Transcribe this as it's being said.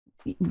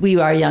we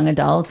are young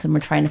adults and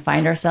we're trying to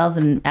find ourselves.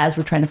 And as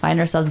we're trying to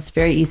find ourselves, it's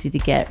very easy to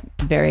get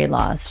very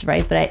lost,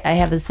 right? But I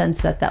have a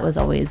sense that that was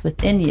always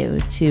within you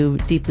to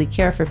deeply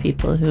care for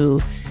people who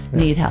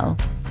need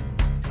help.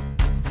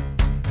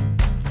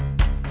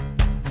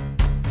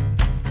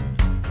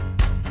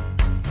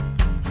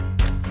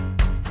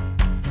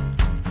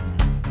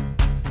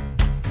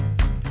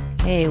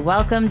 Hey,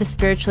 welcome to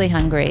Spiritually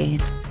Hungry.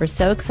 We're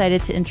so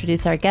excited to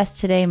introduce our guest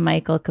today,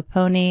 Michael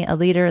Capponi, a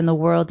leader in the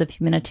world of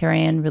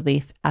humanitarian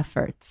relief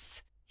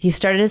efforts. He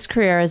started his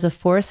career as a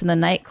force in the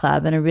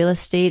nightclub and real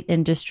estate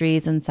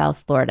industries in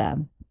South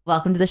Florida.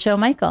 Welcome to the show,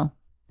 Michael.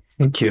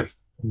 Thank you.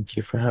 Thank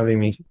you for having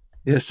me.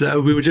 Yes,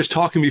 we were just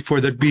talking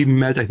before that we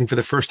met, I think, for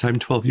the first time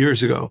 12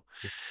 years ago.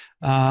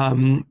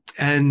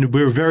 And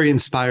we're very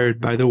inspired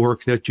by the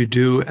work that you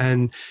do.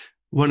 And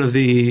one of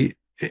the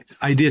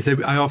ideas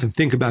that I often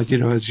think about,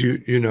 as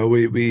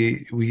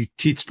we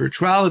teach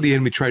spirituality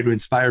and we try to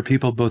inspire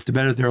people both to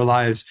better their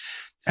lives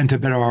and to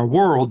better our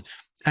world.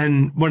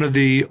 And one of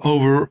the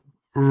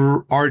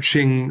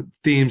overarching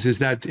themes is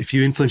that if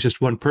you influence just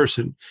one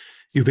person,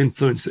 you've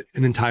influenced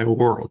an entire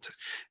world.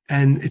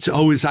 And it's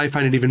always, I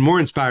find it even more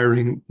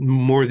inspiring,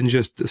 more than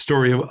just a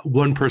story of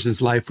one person's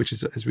life, which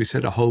is, as we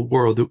said, a whole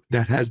world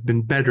that has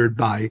been bettered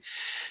by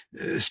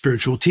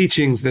spiritual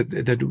teachings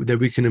that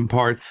we can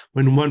impart.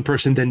 When one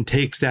person then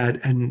takes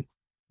that and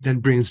then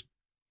brings,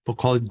 we'll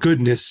call it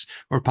goodness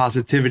or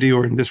positivity,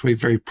 or in this way,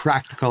 very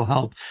practical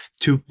help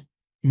to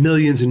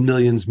millions and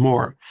millions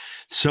more.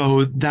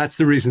 So that's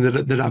the reason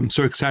that I'm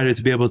so excited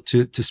to be able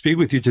to speak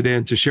with you today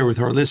and to share with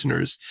our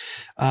listeners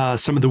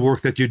some of the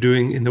work that you're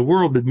doing in the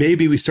world. But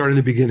maybe we start in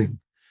the beginning.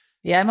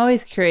 Yeah, I'm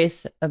always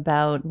curious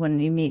about when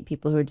you meet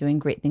people who are doing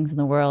great things in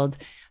the world,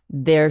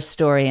 their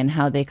story and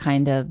how they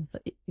kind of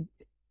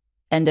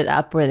ended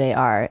up where they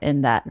are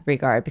in that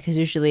regard, because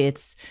usually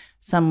it's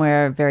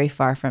somewhere very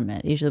far from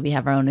it. Usually we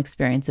have our own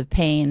experience of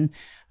pain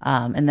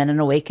and then an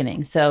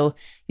awakening. So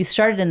you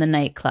started in the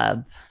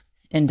nightclub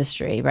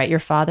industry, right? Your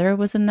father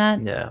was in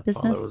that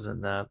business? Father was in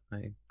that.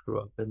 I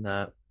grew up in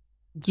that.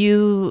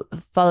 You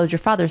followed your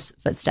father's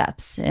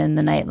footsteps in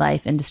the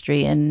nightlife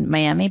industry in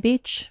Miami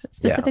Beach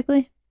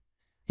specifically?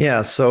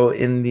 Yeah. So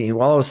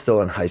while I was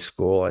still in high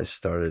school, I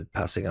started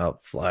passing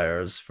out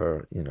flyers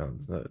for,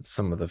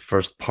 some of the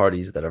first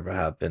parties that ever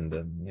happened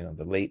in,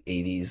 the late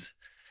 80s.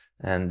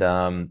 And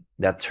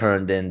that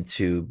turned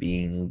into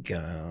being,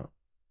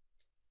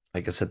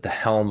 like I said, the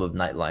helm of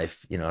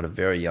nightlife, at a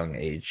very young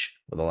age,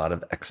 with a lot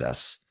of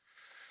excess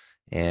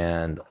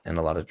and a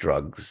lot of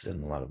drugs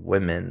and a lot of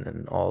women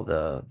and all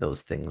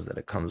those things that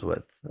it comes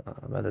with.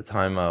 By the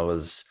time I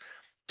was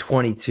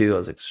 22, I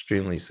was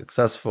extremely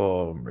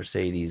successful,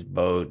 Mercedes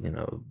boat,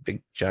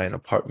 big giant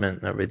apartment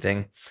and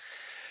everything.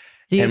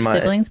 Do you have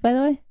siblings, by the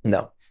way?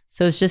 No.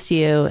 So it's just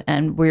you.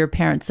 And were your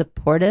parents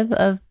supportive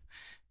of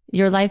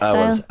your lifestyle?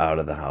 I was out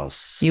of the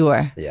house. You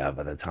were? Yeah.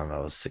 By the time I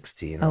was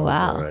 16, I was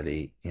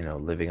already,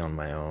 living on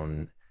my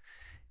own.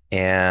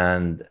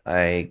 And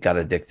I got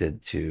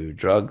addicted to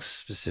drugs,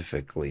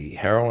 specifically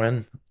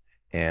heroin.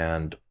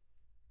 And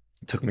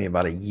it took me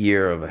about a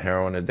year of a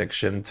heroin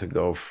addiction to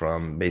go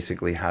from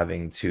basically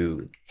having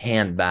to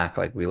hand back,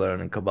 like we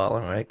learn in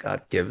Kabbalah, right?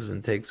 God gives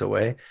and takes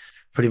away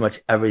pretty much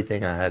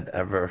everything I had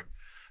ever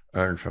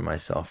earned for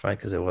myself, right?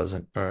 Because it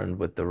wasn't earned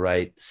with the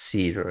right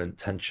seed or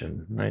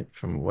intention, right?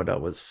 From what I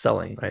was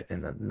selling, right?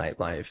 In the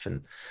nightlife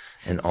and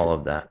all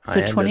of that.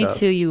 So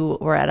 22, you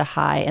were at a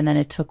high, and then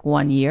it took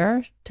 1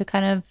 year to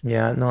kind of...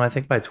 Yeah, no, I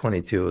think by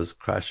 22 it was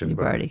crash and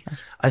burn. Already...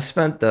 I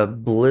spent the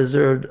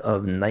blizzard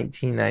of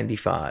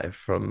 1995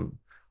 from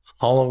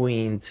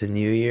Halloween to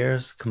New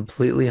Year's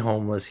completely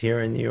homeless here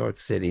in New York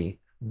City,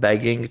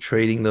 begging,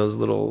 trading those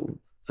little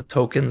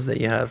tokens that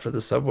you had for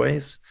the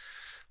subways,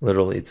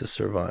 literally to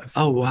survive.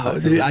 Oh, wow.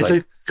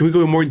 Can we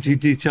go more into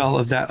detail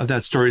of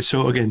that story?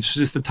 So again,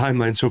 just the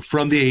timeline. So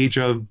from the age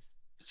of,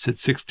 said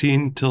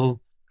 16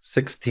 till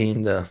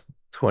 16 to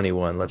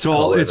 21. Let's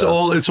call it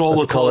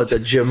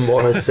the Jim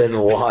Morrison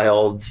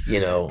wild,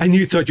 And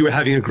you thought you were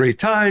having a great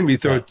time. You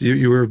thought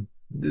you were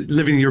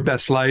living your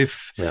best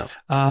life. Yeah.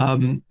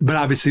 But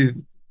obviously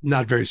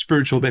not very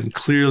spiritual, but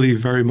clearly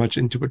very much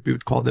into what we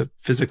would call the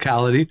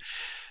physicality.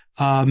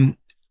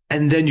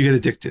 And then you get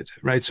addicted,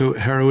 right? So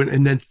heroin,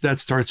 and then that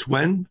starts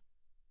when?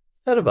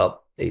 At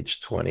about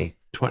age 20.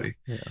 20.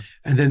 Yeah.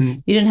 And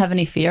then... You didn't have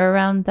any fear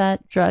around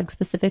that drug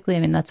specifically? I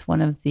mean, that's one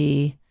of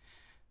the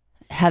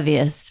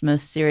heaviest,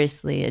 most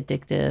seriously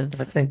addictive.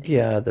 I think,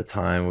 at the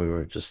time we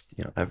were just,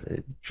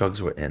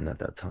 drugs were in at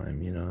that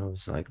time, it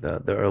was like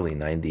the early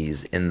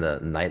 90s in the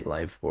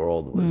nightlife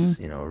world was,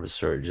 a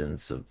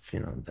resurgence of,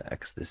 the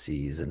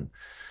ecstasies and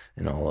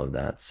all of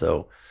that.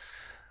 So,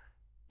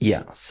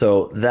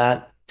 so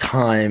that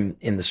time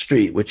in the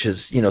street, which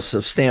is,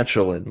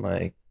 substantial in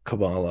my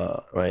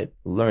Kabbalah, right,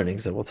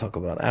 learnings that we'll talk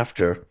about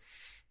after,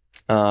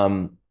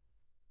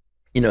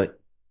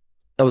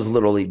 I was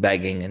literally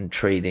begging and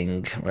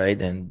trading,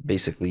 right? And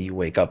basically you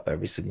wake up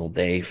every single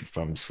day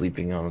from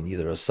sleeping on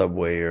either a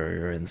subway or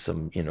you're in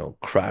some,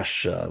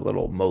 crash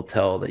little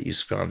motel that you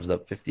scrounged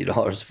up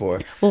 $50 for.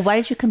 Well, why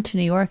did you come to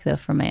New York though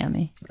from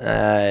Miami?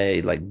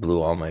 I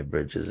blew all my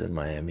bridges in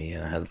Miami,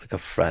 and I had a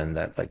friend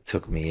that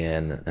took me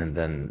in, and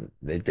then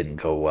it didn't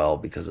go well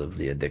because of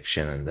the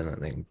addiction, and then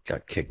I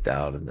got kicked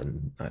out, and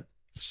then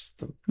it's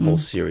just a whole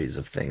series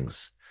of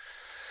things.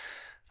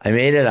 I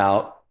made it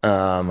out.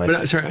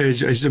 But sorry, I'm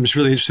just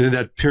really interested in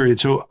that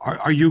period. So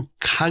are you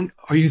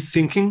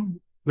thinking,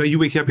 well, you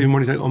wake up in the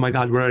morning like, oh my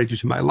God, what did I do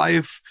to my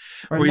life?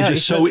 Or are you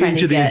just so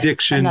into the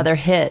addiction, another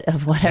hit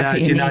of whatever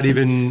that you're not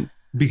even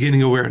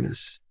beginning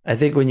awareness? I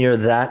think when you're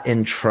that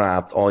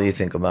entrapped, all you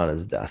think about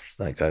is death.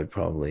 I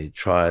probably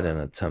tried and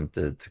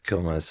attempted to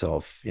kill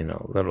myself,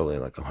 literally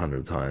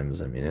 100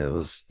 times. I mean, it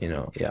was,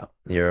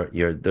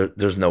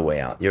 there's no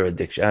way out. Your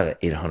addiction, I had an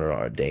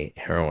 800-hour a day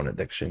heroin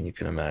addiction. You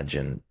can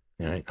imagine,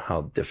 right,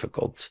 how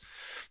difficult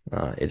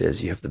it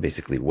is. You have to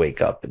basically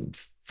wake up and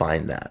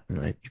find that,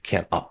 right? You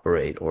can't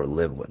operate or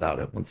live without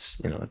it.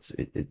 Once,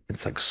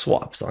 it's like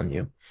swaps on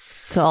you.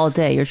 So all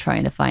day you're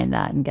trying to find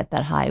that and get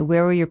that high.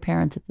 Where were your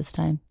parents at this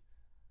time?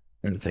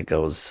 I think I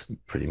was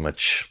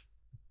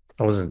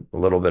I was in a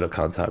little bit of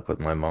contact with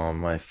my mom.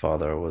 My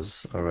father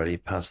was already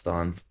passed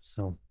on.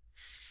 So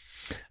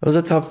it was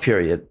a tough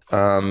period.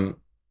 I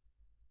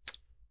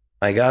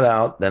got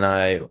out, then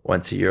I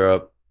went to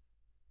Europe,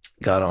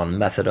 got on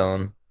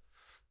methadone,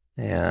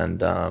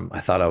 and I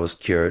thought I was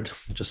cured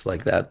just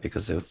like that,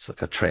 because it was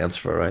like a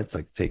transfer, right? It's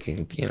like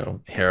taking,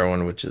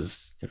 heroin, which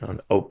is,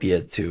 an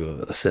opiate,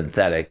 to a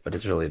synthetic, but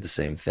it's really the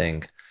same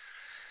thing.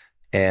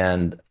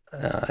 And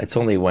it's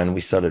only when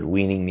we started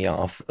weaning me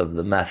off of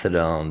the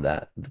methadone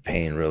that the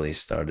pain really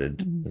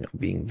started,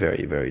 being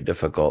very, very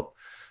difficult.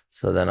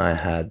 So then I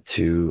had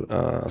to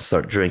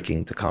start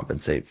drinking to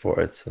compensate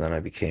for it. So then I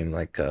became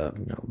like a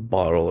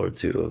bottle or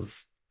two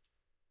of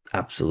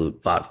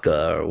absolute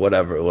vodka or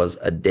whatever it was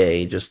a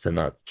day, just to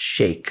not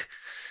shake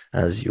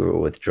as you were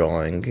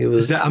withdrawing. It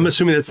was. I'm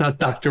assuming that's not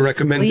doctor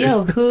recommended.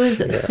 Well, who's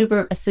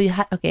super? So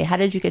okay, how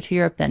did you get to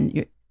Europe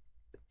then?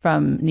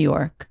 From New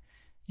York,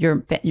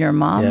 your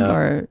mom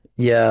or?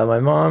 Yeah, my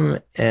mom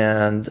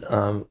and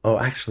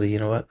actually, you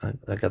know what?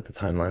 I got the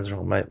timelines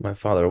wrong. My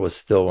father was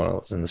still when I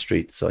was in the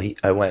street, so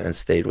I went and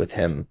stayed with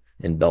him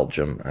in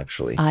Belgium,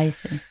 actually. I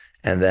see.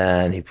 And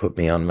then he put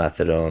me on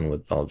methadone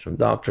with Belgian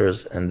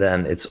doctors. And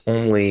then it's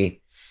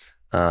only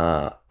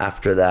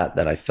after that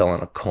I fell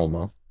in a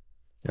coma.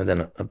 And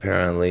then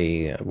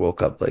apparently I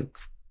woke up I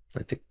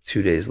think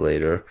 2 days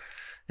later.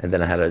 And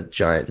then I had a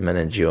giant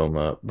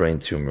meningioma brain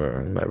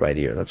tumor in my right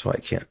ear. That's why I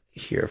can't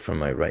hear from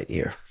my right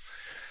ear.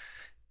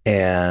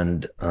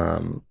 And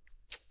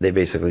they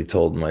basically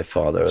told my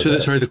father. So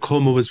the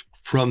coma was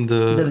from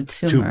the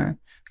tumor.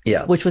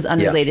 Yeah, which was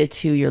unrelated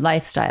to your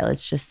lifestyle.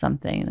 It's just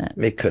something that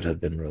it could have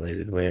been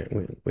related. We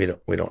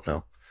don't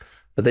know.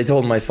 But they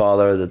told my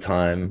father at the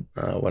time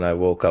when I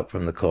woke up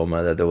from the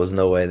coma that there was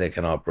no way they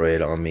can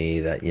operate on me.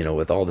 That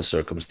with all the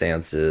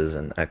circumstances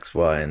and X,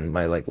 Y, and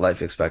my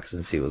life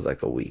expectancy was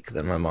like a week.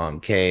 Then my mom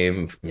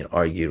came,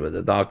 argued with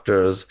the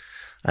doctors.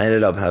 I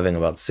ended up having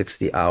about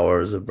 60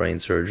 hours of brain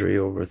surgery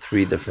over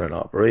 3 different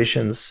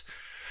operations.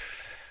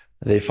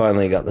 They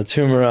finally got the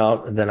tumor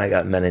out, and then I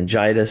got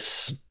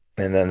meningitis.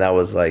 And then that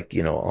was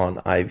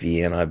on IV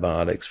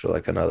antibiotics for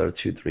another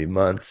 2-3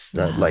 months.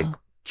 That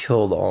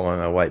killed all of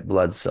my white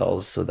blood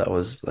cells. So that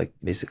was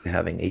basically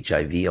having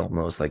HIV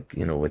almost,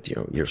 with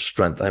your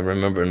strength. I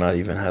remember not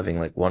even having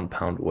 1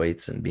 pound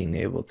weights and being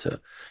able to,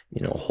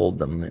 hold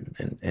them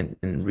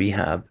in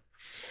rehab.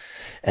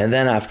 And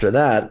then after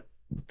that,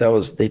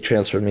 they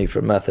transferred me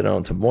from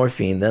methadone to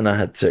morphine. Then I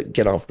had to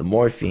get off the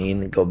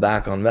morphine and go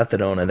back on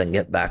methadone and then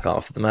get back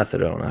off the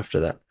methadone after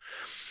that.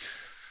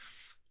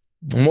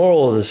 The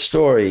moral of the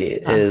story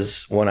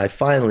is when I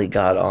finally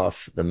got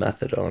off the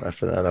methadone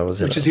after that, I was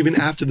Which is even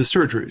after the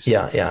surgeries.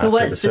 Yeah. So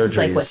this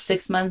is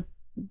 6 months?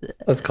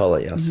 Let's call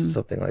it, yes,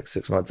 something like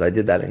 6 months. I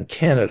did that in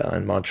Canada,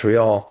 in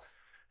Montreal.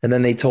 And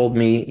then they told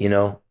me,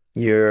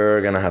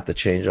 you're going to have to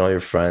change all your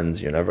friends.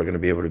 You're never going to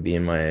be able to be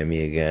in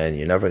Miami again.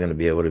 You're never going to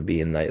be able to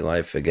be in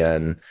nightlife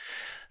again.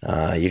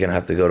 You're going to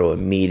have to go to a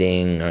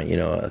meeting, or,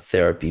 a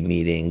therapy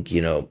meeting,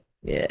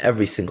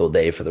 every single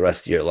day for the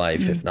rest of your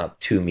life, if not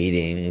 2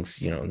 meetings.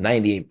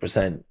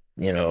 98%,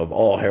 of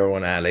all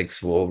heroin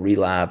addicts will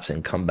relapse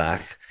and come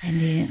back.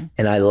 And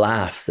I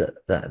laughed at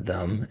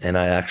them, and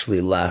I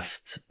actually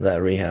left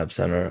that rehab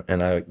center,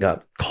 and I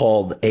got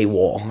called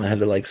AWOL. I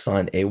had to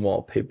sign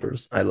AWOL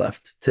papers. I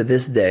left. To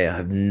this day, I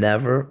have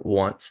never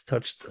once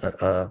touched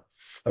a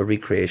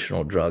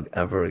recreational drug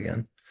ever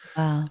again.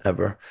 Wow.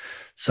 Ever.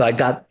 So I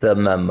got the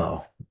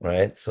memo,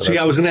 right? So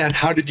I was going to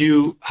ask,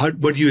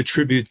 what do you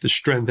attribute the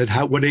strength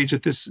at what age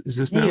is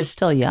this now? You're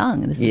still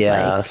young.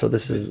 So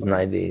this is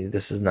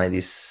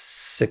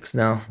 96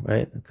 now,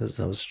 right?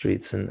 Because I was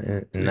streets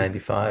in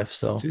 95.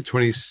 So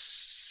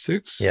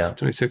 26? Yeah.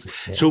 26.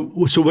 Yeah. So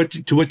what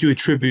do you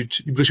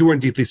attribute, because you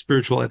weren't deeply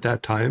spiritual at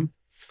that time?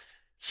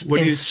 What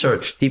do you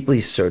search,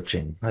 deeply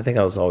searching. I think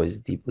I was always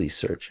deeply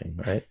searching,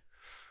 right?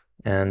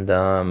 And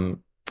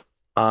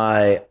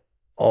I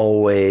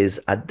always,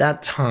 at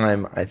that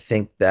time, I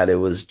think that it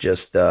was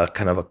just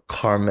kind of a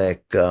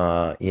karmic,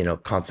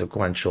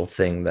 consequential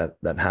thing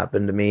that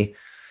happened to me.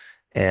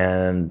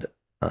 And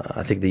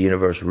I think the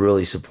universe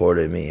really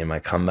supported me in my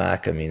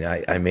comeback. I mean,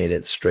 I made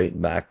it straight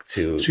back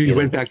to. So you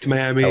went back to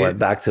Miami? I went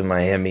back to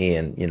Miami,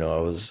 and I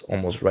was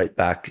almost right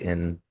back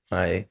in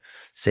my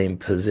same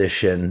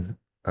position,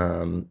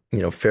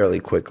 fairly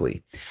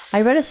quickly.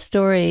 I read a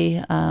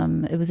story.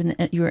 It was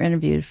you were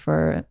interviewed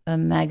for a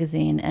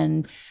magazine,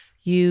 and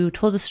you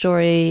told a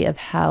story of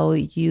how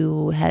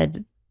you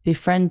had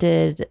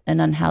befriended an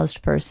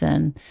unhoused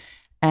person.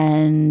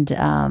 And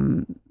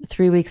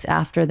 3 weeks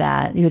after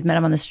that, you had met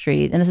him on the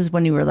street. And this is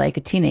when you were like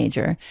a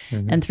teenager.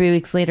 Mm-hmm. And 3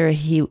 weeks later,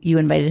 you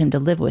invited him to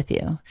live with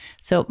you.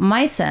 So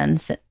my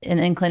sense and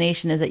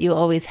inclination is that you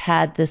always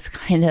had this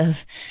kind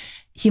of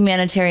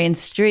humanitarian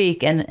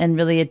streak and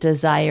really a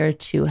desire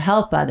to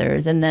help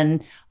others. And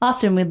then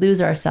often we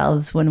lose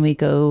ourselves when we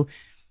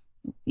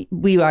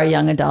are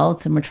young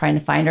adults and we're trying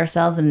to find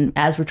ourselves. And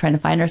as we're trying to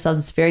find ourselves,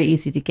 it's very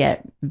easy to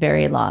get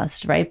very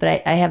lost, right?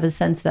 But I have a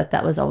sense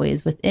that was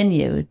always within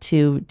you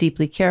to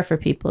deeply care for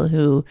people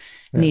who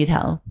need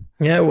help.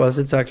 Yeah, it was.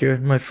 It's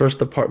accurate. My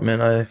first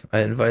apartment, I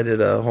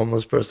invited a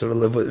homeless person to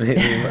live with me,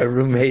 my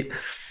roommate,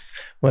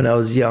 when I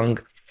was young.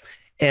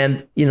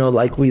 And,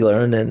 like we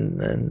learned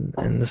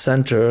in the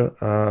center,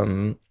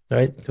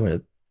 right?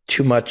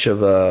 Too much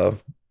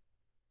of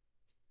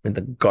in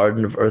the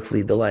garden of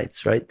earthly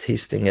delights, right?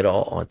 Tasting it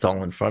all. It's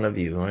all in front of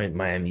you, right?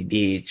 Miami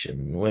Beach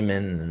and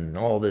women and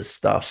all this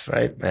stuff,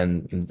 right?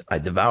 And I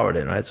devoured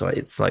it, right? So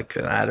it's like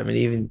Adam and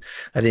Eve.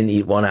 I didn't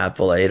eat one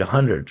apple, I ate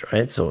 100,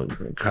 right? So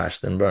it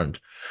crashed and burned.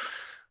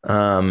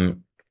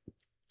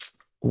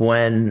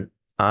 When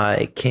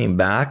I came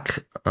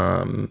back,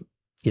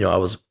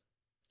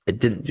 I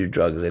didn't do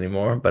drugs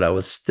anymore, but I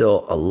was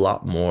still a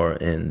lot more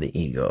in the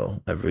ego.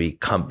 Every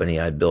company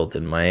I built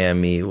in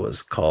Miami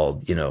was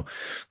called,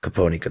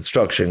 Capponi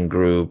Construction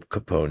Group,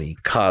 Capponi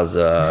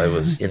Casa. I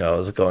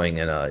was going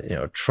in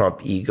a,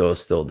 Trump ego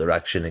still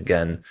direction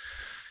again.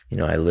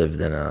 I lived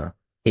in a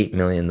 $8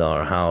 million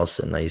house,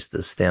 and I used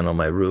to stand on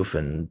my roof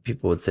and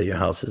people would say, your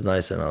house is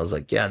nice. And I was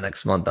like, yeah,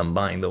 next month I'm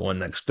buying the one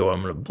next door.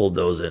 I'm going to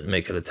bulldoze it and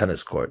make it a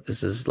tennis court.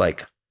 This is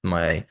like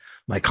my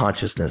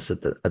consciousness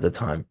at the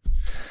time.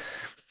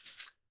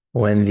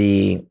 When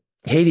the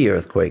Haiti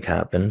earthquake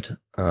happened,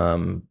 I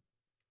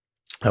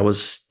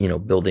was,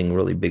 building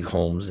really big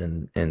homes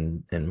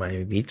in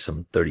Miami Beach,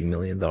 some $30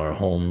 million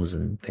homes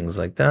and things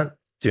like that,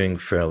 doing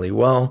fairly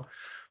well.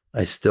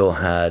 I still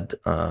had,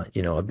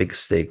 a big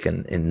stake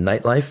in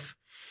nightlife,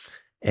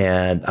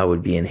 and I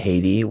would be in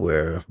Haiti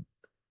where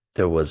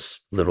there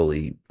was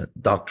literally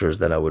doctors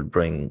that I would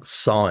bring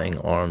sawing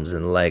arms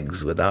and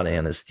legs without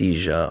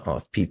anesthesia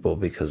off people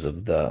because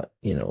of the,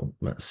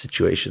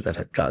 situation that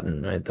had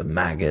gotten, right? The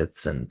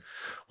maggots and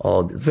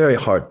all the very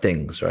hard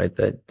things, right?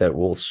 That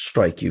will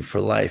strike you for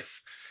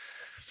life.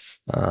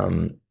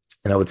 And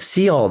I would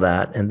see all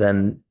that, and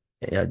then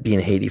I'd be in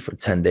Haiti for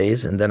 10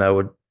 days, and then I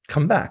would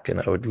come back and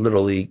I would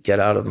literally get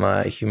out of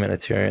my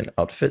humanitarian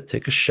outfit,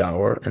 take a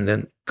shower, and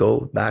then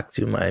go back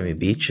to Miami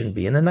Beach and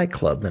be in a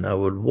nightclub. And I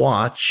would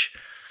watch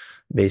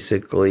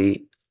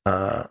basically,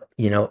 my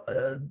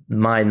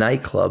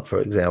nightclub,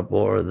 for example,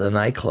 or the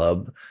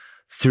nightclub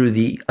through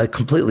a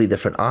completely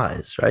different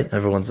eyes, right?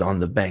 Everyone's on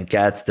the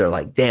banquettes. They're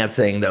like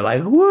dancing. They're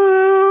like,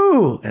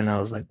 woo. And I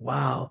was like,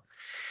 wow,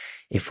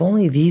 if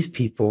only these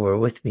people were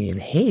with me in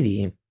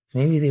Haiti,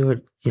 maybe they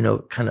would,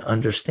 kind of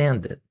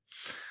understand it.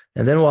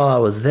 And then while I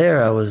was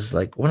there, I was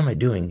like, what am I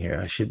doing here?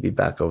 I should be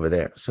back over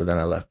there. So then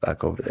I left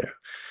back over there.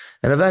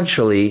 And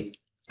eventually,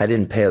 I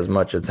didn't pay as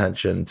much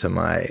attention to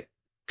my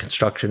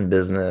construction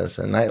business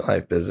and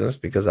nightlife business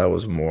because I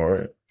was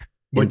more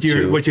What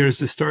year is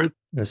this start?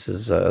 This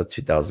is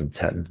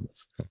 2010,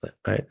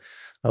 right?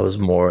 I was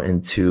more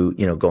into,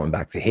 going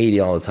back to Haiti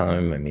all the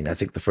time. I mean, I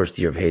think the first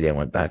year of Haiti, I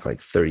went back like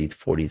 30 to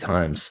 40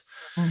 times.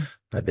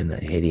 I've been to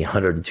Haiti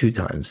 102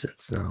 times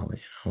since now,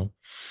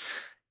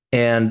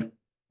 And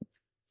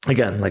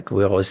again, like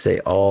we always say,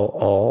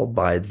 all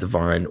by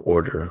divine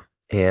order.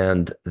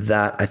 And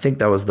I think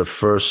that was the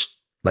first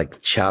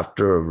like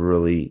chapter of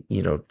really,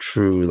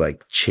 true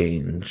like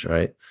change,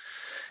 right?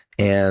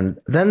 And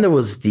then there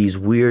was these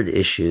weird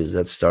issues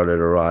that started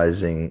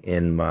arising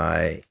in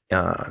my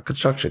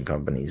construction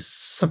companies.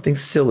 Something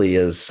silly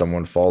as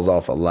someone falls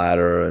off a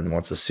ladder and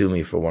wants to sue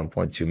me for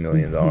 $1.2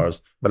 million,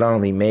 but I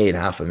only made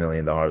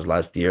 $500,000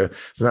 last year.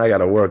 So now I got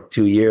to work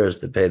 2 years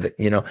to pay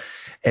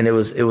and it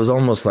was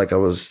almost like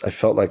I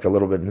felt like a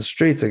little bit in the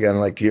streets again,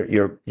 like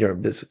you're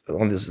on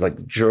this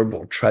like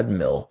gerbil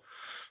treadmill.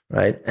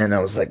 Right. And I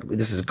was like,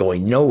 this is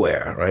going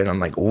nowhere. Right. I'm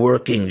like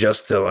working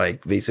just to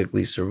like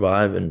basically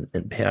survive and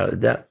pay out of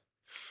debt.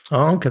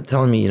 Mom kept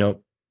telling me,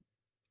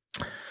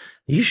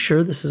 you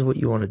sure this is what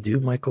you want to do,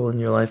 Michael, in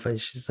your life?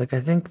 She's like, I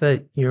think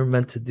that you're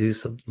meant to do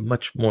some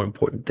much more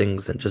important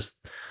things than just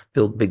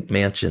build big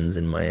mansions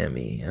in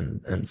Miami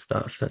and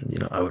stuff. And, you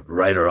know, I would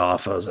write her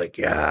off. I was like,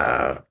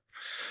 yeah.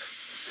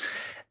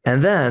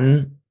 And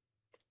then,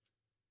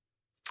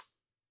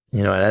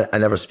 you know, I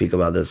never speak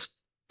about this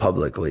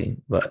publicly,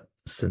 but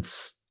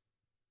since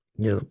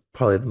you're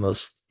probably the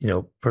most, you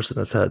know, person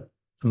that's had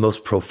the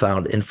most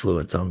profound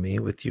influence on me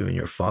with you and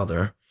your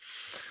father,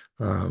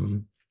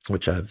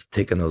 which I've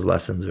taken those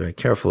lessons very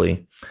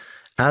carefully.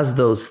 As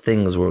those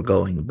things were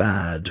going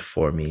bad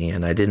for me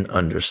and I didn't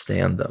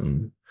understand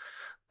them,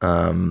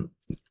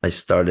 I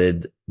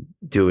started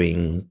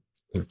doing,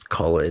 let's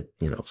call it,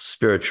 you know,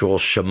 spiritual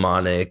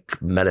shamanic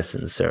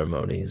medicine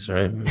ceremonies,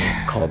 right?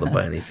 Call them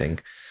by anything.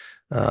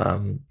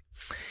 And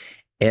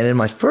in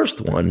my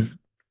first one,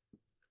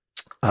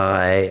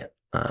 I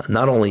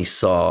not only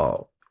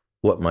saw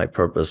what my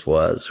purpose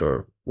was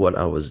or what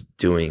I was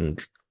doing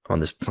on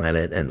this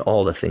planet and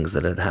all the things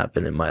that had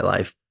happened in my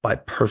life by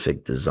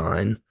perfect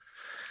design,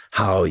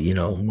 how, you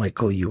know,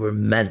 Michael, you were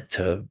meant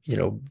to, you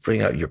know,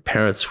 bring out your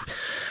parents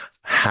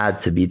had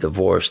to be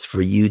divorced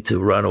for you to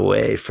run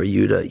away, for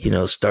you to, you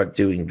know, start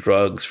doing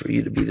drugs, for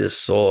you to be this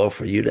soul,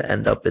 for you to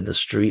end up in the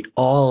street.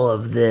 All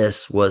of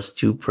this was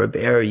to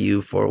prepare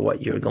you for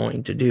what you're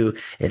going to do.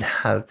 It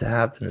had to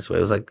happen this way.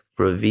 It was like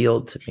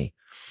revealed to me.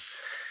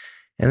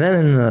 And then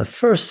in the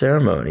first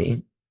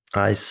ceremony,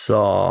 I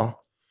saw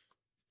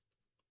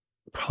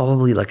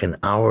probably like an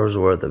hour's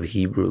worth of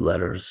Hebrew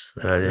letters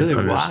that I didn't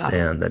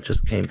understand. Wow. That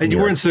just came to me. And you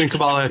weren't studying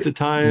Kabbalah at the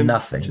time?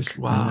 Nothing. Just,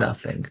 wow.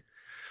 Nothing.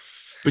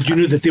 But you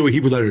knew that they were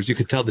Hebrew letters. You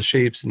could tell the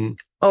shapes and...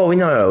 Oh,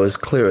 no, it was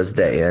clear as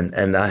day.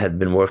 And I had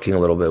been working a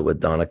little bit with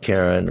Donna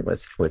Karen,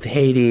 with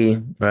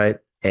Haiti, right?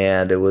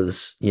 And it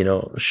was, you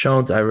know,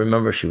 shown to, I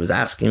remember she was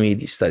asking me,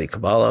 do you study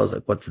Kabbalah? I was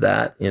like, what's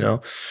that? You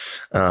know,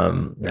 I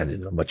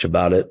didn't know much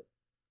about it.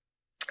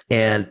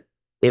 And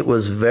it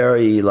was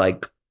very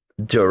like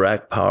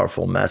direct,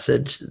 powerful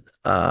message.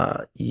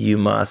 You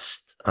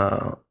must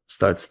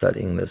start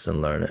studying this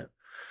and learn it.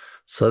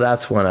 So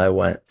that's when I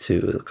went to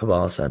the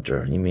Kabbalah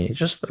Center. You mean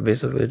just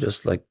basically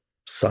just like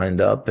signed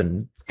up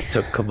and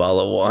took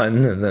Kabbalah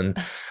 1 and then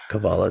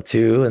Kabbalah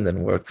 2 and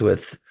then worked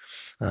with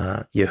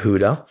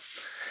Yehuda.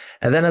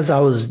 And then as I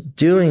was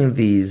doing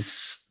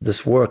this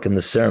work in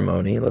the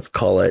ceremony, let's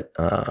call it,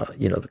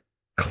 you know, the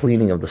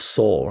cleaning of the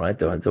soul, right?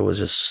 There was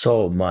just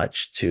so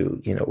much to,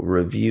 you know,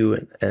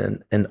 review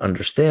and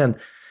understand.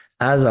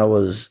 As I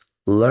was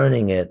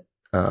learning it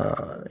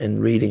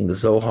and reading the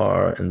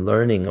Zohar and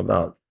learning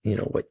about, you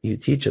know, what you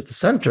teach at the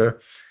center,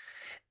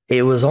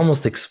 it was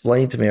almost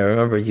explained to me. I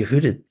remember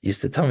Yehuda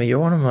used to tell me, you're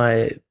one of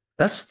my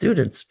best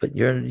students, but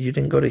you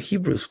didn't go to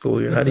Hebrew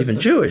school. You're not even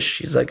Jewish.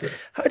 She's like,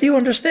 how do you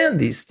understand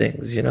these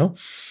things, you know?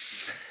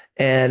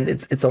 And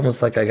it's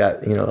almost like I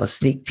got, you know, a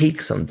sneak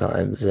peek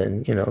sometimes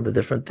and, you know, the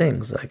different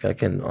things. Like I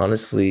can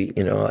honestly,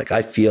 you know, like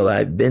I feel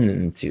I've been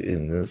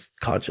in this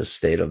conscious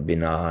state of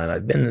Binah and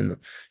I've been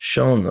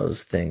shown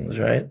those things,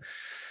 right?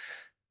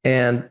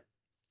 And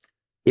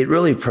it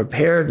really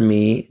prepared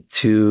me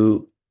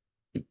to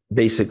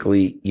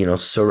basically, you know,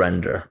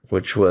 surrender,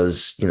 which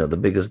was, you know, the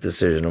biggest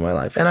decision of my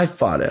life. And I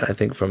fought it, I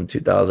think from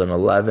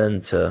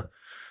 2011 to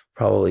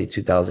probably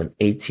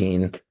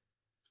 2018.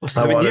 Well,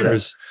 7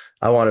 years.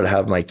 I wanted to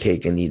have my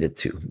cake and eat it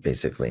too,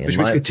 basically. Which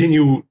was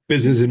continue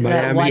business in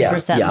Miami. Yeah,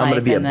 I'm going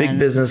to be a big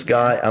business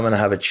guy. I'm going to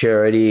have a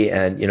charity,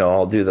 and you know,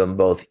 I'll do them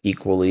both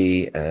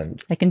equally.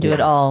 And I can do it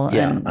all.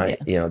 Yeah,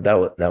 you know,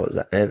 that was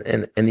that.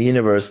 And the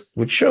universe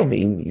would show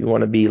me, you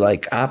want to be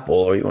like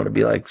Apple or you want to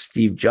be like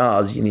Steve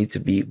Jobs. You need to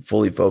be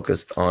fully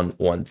focused on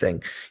one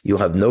thing. You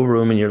have no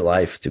room in your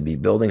life to be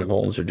building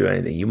homes or do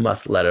anything. You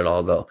must let it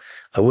all go.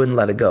 I wouldn't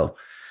let it go.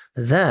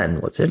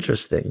 Then what's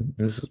interesting,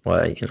 this is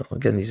why, you know,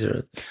 again, these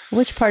are...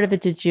 Which part of it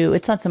did you,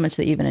 it's not so much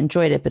that you even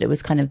enjoyed it, but it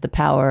was kind of the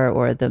power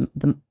or the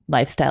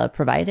lifestyle it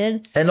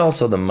provided? And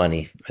also the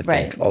money, I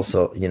think.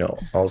 Also, you know,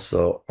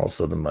 also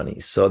the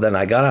money. So then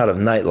I got out of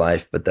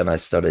nightlife, but then I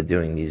started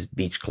doing these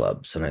beach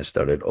clubs and I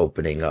started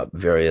opening up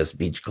various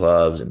beach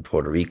clubs in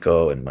Puerto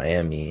Rico and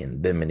Miami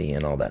and Bimini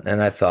and all that.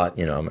 And I thought,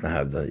 you know, I'm going to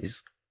have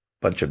these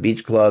bunch of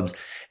beach clubs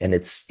and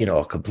it's, you know,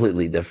 a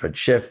completely different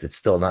shift. It's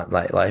still not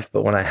nightlife.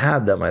 But when I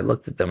had them, I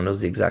looked at them and it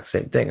was the exact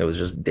same thing. It was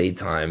just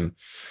daytime,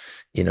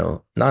 you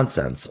know,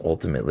 nonsense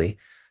ultimately.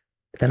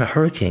 Then a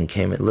hurricane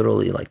came. It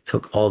literally like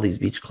took all these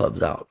beach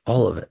clubs out,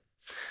 all of it.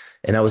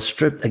 And I was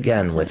stripped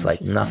again with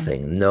like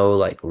nothing, no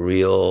like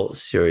real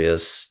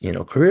serious, you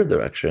know, career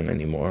direction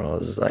anymore. I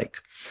was like,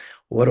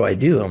 what do I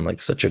do? I'm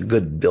like such a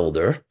good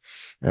builder.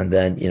 And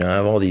then, you know, I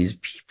have all these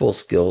people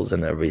skills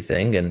and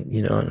everything. And,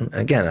 you know, and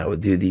again, I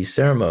would do these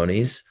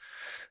ceremonies.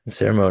 And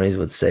ceremonies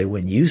would say,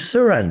 when you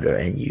surrender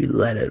and you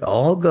let it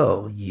all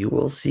go, you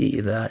will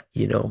see that,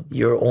 you know,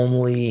 your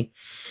only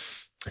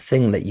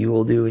thing that you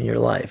will do in your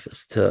life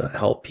is to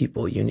help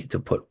people. You need to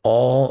put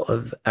all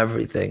of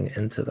everything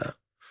into that.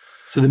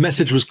 So the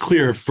message was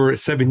clear for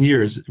 7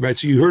 years, right?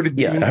 So you heard it.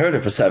 Yeah, I heard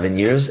it for 7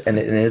 years, and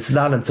it's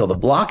not until the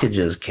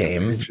blockages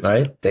came,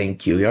 right?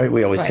 Thank you. Right?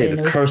 We always say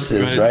the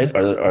curses, right,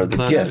 are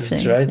the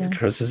gifts, right? Yeah. The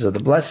curses are the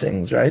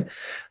blessings, right?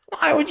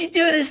 Why would you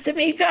do this to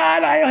me,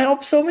 God? I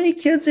helped so many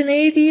kids in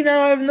Haiti.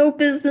 Now I have no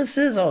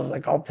businesses. I was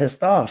like all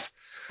pissed off.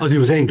 Oh, there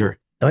was anger.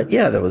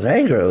 Yeah, there was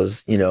anger. It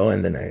was,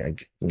 and then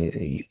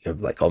you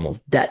have like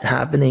almost debt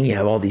happening. You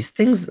have all these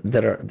things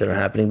that are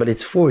happening, but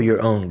it's for your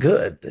own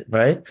good,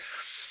 right?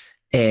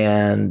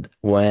 And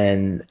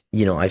when,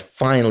 I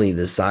finally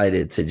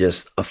decided to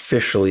just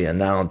officially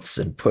announce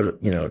and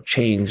put,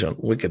 change on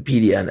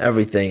Wikipedia and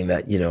everything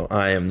that,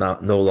 I am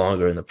no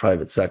longer in the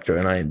private sector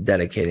and I am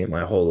dedicating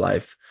my whole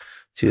life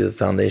to the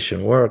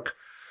foundation work.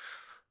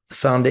 The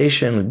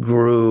foundation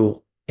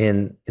grew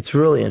it's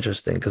really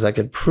interesting because I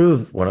could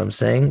prove what I'm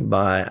saying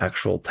by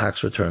actual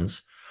tax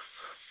returns.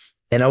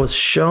 And I was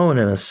shown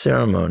in a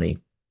ceremony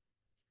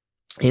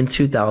in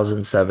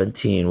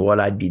 2017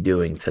 what I'd be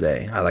doing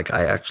today.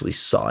 I actually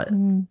saw it,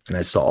 and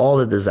I saw all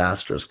the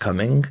disasters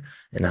coming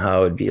and how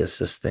I would be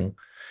assisting.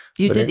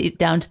 You did it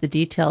down to the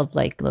detail of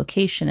like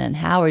location and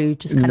how, or you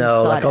just kind of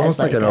saw like it almost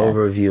as like an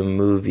overview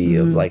movie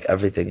of like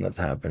everything that's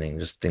happening,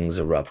 just things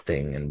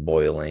erupting and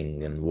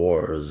boiling and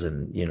wars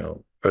and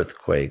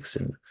earthquakes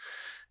and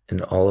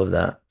all of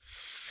that.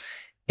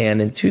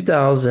 And in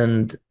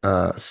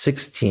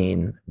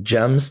 2016,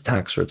 GEM's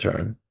tax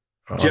return.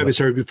 GEM,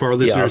 sorry, before our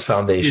listeners. Our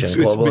foundation,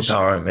 Global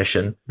Empowerment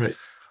Mission, right,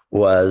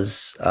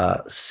 was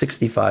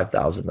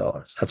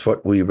 $65,000. That's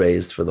what we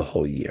raised for the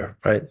whole year,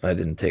 right? I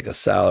didn't take a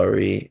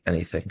salary,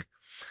 anything.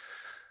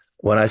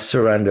 When I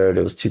surrendered,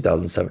 it was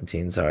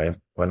 2017, sorry.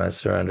 When I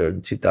surrendered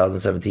in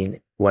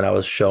 2017, when I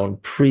was shown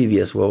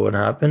previous what would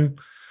happen,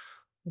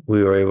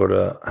 we were able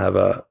to have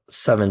a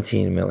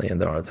 $17 million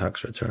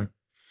tax return.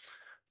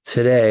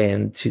 Today,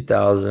 in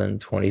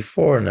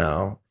 2024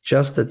 now,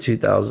 just the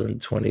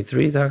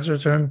 2023 tax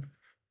return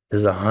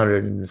is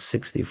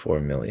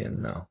 $164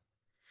 million now,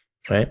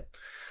 right?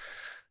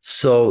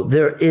 So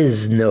there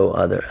is no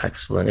other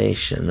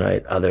explanation,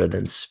 right, other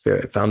than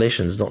spirit.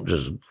 Foundations don't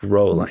just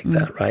grow like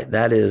that, right?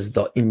 That is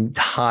the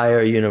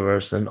entire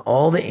universe and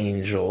all the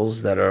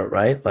angels that are,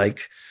 right,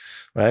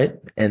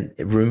 and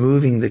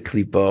removing the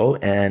klipo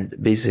and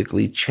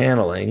basically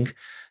channeling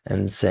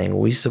and saying,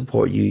 we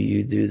support you,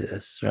 you do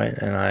this, right?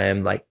 And I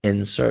am like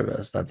in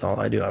service. That's all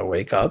I do. I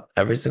wake up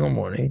every single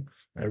morning.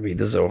 I read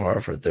the Zohar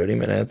for 30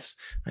 minutes.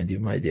 I do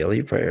my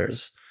daily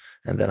prayers.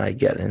 And then I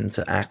get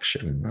into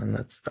action. And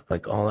that's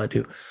like all I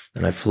do.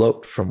 And I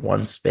float from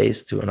one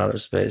space to another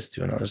space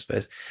to another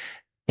space.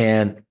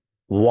 And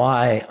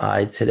why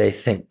I today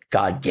think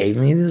God gave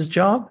me this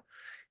job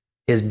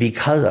is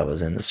because I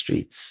was in the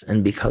streets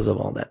and because of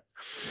all that.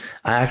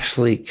 I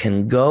actually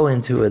can go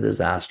into a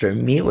disaster,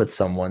 meet with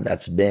someone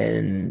that's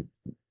been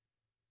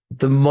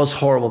the most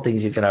horrible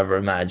things you can ever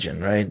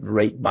imagine, right?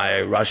 Raped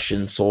by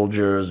Russian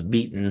soldiers,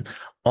 beaten,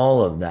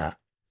 all of that.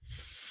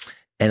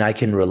 And I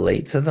can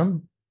relate to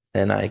them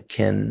and I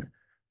can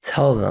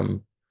tell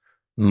them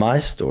my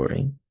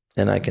story.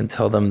 And I can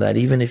tell them that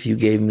even if you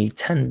gave me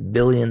 $10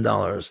 billion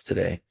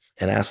today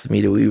and asked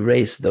me to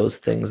erase those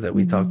things that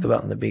we talked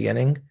about in the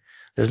beginning,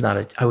 I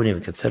wouldn't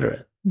even consider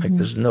it. Like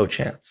there's no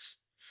chance.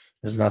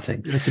 There's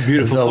nothing. That's a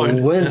beautiful point.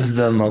 The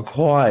wisdom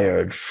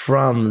acquired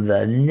from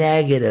the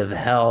negative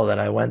hell that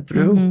I went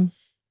through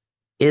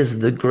is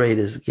the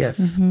greatest gift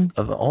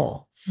of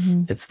all.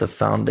 It's the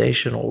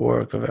foundational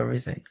work of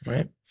everything,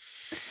 right?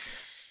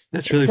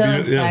 That's really so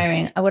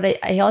inspiring. Yeah. What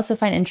I also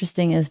find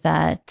interesting is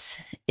that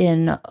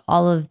in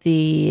all of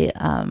the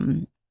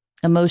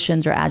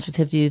emotions or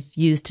adjectives you've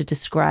used to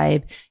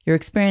describe your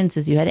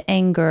experiences, you had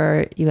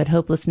anger, you had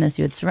hopelessness,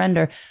 you had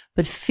surrender,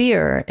 but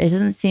fear, it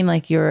doesn't seem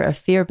like you're a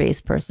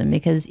fear-based person,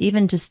 because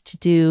even just to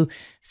do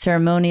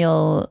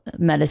ceremonial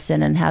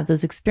medicine and have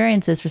those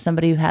experiences for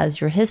somebody who has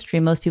your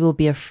history, most people will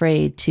be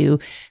afraid to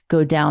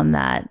go down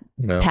that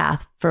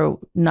path for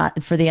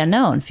the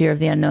unknown, fear of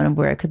the unknown and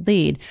where it could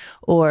lead,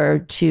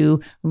 or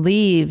to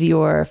leave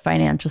your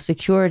financial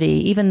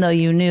security, even though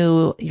you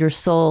knew your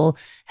soul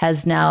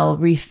has now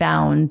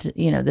refound,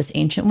 this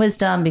ancient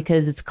wisdom,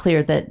 because it's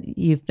clear that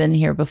you've been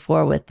here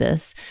before with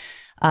this.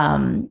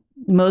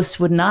 Most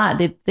would not.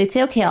 They'd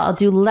say, okay, I'll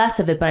do less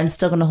of it, but I'm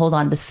still going to hold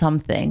on to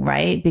something,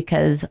 right?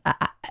 Because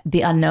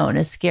the unknown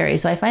is scary.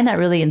 So I find that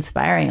really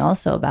inspiring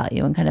also about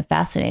you and kind of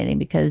fascinating,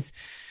 because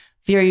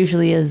fear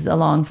usually is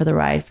along for the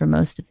ride for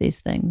most of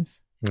these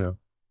things. Yeah.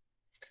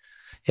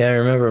 Yeah, I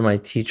remember my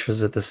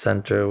teachers at the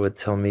center would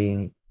tell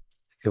me,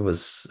 it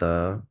was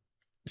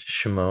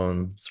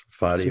Shimon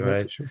Sarfati,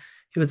 right? Sure.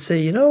 He would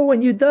say,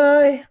 when you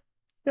die,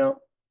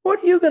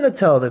 what are you going to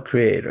tell the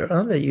creator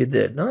that you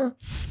did? What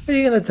are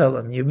you going to tell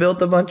him? You built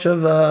a bunch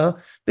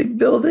of big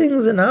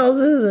buildings and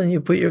houses and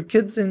you put your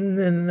kids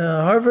in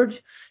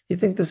Harvard. You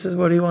think this is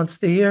what he wants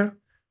to hear?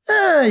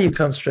 You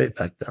come straight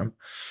back down.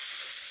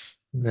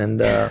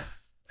 And,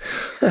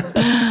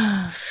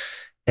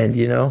 and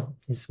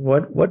he's,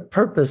 what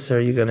purpose are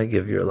you going to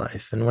give your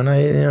life? And when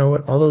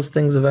all those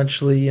things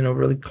eventually,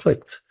 really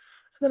clicked.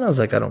 then I was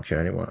like, I don't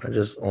care anymore. I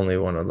just only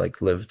want to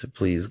like live to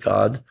please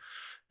God.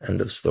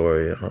 End of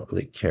story. I don't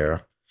really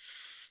care.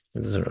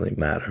 It doesn't really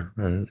matter.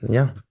 And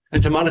yeah.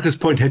 And to Monica's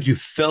point, have you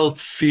felt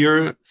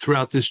fear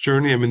throughout this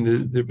journey? I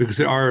mean, because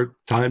there are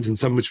times, and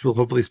some which we'll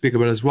hopefully speak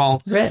about as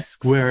well,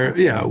 risks. where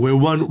where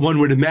one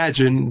would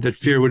imagine that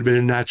fear would have been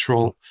a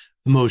natural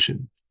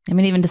emotion. I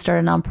mean, even to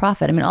start a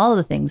nonprofit. I mean, all of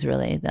the things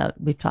really that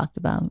we've talked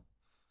about.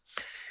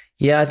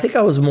 Yeah, I think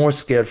I was more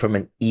scared from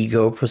an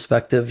ego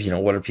perspective.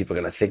 What are people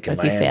going to think in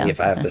Miami if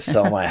I have to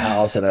sell my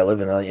house and I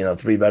live in a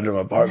 3-bedroom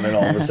apartment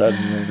all of a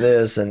sudden,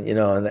 this and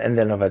and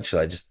then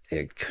eventually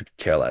I could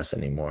care less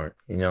anymore.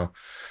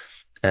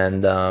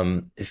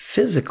 And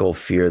physical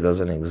fear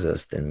doesn't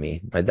exist in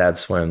me. My dad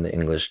swam the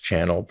English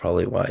Channel,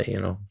 probably why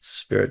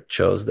Spirit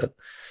chose that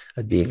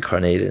I'd be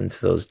incarnated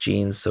into those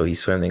genes. So he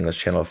swam the English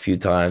Channel a few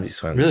times. He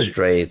swam the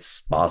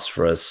Straits,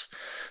 Bosphorus,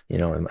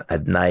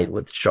 at night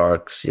with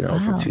sharks, wow.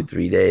 for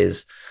 2-3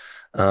 days.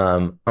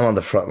 I'm on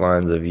the front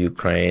lines of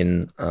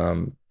Ukraine,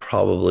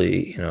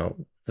 probably, the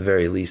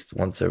very least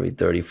once every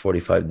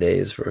 30-45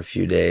 days for a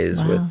few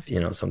days. Wow.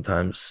 With,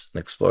 sometimes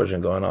an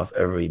explosion going off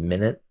every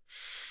minute,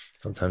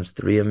 sometimes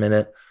 3 a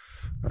minute.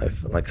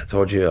 Like I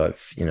told you,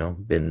 I've,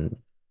 been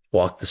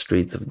walked the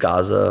streets of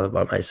Gaza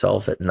by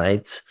myself at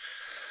night.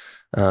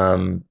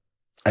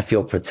 I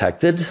feel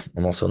protected.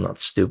 I'm also not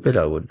stupid.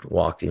 I would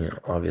walk,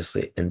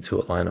 obviously into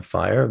a line of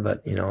fire,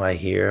 but, I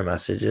hear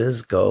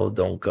messages, go,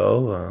 don't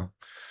go.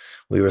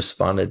 We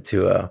responded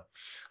to a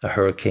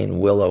Hurricane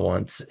Willa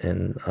once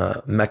in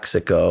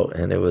Mexico,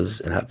 and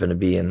it happened to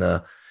be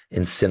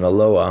in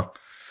Sinaloa,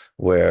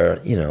 where,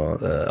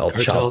 the El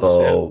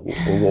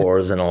Chapo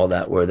wars and all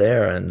that were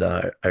there. And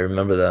I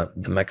remember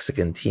the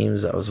Mexican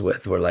teams I was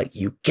with were like,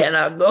 you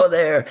cannot go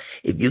there.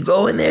 If you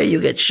go in there,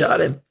 you get shot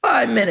in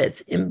 5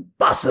 minutes.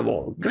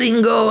 Impossible.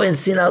 Gringo in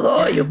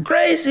Sinaloa, you're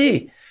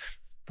crazy.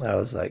 I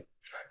was like,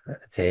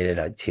 meditated,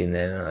 I tuned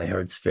in, and I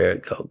heard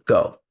Spirit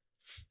go.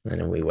 And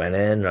then we went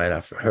in right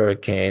after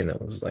hurricane.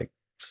 That was like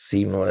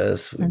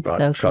seamless. We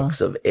brought trucks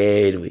of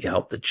aid. We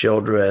helped the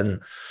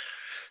children.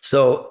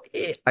 So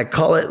I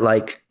call it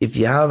like, if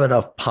you have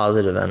enough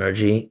positive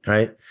energy,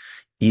 right,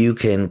 you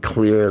can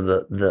clear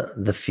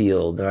the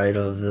field, right,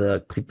 of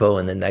the klipo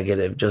and the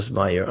negative just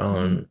by your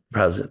own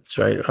presence,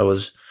 right? I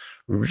was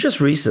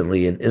just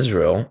recently in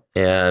Israel,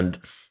 and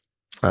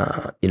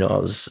I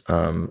was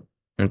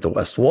at the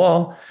West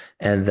Wall,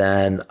 and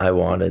then I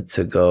wanted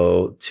to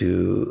go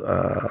to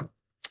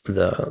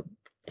the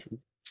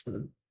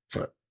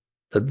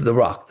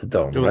rock, the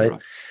dome, right?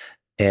 Rock.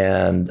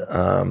 And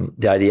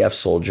the IDF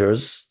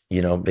soldiers,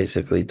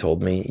 basically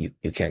told me,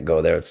 you can't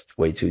go there. It's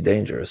way too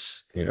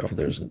dangerous.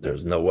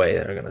 There's no way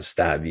they're going to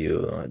stab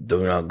you.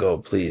 Do not go,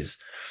 please.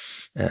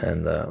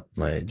 And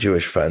my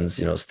Jewish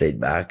friends, stayed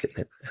back,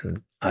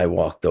 and I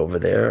walked over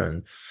there,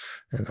 and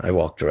I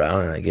walked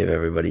around, and I gave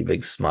everybody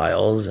big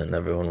smiles, and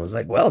everyone was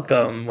like,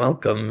 welcome,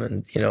 welcome.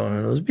 And,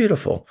 and it was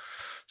beautiful.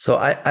 So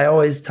I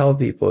always tell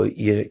people,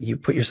 you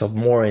put yourself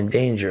more in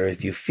danger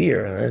if you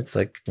fear. And it's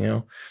like,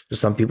 there's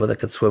some people that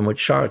could swim with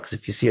sharks.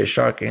 If you see a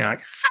shark and you're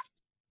like,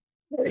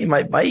 he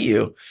might bite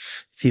you.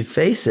 If you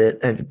face it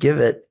and give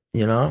it,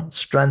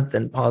 strength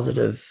and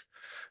positive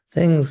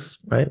things,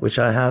 right? Which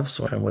I have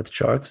swam with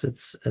sharks. So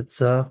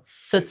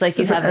it's like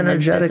you have an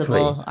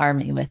invisible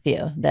army with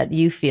you that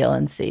you feel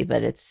and see,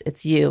 but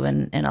it's you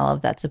and all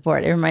of that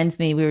support. It reminds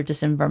me, we were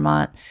just in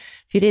Vermont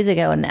a few days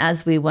ago, and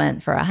as we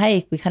went for a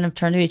hike, we kind of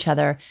turned to each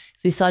other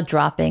because we saw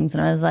droppings,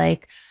 and I was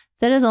like,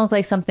 that doesn't look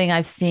like something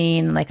I've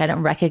seen. Like, I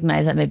don't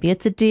recognize it. Maybe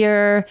it's a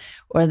deer.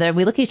 Or that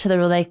we look at each other,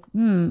 we're like,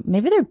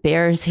 maybe there are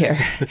bears here.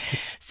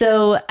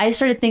 So I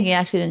started thinking,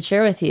 actually didn't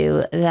share with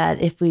you,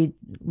 that if we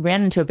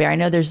ran into a bear, I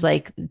know there's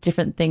like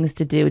different things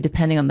to do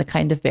depending on the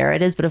kind of bear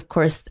it is. But of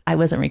course, I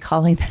wasn't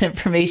recalling that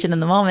information in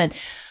the moment.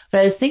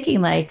 But I was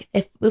thinking, like,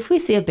 if we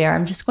see a bear,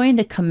 I'm just going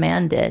to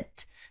command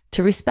it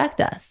to respect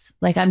us.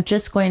 Like, I'm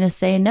just going to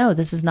say, no,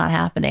 this is not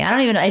happening.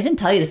 I didn't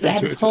tell you this, but I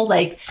had this whole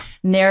like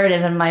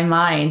narrative in my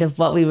mind of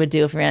what we would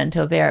do if we ran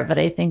into a bear. But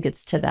I think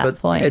it's to that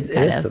point. It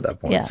is to that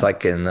point. Yeah. It's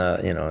like in,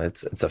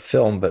 it's a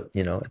film, but,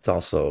 it's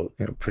also,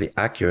 pretty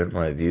accurate in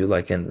my view,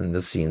 like in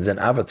the scenes in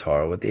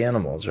Avatar with the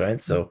animals,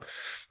 right? So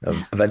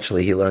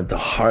eventually he learned to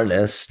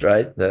harness,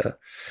 right, the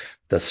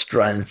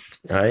strength,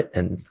 right,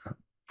 and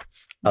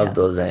of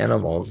those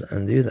animals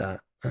and do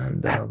that.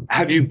 And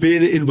have you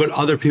been in what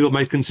other people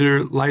might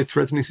consider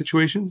life-threatening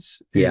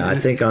situations? Yeah, I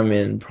think I'm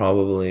in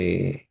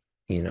probably,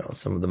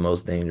 some of the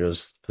most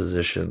dangerous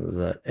positions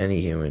that any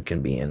human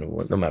can be in,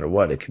 no matter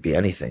what. It could be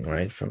anything,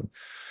 right? From,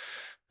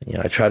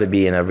 I try to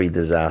be in every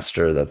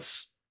disaster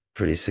that's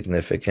pretty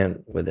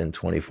significant within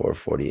 24,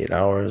 48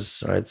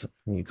 hours, right? So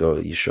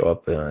you show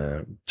up in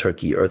a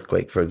Turkey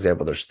earthquake, for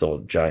example, there's still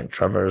giant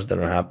tremors that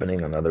are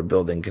happening. Another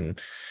building can,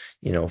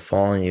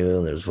 fall on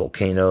you. There's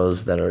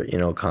volcanoes that are,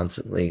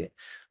 constantly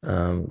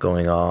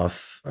going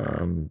off.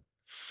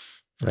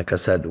 Like I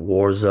said,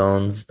 war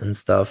zones and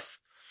stuff.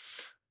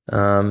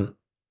 Anything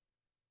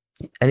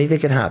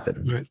can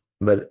happen, right?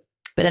 But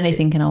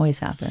anything can always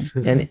happen.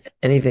 And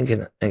anything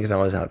can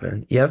always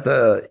happen. You have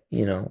to,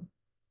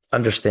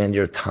 understand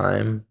your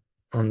time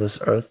on this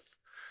earth.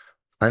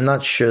 I'm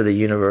not sure the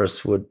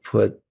universe would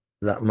put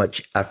that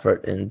much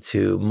effort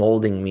into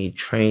molding me,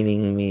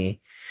 training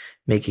me,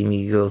 making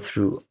me go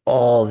through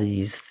all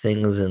these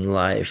things in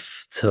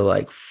life to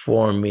like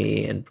form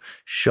me and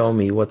show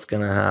me what's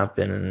going to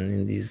happen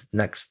in these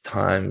next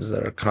times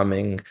that are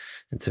coming,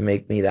 and to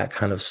make me that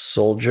kind of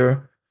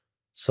soldier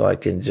so I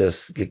can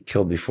just get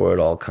killed before it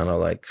all kind of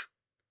like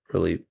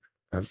really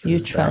So you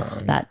trust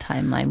down. that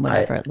timeline,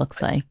 whatever it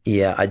looks like.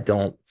 Yeah, I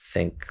don't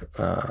think,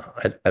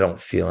 I don't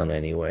feel in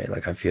any way.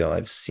 Like I feel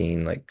I've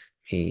seen like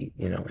me,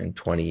 in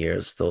 20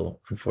 years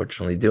still,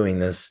 unfortunately, doing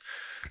this.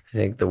 I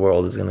think the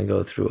world is going to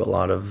go through a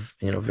lot of,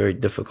 very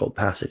difficult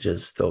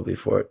passages still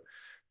before it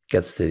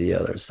gets to the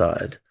other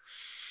side.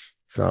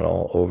 It's not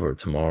all over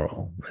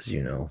tomorrow, as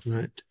you know.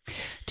 Right.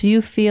 Do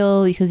you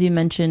feel, because you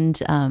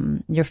mentioned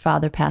your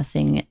father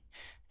passing,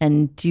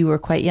 and you were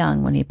quite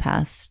young when he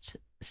passed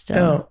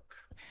still. Yeah.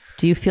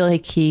 Do you feel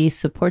like he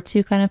supports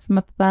you kind of from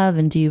up above?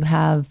 And do you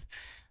have,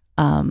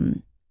 how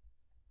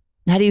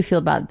do you feel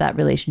about that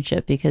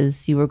relationship?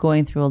 Because you were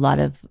going through a lot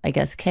of, I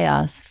guess,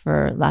 chaos,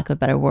 for lack of a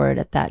better word,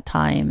 at that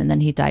time. And then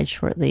he died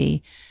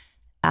shortly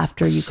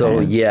after you. So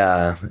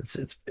yeah,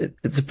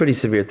 it's a pretty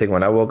severe thing.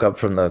 When I woke up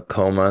from the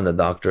coma and the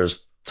doctors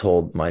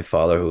told my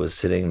father, who was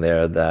sitting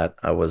there, that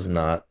I was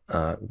not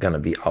going to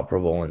be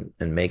operable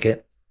and make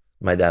it.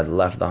 My dad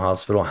left the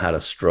hospital, had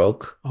a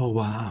stroke. Oh,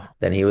 wow.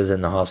 Then he was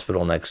in the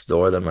hospital next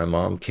door. Then my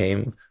mom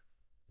came.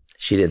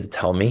 She didn't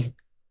tell me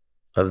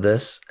of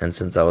this. And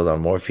since I was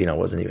on morphine, I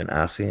wasn't even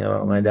asking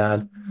about my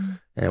dad.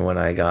 And when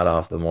I got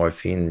off the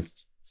morphine,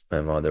 my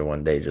mother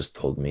one day just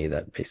told me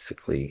that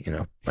basically,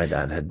 my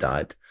dad had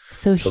died.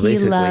 So he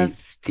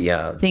left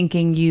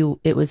thinking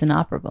it was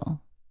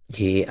inoperable.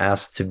 He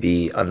asked to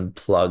be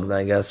unplugged,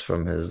 I guess,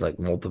 from his like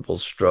multiple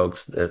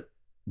strokes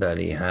that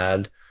he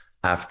had,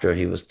 after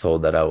he was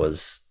told that I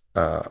was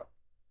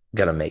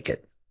gonna make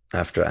it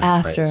after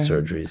my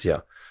surgeries.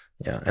 Yeah.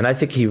 And I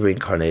think he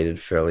reincarnated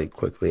fairly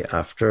quickly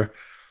after.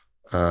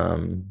 Why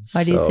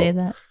do you say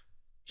that?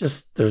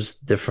 Just there's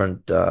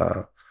different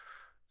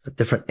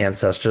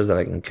ancestors that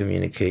I can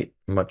communicate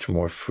much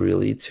more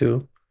freely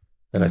to,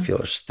 that I feel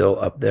are still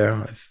up there.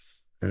 I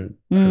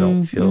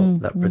don't feel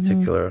that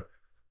particular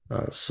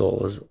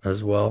soul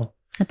as well.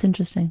 That's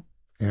interesting.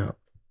 Yeah.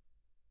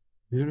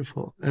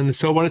 Beautiful. And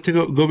so I wanted to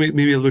go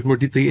maybe a little bit more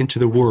deeply into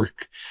the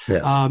work.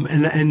 Yeah.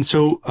 And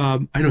so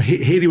I know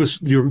Haiti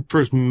was your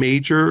first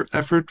major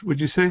effort,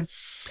 would you say?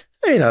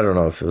 I mean, I don't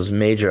know if it was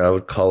major. I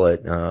would call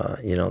it,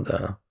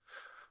 the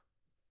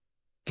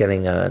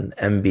getting an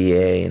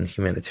MBA in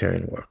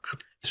humanitarian work.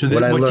 So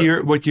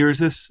what year is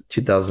this?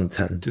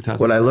 2010.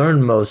 What I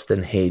learned most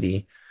in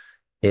Haiti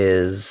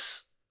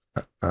is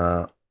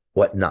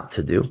what not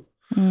to do.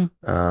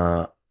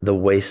 The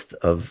waste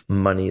of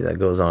money that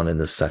goes on in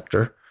this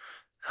sector.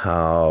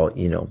 How,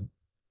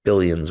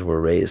 billions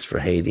were raised for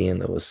Haiti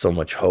and there was so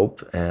much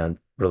hope and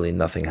really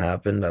nothing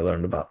happened. I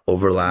learned about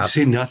overlap. You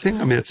see nothing?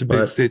 I mean, it's a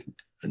big state.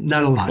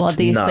 Not a lot. Well,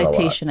 the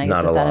expectation, I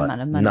guess, of that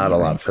amount of money. Not a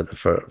lot for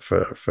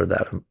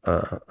that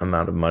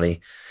amount of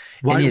money.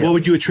 Why? What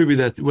would you attribute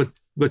that?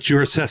 What's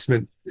your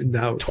assessment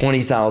now?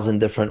 20,000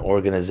 different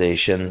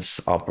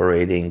organizations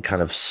operating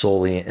kind of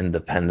solely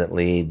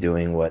independently,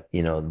 doing what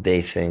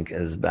they think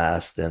is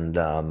best, and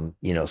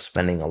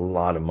spending a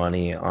lot of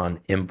money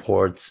on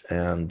imports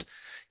and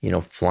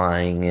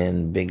flying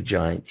in big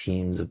giant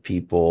teams of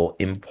people,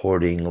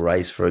 importing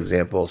rice, for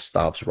example,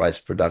 stops rice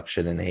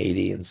production in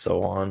Haiti and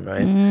so on,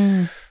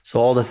 right? So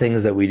all the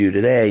things that we do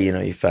today,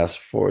 you fast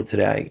forward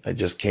today. I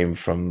just came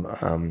from,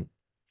 I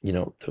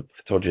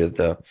told you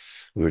that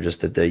we were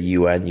just at the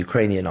UN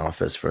Ukrainian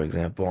office, for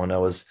example, and I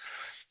was,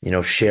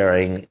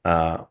 sharing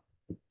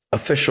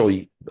official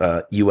UN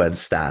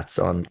stats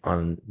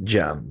on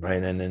GEM,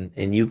 right? And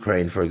in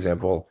Ukraine, for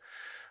example,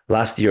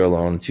 last year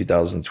alone,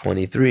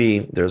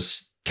 2023,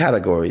 there's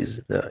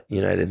categories, the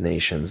United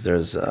Nations.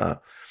 There's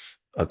a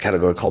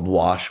category called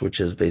WASH, which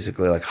is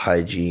basically like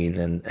hygiene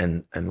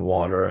and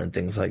water and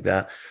things like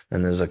that.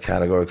 Then there's a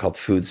category called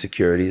food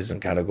securities,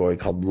 and a category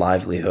called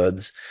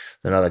livelihoods.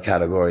 Another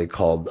category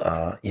called,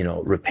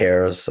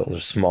 repairs. So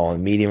there's small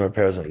and medium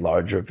repairs and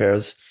large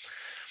repairs.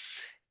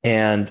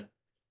 And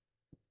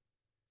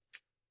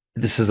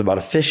this is about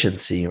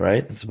efficiency,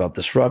 right? It's about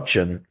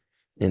disruption.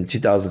 In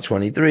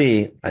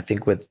 2023, I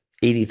think with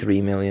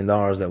 $83 million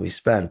that we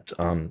spent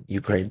on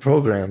Ukraine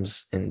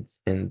programs in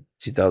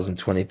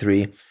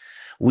 2023,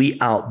 we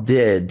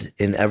outdid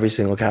in every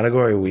single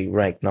category. We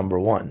ranked number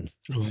one.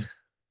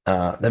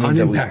 That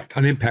means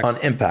on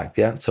impact.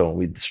 Yeah. So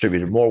we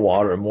distributed more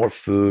water, more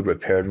food,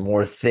 repaired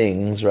more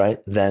things, right,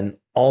 than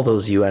all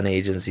those UN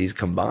agencies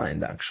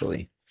combined,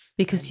 actually.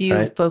 Because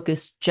you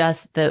focused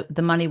just the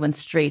money went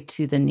straight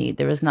to the need.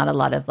 There was not a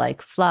lot of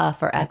like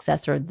fluff or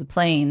excess or the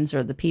planes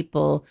or the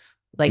people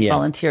like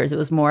volunteers. It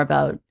was more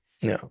about.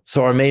 Yeah.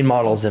 So our main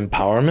model is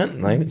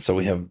empowerment, right? So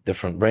we have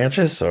different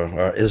branches. So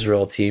our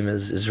Israel team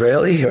is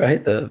Israeli,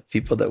 right? The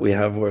people that we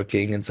have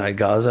working inside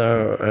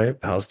Gaza, right?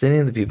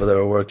 Palestinian, the people that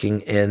are working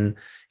in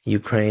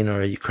Ukraine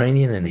are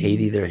Ukrainian, and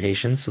Haiti, they're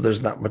Haitian. So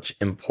there's not much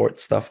import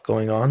stuff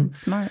going on.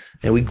 Smart.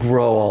 And we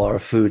grow all our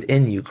food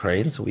in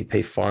Ukraine. So we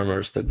pay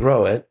farmers to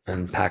grow it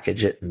and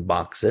package it and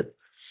box it.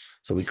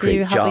 So we create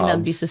you're helping jobs.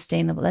 them be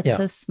sustainable. That's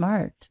so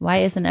smart. Why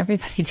isn't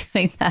everybody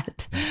doing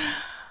that?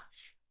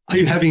 Are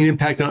you having an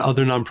impact on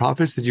other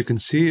nonprofits that you can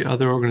see,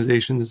 other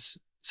organizations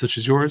such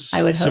as yours?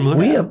 I would hope similar?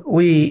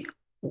 so.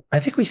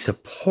 I think we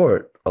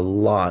support a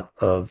lot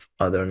of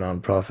other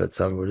nonprofits.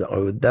 I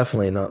would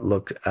definitely not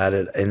look at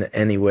it in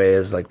any way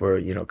as like we're,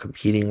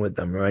 competing with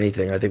them or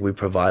anything. I think we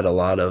provide a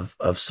lot of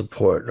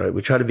support, right?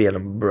 We try to be an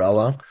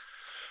umbrella.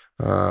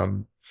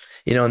 In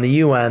the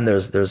UN,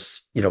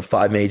 there's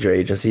 5 major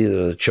agencies.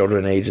 There's a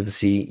children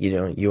agency,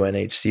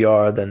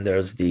 UNHCR. Then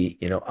there's the,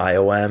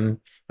 IOM,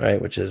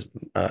 right, which is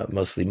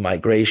mostly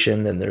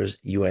migration. Then there's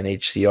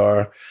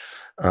UNHCR,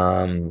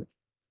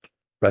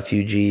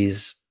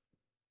 refugees.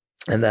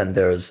 And then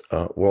there's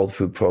World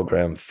Food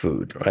Program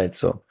food, right?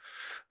 So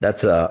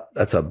that's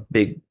a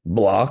big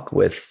block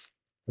with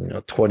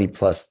 20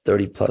 plus,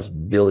 30 plus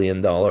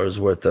 $billion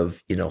worth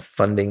of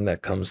funding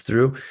that comes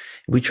through.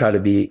 We try to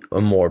be a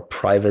more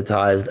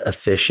privatized,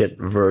 efficient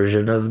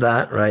version of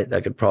that, right?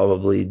 That could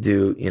probably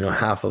do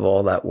half of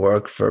all that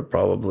work for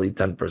probably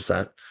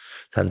 10%,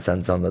 10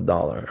 cents on the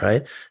dollar,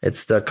 right?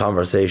 It's the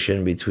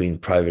conversation between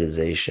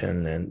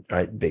privatization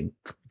and big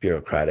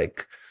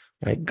bureaucratic,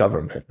 right,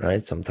 government,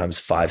 right? Sometimes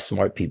 5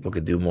 smart people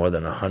could do more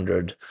than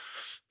 100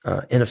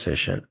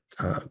 inefficient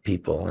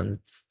people, and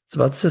it's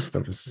about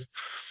systems.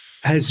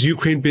 Has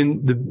Ukraine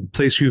been the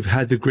place you've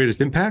had the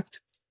greatest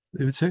impact,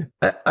 I would say?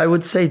 I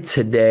would say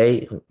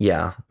today,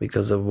 yeah,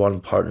 because of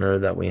one partner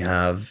that we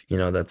have,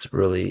 that's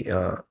really,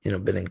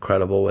 been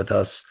incredible with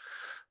us,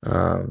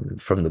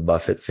 from the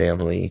Buffett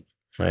family,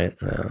 right?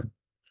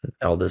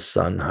 Eldest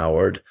son,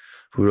 Howard,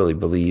 who really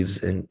believes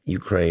in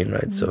Ukraine,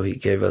 right? Mm-hmm. So he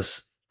gave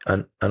us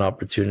an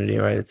opportunity,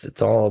 right?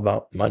 It's all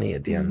about money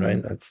at the end,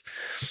 right?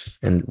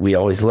 And we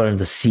always learn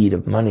the seed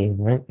of money,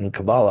 right? In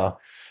Kabbalah,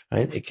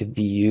 right? It could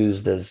be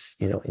used as,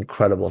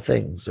 incredible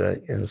things,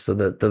 right? And so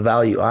the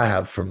value I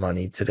have for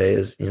money today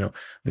is,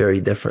 very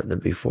different than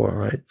before,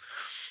 right?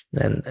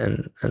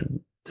 And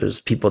there's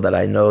people that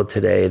I know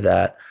today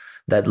that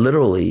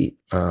literally,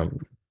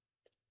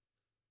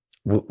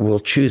 will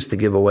choose to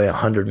give away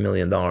 $100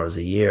 million a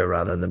year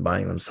rather than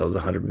buying themselves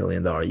a $100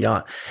 million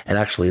yacht, and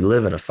actually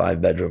live in a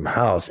 5-bedroom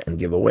house and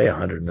give away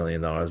 $100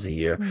 million a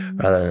year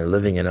rather than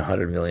living in a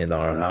 $100 million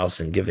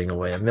house and giving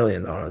away $1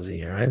 million a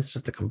year, right? It's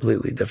just a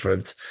completely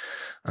different,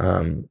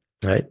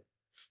 right?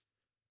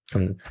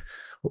 And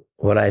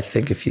what I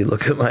think, if you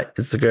look at my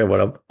Instagram, what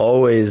I'm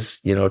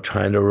always,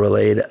 trying to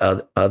relate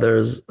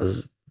others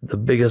is the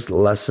biggest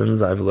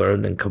lessons I've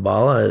learned in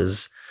Kabbalah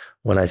is,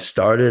 when I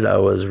started, I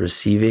was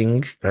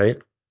receiving, right,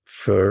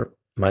 for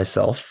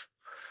myself.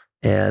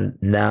 And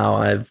now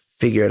I've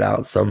figured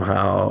out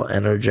somehow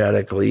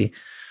energetically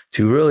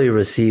to really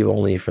receive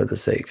only for the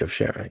sake of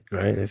sharing,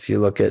 right? If you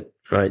look at,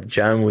 right,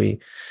 Jem, we,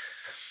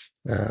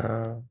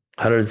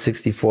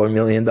 $164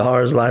 million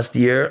last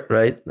year,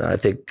 right? I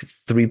think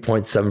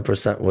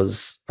 3.7%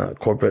 was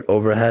corporate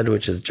overhead,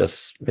 which is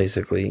just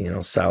basically,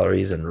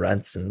 salaries and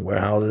rents and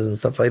warehouses and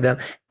stuff like that.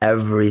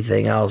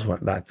 Everything else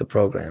went back to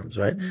programs,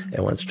 right?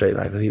 It went straight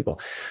back to people.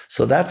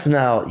 So that's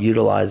now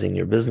utilizing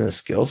your business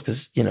skills,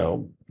 because,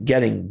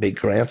 getting big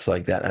grants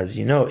like that, as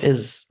you know,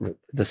 is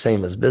the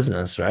same as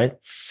business, right?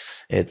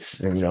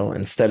 It's,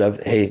 instead of,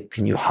 hey,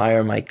 can you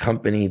hire my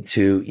company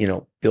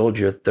to, build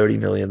your $30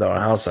 million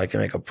house so I can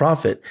make a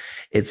profit?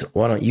 It's,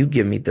 why don't you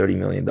give me $30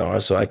 million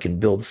so I can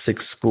build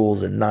 6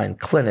 schools and 9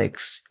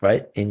 clinics,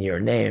 right, in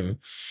your name,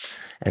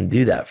 and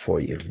do that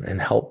for you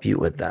and help you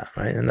with that,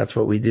 right? And that's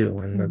what we do.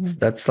 And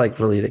that's like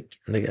really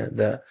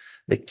the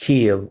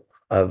key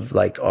of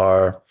like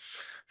our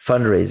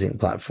fundraising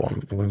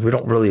platform. We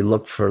don't really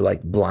look for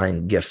like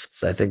blind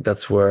gifts. I think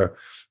that's where,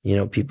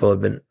 people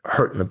have been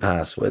hurt in the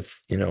past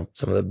with,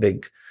 some of the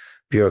big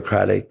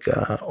bureaucratic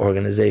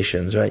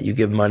organizations, right? You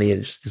give money,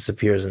 it just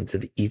disappears into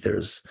the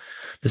ethers.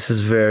 This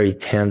is very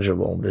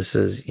tangible. This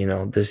is,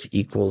 this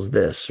equals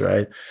this,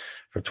 right?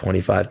 For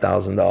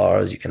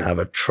 $25,000, you can have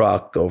a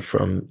truck go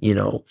from,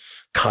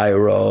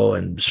 Cairo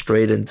and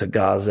straight into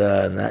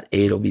Gaza, and that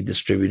aid will be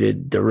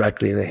distributed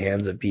directly in the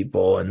hands of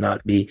people and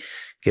not be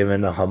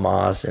given to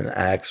Hamas and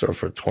X. Or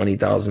for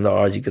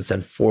 $20,000, you could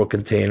send 4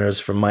 containers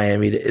from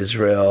Miami to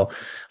Israel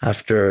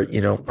after,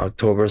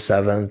 October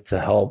 7th to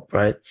help,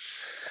 right?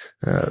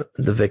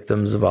 The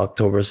victims of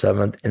October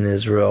 7th in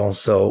Israel.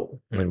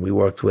 So, and we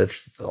worked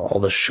with all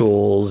the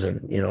shuls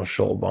and,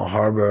 Shul Bar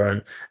Harbor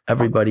and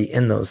everybody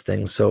in those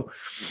things. So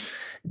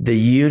the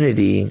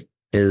unity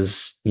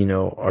is,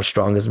 our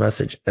strongest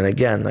message. And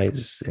again,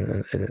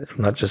 I'm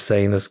not just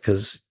saying this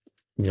because,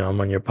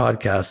 I'm on your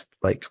podcast.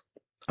 Like,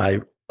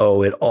 I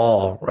owe it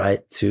all,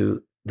 right,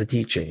 to the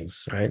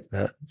teachings, right?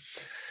 That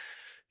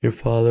your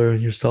father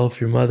and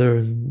yourself, your mother,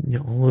 and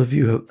all of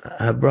you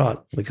have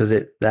brought, because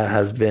that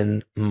has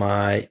been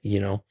my,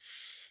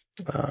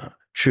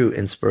 true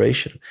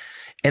inspiration.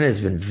 And it's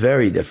been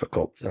very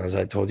difficult, as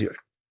I told you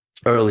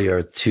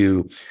earlier,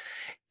 to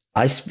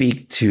I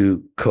speak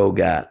to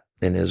Kogat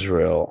in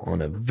Israel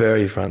on a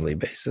very friendly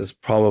basis,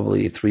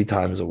 probably 3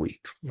 times a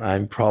week.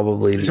 I'm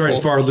probably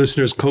Sorry, for our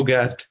listeners,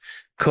 Kogat.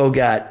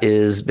 Kogat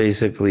is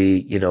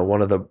basically,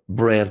 one of the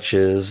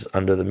branches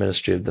under the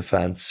Ministry of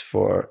Defense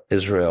for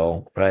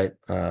Israel, right?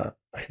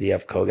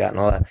 IDF, Kogat, and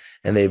all that,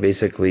 and they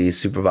basically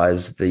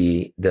supervise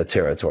the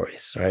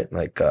territories, right?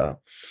 Like the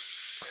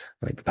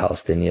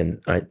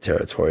Palestinian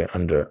territory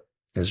under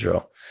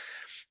Israel,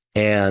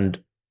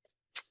 and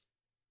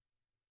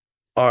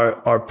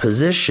our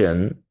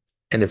position.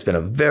 And it's been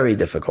a very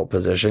difficult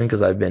position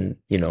because I've been,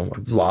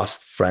 I've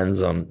lost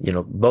friends on,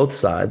 both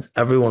sides.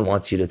 Everyone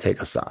wants you to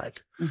take a side.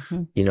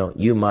 Mm-hmm.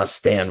 You must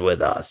stand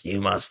with us. You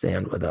must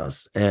stand with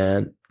us.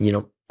 And,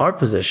 our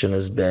position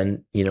has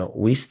been,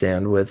 we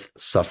stand with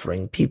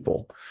suffering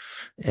people.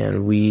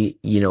 And we,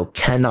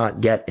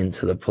 cannot get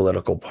into the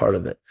political part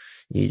of it.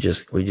 We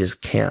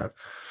just can't.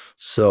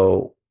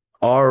 So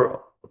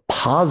our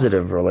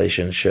positive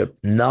relationship,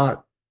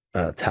 not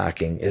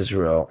attacking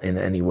Israel in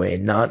any way,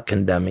 not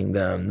condemning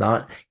them,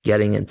 not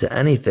getting into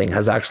anything,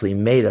 has actually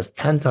made us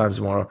 10 times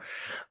more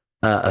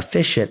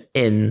efficient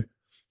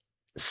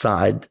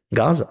inside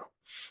Gaza.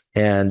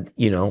 And,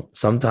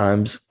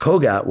 sometimes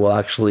Kogat will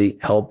actually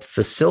help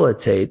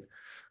facilitate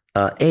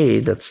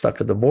aid that's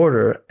stuck at the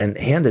border and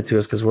hand it to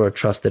us because we're a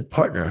trusted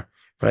partner,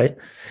 right?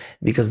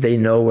 Because they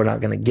know we're not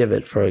going to give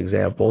it, for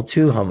example,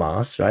 to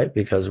Hamas, right?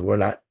 Because we're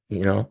not,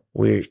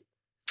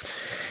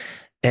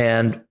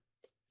 and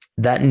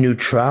that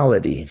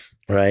neutrality,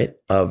 right,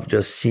 of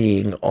just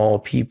seeing all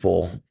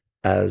people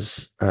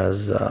as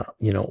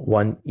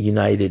one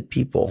united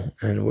people,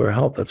 and we're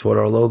help. That's what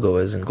our logo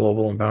is in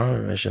Global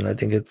Empowerment Mission. I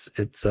think it's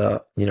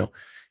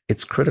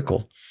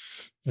critical,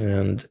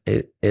 and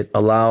it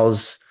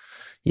allows,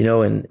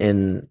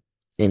 in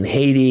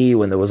Haiti,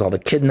 when there was all the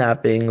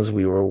kidnappings,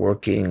 we were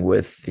working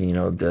with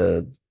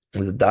the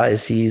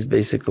diocese,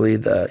 basically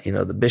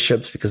the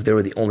bishops, because they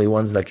were the only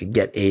ones that could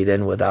get aid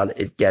in without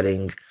it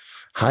getting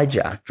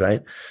hijacked,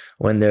 right?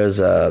 When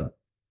there's a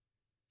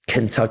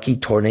Kentucky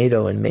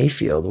tornado in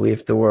Mayfield, we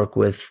have to work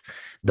with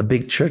the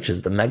big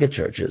churches, the mega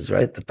churches,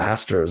 right? The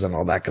pastors and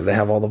all that, because they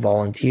have all the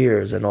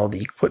volunteers and all the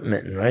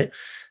equipment, right?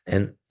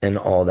 And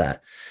all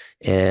that.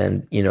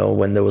 And,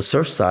 when there was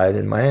Surfside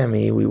in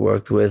Miami, we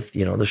worked with,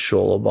 the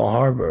Shoal of Bal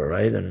Harbor,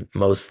 right? And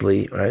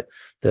mostly, right,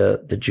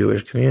 the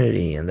Jewish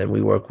community. And then we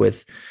work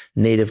with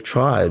native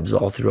tribes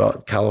all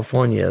throughout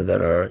California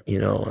that are,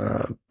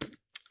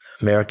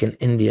 American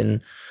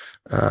Indian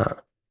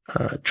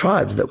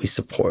tribes that we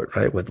support,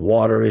 right, with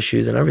water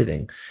issues and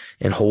everything.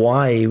 In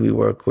Hawaii, we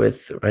work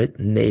with, right,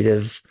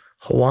 native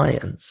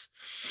Hawaiians.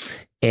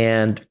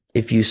 And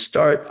if you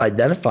start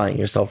identifying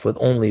yourself with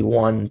only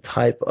one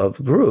type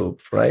of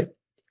group, right,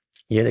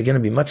 you're going to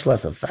be much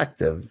less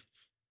effective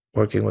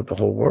working with the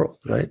whole world,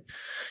 right?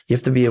 You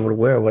have to be able to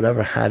wear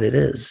whatever hat it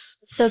is.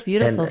 It's so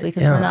beautiful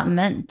because we're not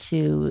meant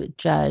to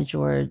judge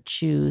or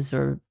choose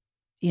or,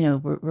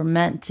 we're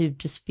meant to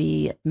just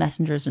be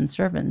messengers and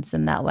servants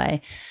in that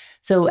way.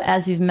 So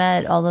as you've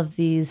met all of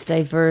these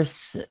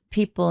diverse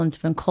people and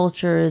different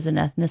cultures and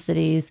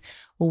ethnicities,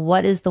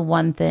 what is the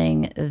one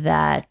thing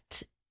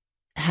that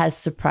has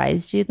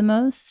surprised you the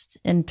most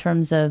in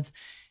terms of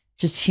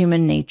just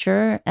human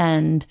nature?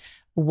 And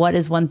what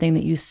is one thing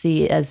that you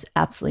see as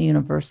absolutely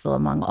universal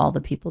among all the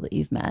people that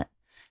you've met?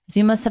 So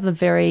you must have a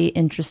very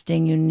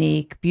interesting,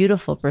 unique,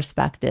 beautiful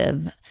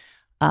perspective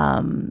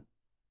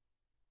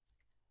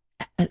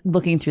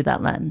looking through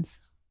that lens.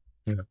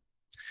 Yeah.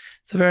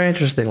 It's a very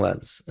interesting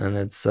lens, and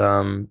it's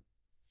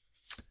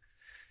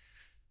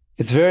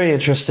very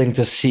interesting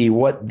to see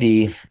what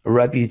the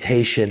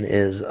reputation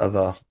is of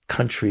a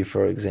country,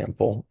 for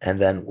example, and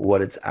then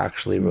what it's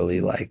actually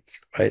really like,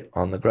 right,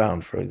 on the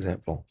ground, for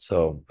example.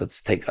 So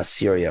let's take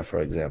Syria, for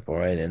example,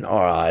 right? In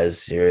our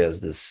eyes, Syria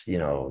is this,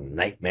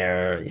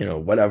 nightmare,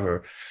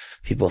 whatever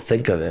people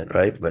think of it,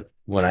 right? But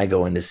when I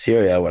go into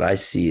Syria, what I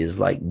see is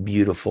like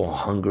beautiful,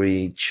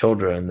 hungry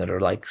children that are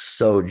like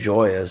so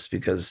joyous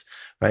because,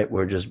 right,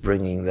 we're just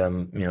bringing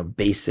them,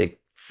 basic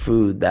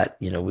food that,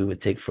 we would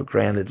take for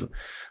granted,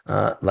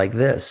 like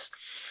this.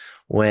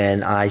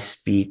 When I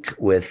speak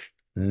with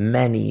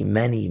many,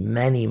 many,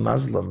 many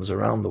Muslims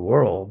around the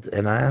world,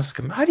 and I ask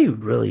them, how do you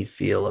really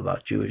feel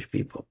about Jewish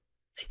people?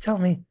 They tell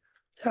me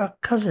they're our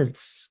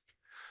cousins.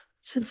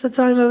 Since the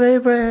time of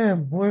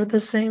Abraham, we're the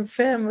same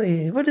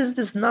family. What is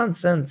this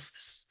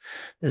nonsense?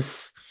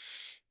 This.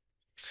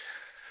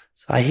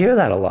 So I hear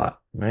that a lot,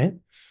 right?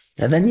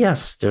 And then,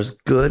 yes, there's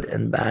good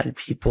and bad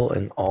people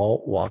in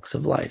all walks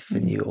of life.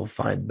 And you will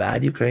find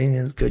bad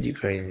Ukrainians, good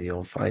Ukrainians.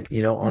 You'll find,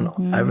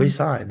 on every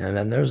side. And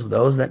then there's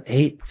those that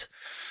hate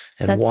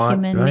and that's want,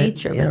 human right?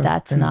 nature, but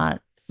that's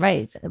not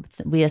right.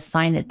 We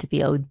assign it to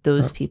be,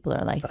 those people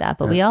are like that,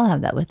 but we all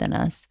have that within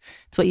us.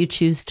 It's what you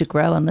choose to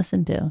grow and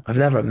listen to. I've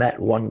never met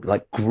one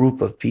like group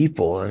of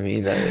people. I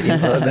mean, that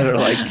are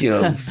like,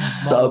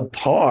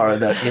 subpar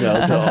that,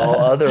 to all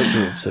other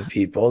groups of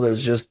people.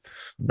 There's just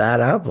bad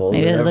apples.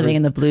 Maybe they're living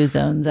in the blue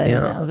zones. I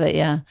don't know, but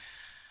yeah.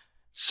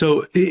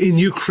 So in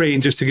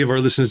Ukraine, just to give our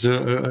listeners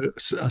a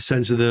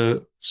sense of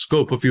the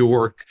scope of your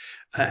work,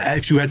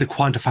 if you had to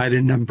quantify it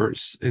in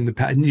numbers in the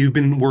past, you've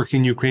been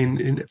working in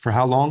Ukraine for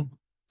how long?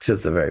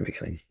 Since the very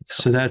beginning.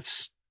 So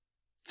that's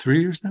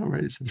 3 years now,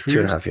 right? Is it 3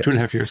 2.5 years?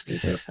 years.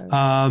 2.5 years.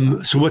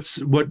 Yeah. So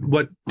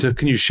what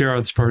can you share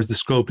as far as the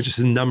scope, just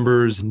in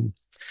numbers and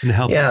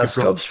help? Yeah,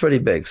 scope's pretty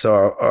big.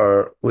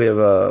 So we have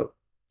a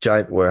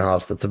giant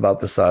warehouse that's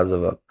about the size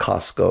of a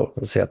Costco,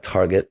 let's say a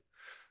Target.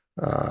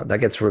 That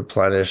gets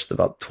replenished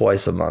about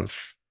twice a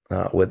month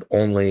with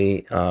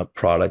only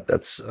product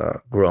that's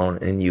grown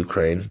in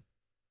Ukraine.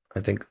 I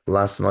think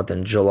last month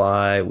in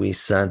July, we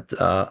sent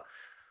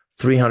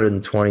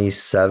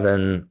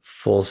 327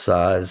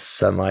 full-size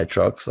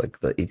semi-trucks, like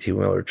the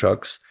 18-wheeler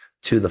trucks,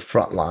 to the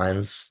front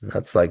lines.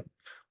 That's like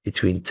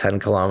between 10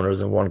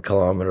 kilometers and 1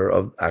 kilometer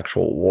of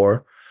actual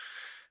war.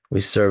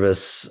 We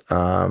service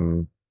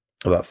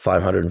about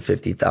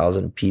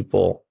 550,000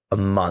 people a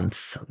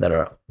month that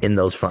are in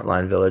those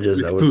frontline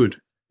villages. With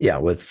food. Yeah,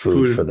 with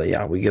food.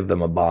 We give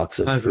them a box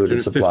of food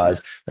and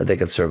supplies that they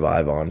can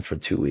survive on for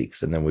 2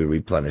 weeks, and then we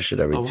replenish it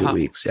every 2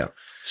 weeks. Yeah.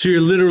 So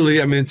you're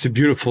literally, I mean, it's a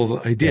beautiful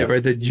idea,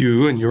 right? That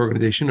you and your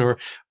organization are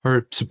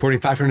supporting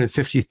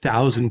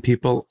 550,000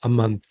 people a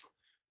month.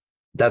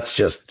 That's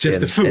just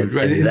the food,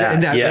 right? In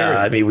that area.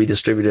 I mean, we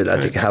distributed,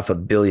 I think,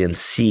 500 million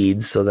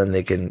seeds so then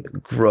they can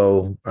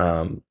grow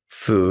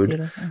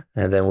food.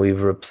 And then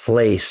we've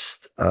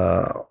replaced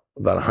about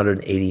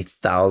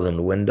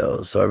 180,000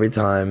 windows. So every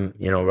time,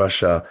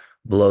 Russia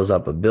blows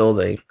up a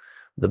building,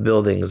 the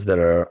buildings that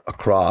are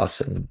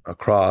across,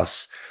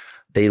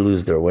 they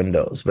lose their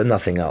windows, but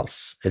nothing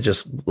else. It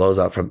just blows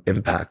out from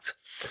impact.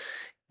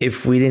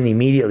 If we didn't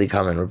immediately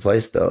come and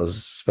replace those,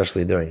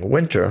 especially during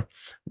winter,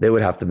 they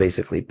would have to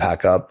basically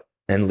pack up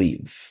and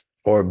leave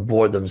or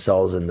board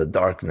themselves in the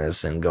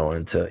darkness and go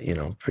into,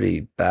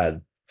 pretty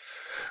bad,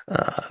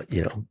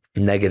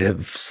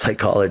 negative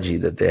psychology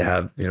that they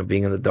have,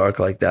 being in the dark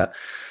like that.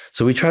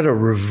 So we try to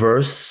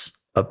reverse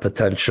a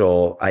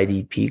potential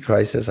IDP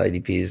crisis.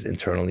 IDP is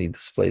internally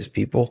displaced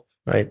people,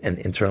 right? And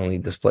internally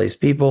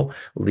displaced people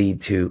lead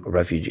to a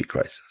refugee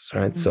crisis,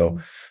 right? Mm-hmm. So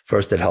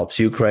first it helps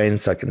Ukraine.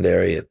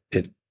 Secondary,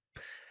 it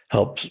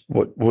helps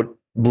what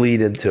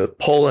bleed into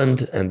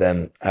Poland. And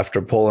then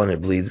after Poland,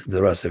 it bleeds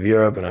the rest of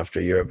Europe. And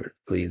after Europe, it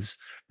bleeds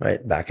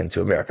right back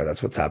into America.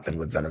 That's what's happened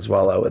with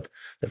Venezuela, with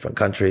different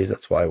countries.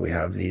 That's why we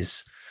have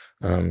these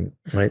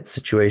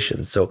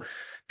situations. So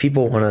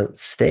people want to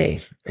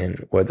stay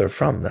in where they're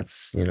from.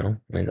 That's, and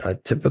a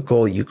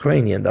typical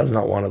Ukrainian does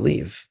not want to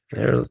leave.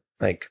 They're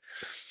like,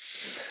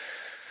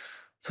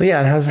 so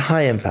yeah, it has a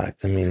high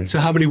impact. I mean, so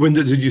how many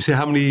windows did you say?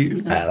 How many?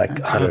 Like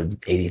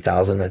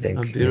 180,000, I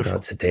think.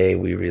 Today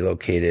we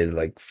relocated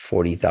like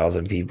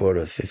 40,000 people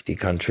to 50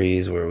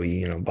 countries where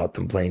we, bought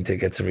them plane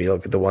tickets and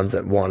relocated the ones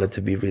that wanted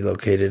to be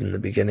relocated in the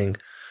beginning.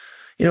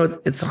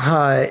 It's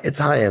high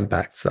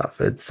impact stuff.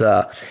 It's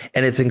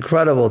and it's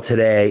incredible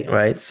today,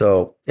 right?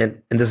 So,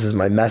 and this is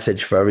my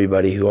message for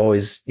everybody who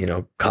always,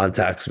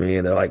 contacts me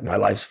and they're like, my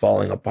life's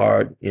falling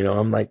apart.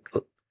 I'm like,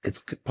 it's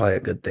probably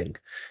a good thing.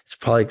 It's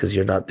probably because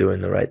you're not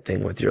doing the right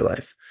thing with your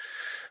life.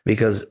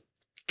 Because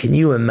can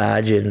you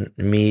imagine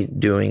me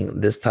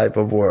doing this type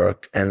of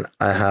work and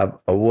I have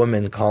a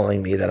woman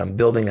calling me that I'm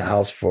building a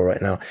house for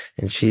right now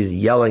and she's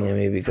yelling at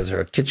me because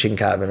her kitchen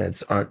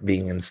cabinets aren't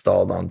being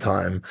installed on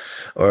time,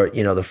 or,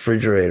 the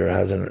refrigerator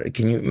hasn't.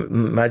 Can you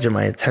imagine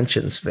my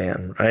attention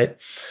span, right?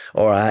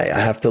 Or I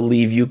have to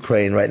leave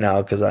Ukraine right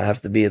now because I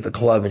have to be at the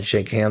club and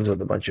shake hands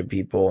with a bunch of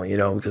people,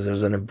 because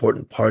there's an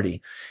important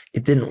party.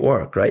 It didn't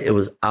work, right? It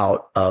was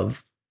out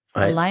of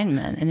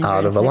alignment and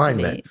out of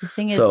alignment.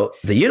 So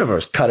the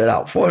universe cut it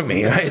out for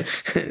me, right?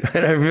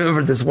 And I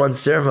remember this one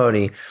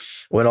ceremony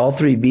when all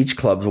 3 beach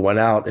clubs went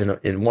out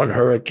in one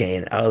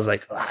hurricane. I was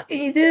like, how can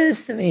you do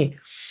this to me?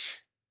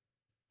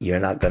 You're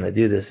not going to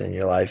do this in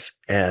your life.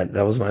 And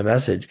that was my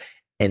message.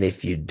 And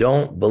if you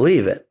don't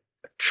believe it,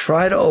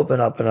 try to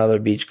open up another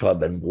beach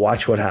club and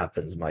watch what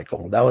happens,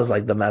 Michael. That was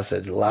like the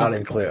message, loud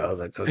and clear. I was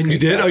like, okay. And you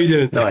did? God. Oh, you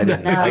didn't? No, I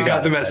didn't. I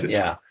got the message.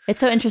 Yeah.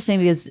 It's so interesting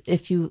because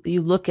if you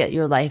look at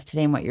your life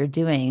today and what you're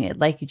doing,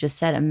 like you just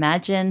said,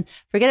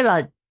 forget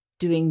about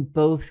doing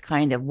both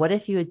kind of. What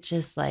if you had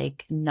just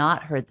like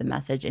not heard the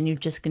message and you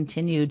just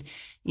continued,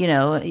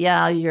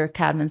 your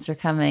cabinets are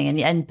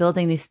coming and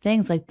building these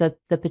things, like the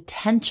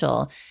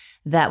potential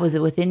that was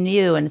within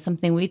you. And it's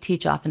something we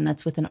teach often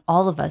that's within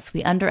all of us.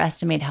 We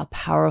underestimate how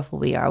powerful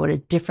we are, what a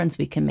difference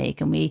we can make.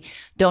 And we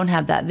don't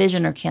have that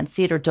vision or can't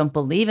see it or don't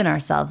believe in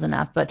ourselves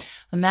enough. But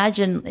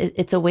imagine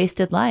it's a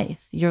wasted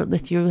life.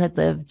 If you had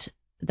lived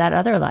that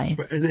other life.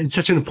 And it's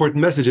such an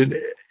important message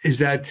is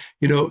that,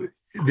 with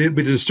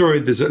the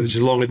story, which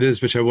is longer than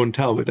this, which I won't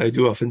tell, but I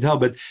do often tell,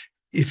 but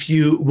if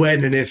you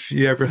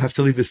ever have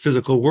to leave this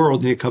physical world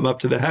and you come up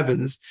to the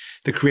heavens,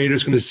 the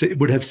Creator's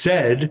would have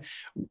said,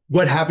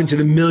 what happened to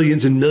the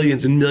millions and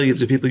millions and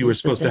millions of people you were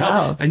supposed to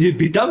help? And you'd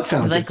be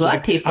dumbfounded. Like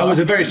what people? I was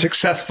a very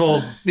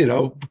successful,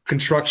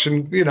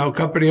 construction,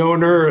 company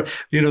owner,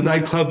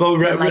 nightclub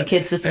owner. Sent my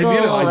kids to school.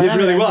 And, I did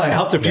really well. I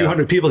helped a few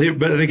hundred people here,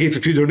 but I gave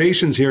a few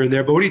donations here and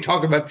there. But what are you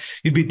talking about?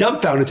 You'd be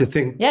dumbfounded to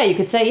think. Yeah, you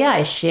could say, yeah,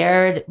 I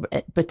shared,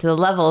 but to the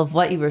level of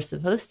what you were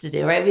supposed to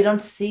do, right? We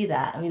don't see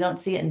that. We don't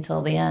see it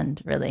until the end.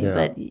 Really,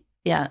 but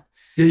yeah,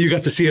 you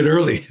got to see it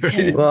early.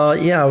 Right? Well,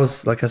 I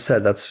was, like I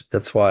said,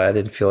 that's why I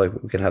didn't feel like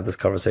we could have this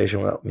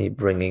conversation without me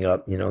bringing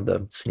up,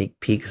 the sneak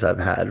peeks I've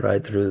had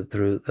right through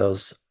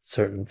those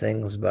certain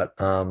things. But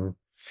I'm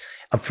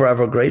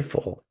forever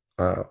grateful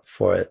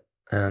for it,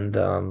 and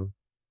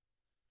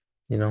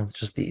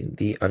just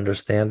the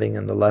understanding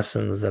and the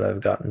lessons that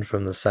I've gotten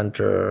from the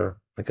center.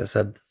 Like I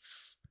said,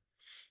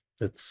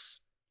 it's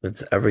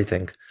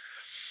everything,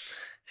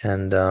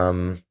 and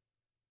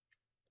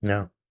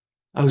yeah.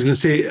 I was going to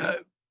say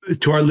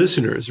to our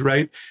listeners,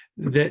 right,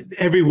 that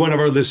every one of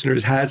our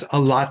listeners has a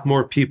lot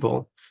more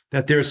people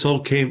that their soul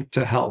came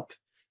to help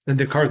than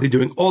they're currently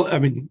doing. All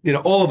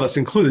of us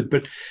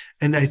included.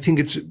 And I think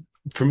it's,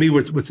 for me,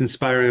 what's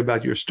inspiring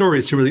about your story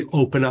is to really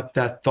open up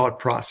that thought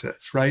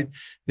process, right?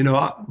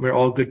 We're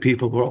all good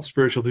people. We're all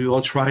spiritual people,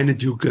 all trying to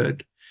do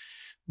good,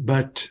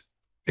 but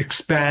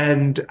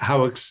expand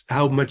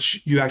how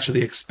much you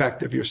actually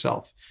expect of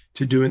yourself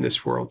to do in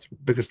this world.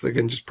 Because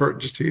again, just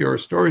to your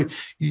story,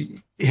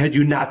 had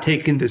you not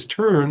taken this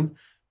turn,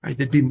 right,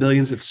 there'd be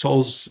millions of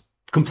souls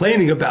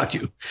complaining about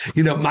you.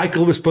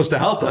 Michael was supposed to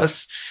help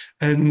us,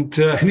 and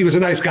he was a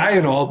nice guy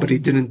and all, but he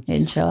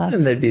didn't show up.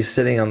 And they'd be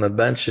sitting on the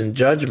bench in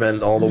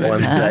judgment, all the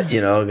ones that,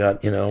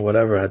 got,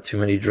 whatever, had too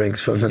many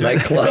drinks from the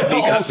nightclub,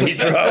 he got me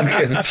drunk,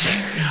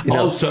 and,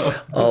 also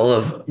all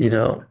of,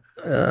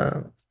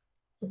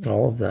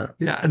 all of that.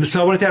 Yeah. And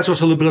so I wanted to ask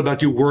also a little bit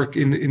about your work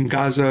in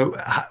Gaza,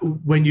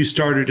 when you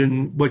started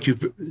and what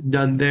you've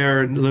done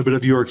there, and a little bit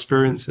of your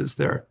experiences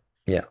there.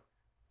 Yeah.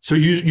 So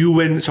you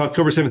went, so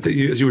October 7th,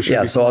 as you were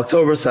sharing. Yeah. So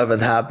October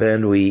 7th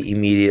happened. We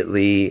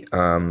immediately,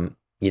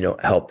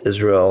 helped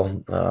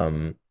Israel.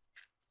 And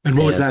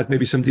what was that?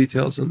 Maybe some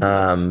details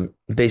on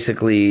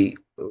basically,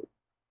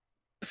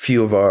 a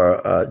few of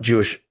our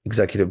Jewish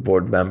executive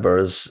board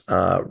members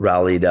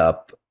rallied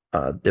up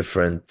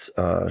different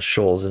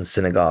shuls and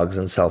synagogues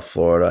in South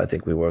Florida. I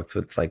think we worked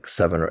with like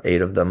 7 or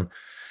 8 of them,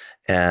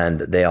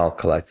 and they all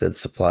collected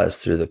supplies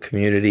through the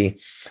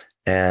community.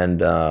 And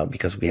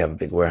because we have a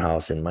big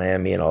warehouse in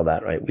Miami and all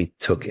that, right, we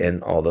took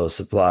in all those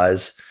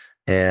supplies,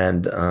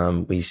 and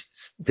we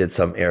did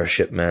some air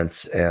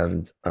shipments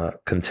and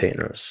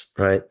containers,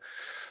 right?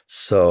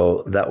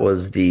 So that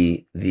was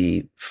the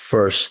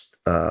first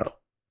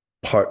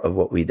part of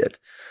what we did.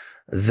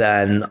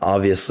 Then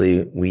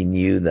obviously we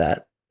knew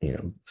that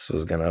this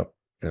was going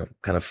to,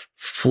 kind of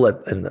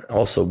flip and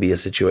also be a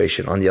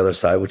situation on the other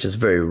side, which is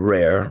very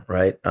rare,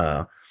 right?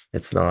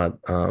 It's not,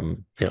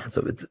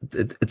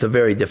 it's a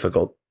very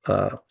difficult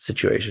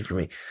situation for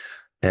me.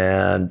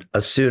 And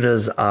as soon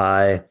as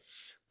I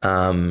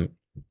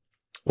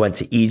went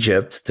to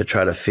Egypt to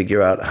try to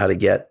figure out how to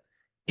get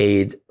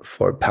aid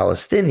for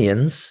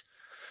Palestinians,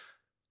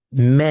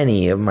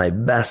 many of my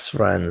best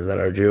friends that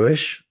are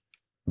Jewish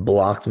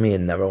blocked me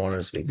and never wanted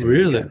to speak to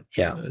me again.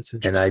 Yeah.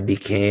 And I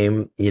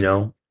became,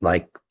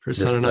 like,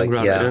 persona non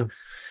grata, yeah.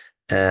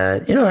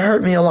 And, it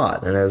hurt me a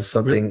lot. And as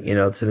something,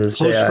 to this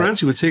close day.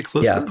 Friends, you would say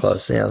close friends? Yeah,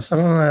 close. Yeah. Some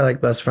of my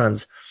best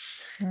friends.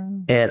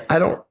 And I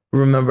don't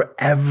remember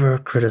ever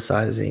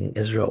criticizing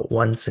Israel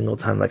one single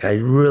time. Like, I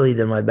really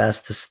did my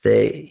best to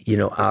stay,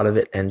 out of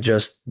it and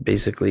just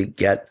basically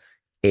get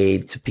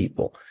aid to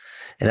people.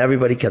 And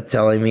everybody kept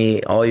telling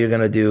me, all you're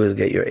going to do is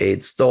get your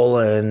aid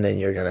stolen, and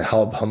you're going to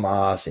help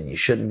Hamas, and you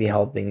shouldn't be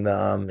helping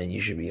them, and you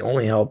should be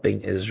only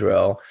helping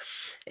Israel.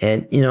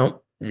 And,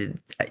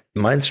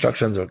 my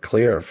instructions are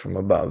clear from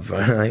above.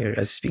 Right?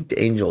 I speak to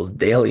angels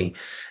daily,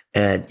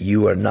 and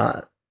you are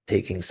not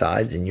taking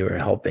sides, and you are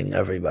helping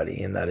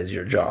everybody, and that is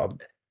your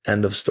job.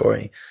 End of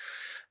story.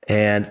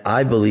 And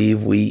I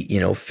believe we,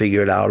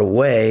 figured out a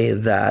way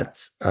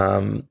that,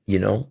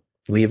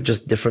 we have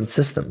just different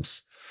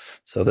systems.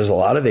 So there's a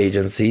lot of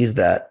agencies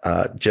that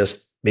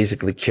just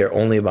basically care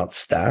only about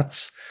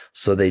stats.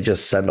 So they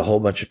just send a whole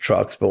bunch of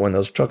trucks. But when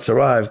those trucks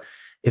arrive,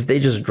 if they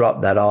just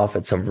drop that off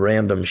at some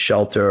random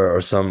shelter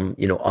or some,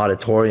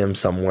 auditorium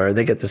somewhere,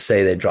 they get to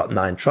say they dropped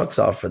 9 trucks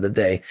off for the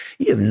day.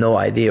 You have no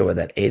idea where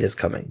that aid is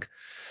coming.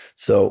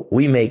 So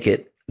we make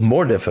it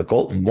more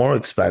difficult, more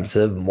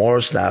expensive, more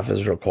staff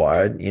is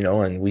required,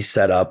 and we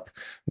set up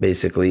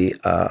basically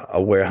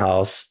a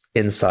warehouse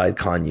inside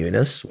Khan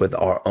Yunis with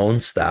our own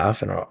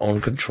staff and our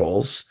own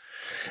controls.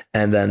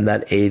 And then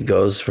that aid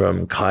goes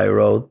from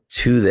Cairo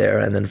to there.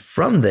 And then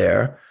from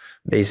there,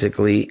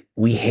 basically,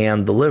 we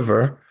hand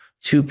deliver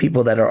to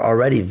people that are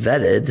already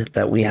vetted,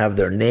 that we have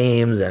their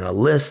names and a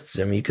list.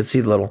 I mean, you can see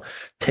the little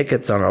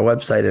tickets on our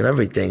website and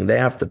everything. They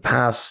have to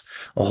pass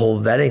a whole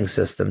vetting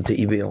system to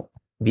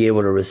be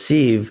able to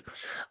receive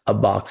a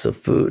box of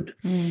food.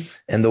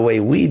 And the way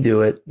we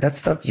do it, that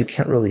stuff, you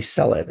can't really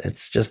sell it.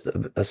 It's just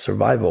a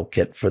survival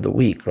kit for the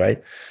week,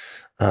 right?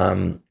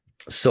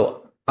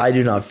 So I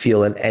do not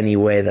feel in any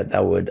way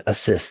that would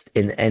assist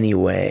in any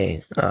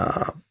way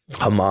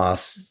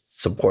Hamas,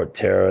 support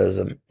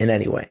terrorism in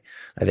any way.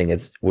 I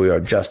think we are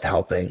just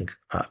helping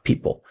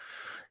people.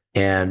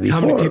 And before,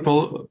 how many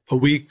people a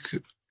week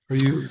are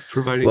you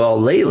providing? Well,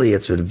 lately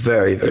it's been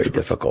very, very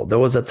difficult. There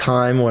was a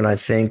time when I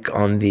think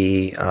on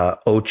the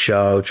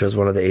OCHA, which was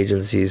one of the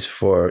agencies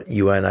for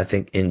UN, I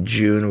think in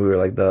June, we were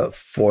like the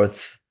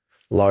 4th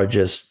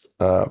largest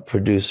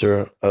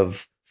producer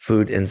of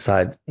food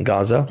inside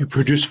Gaza. You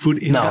produce food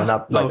in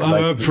Gaza? No, not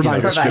like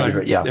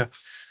provider.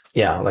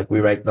 Yeah, like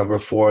we ranked number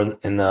 4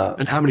 in the.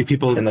 And how many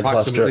people in the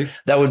cluster?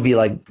 That would be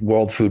like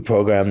World Food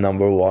Program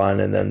number 1,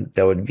 and then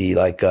that would be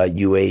like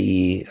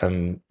UAE,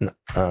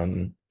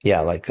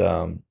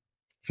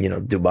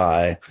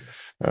 Dubai.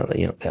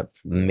 They have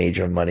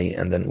major money,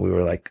 and then we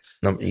were like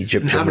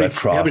Egyptian Red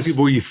Cross. How many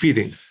people were you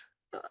feeding?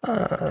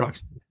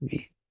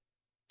 Approximately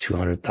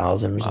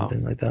 200,000 or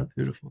something like that.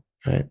 Beautiful,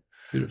 right?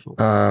 Beautiful.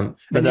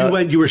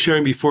 But you were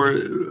sharing before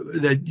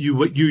that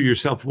you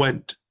yourself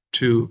went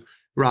to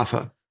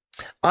Rafah.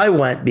 I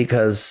went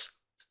because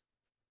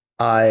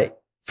I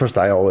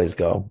always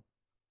go,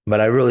 but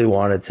I really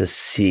wanted to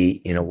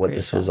see, what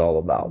this was all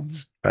about,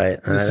 right?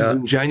 And this is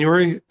in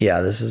January?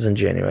 Yeah, this is in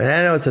January. And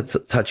I know it's a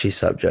touchy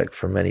subject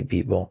for many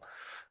people,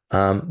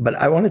 but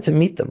I wanted to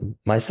meet them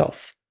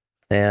myself.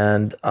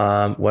 And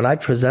when I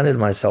presented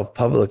myself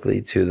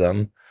publicly to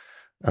them,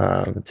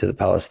 to the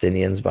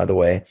Palestinians, by the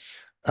way,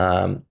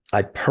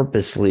 I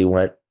purposely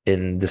went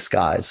in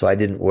disguise. So I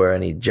didn't wear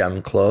any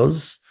gem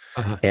clothes.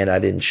 And I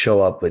didn't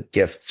show up with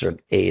gifts or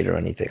aid or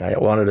anything. I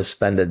wanted to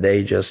spend a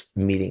day just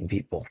meeting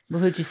people. Well,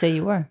 who'd you say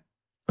you were?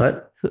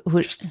 What?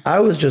 I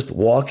was just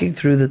walking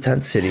through the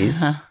tent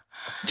cities.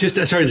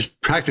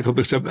 Just practical,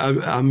 because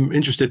I'm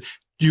interested.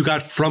 You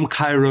got from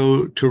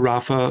Cairo to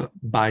Rafah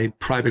by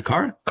private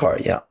car? Car,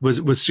 yeah.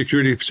 Was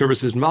security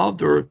services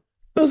involved, or?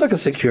 It was like a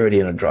security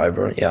and a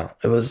driver. Yeah,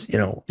 it was,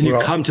 And you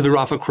come to the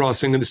Rafah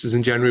crossing, and this is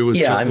in January.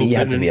 You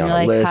had to be on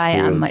a list.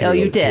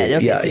 You did.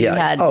 Okay,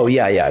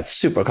 yeah. It's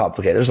super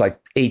complicated. There's like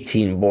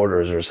 18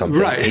 borders or something.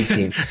 Right.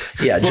 18.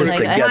 Yeah, just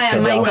to get to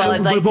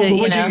Rafah. But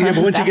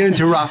once you get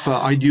into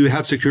Rafah, do you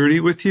have security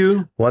with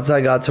you? Once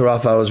I got to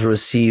Rafah, I was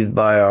received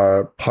by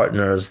our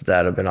partners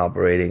that have been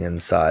operating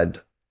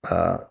inside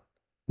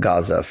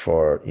Gaza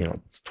for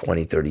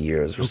 20, 30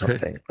 years or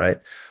something, right?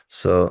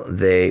 So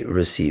they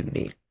received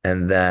me.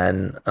 And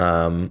then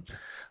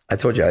I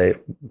told you,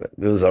 it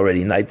was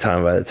already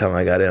nighttime by the time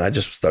I got in. I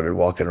just started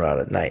walking around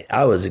at night.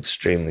 I was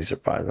extremely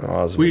surprised.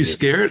 Were you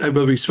scared?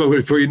 We spoke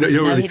before. You don't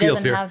really feel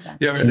fear.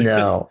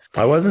 No,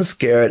 I wasn't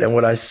scared. And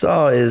what I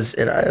saw is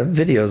in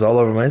videos all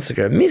over my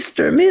Instagram,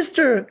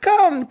 Mister,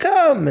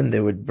 come. And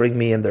they would bring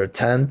me in their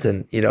tent,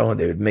 and, they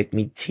would make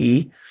me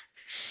tea.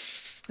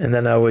 And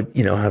then I would,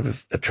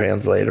 have a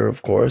translator,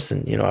 of course.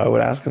 And, I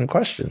would ask them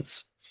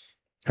questions.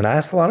 And I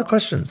asked a lot of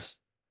questions,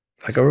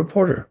 like a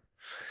reporter.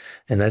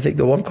 And I think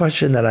the one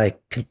question that I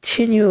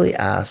continually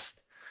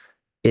asked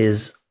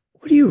is,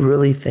 what do you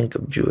really think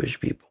of Jewish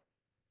people?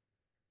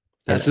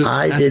 And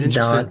I did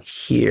not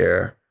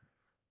hear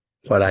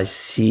what I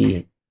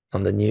see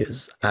on the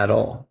news at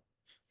all.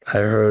 I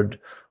heard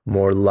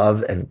more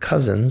love and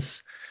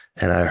cousins,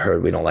 and I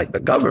heard we don't like the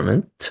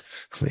government,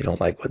 we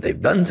don't like what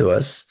they've done to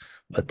us,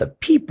 but the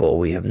people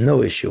we have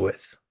no issue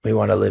with. We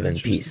want to live in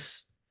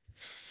peace.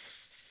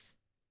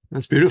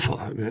 That's beautiful.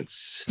 I mean,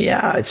 it's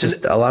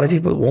just a lot of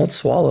people won't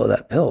swallow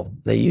that pill.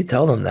 You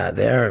tell them that,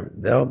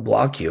 they'll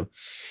block you.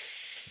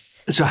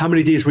 So how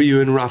many days were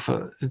you in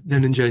Rafah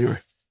then in January?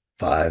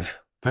 5.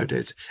 5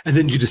 days. And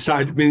then you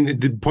decide,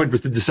 the point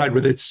was to decide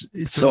whether it's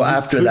so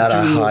after that,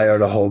 I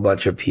hired a whole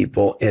bunch of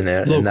people in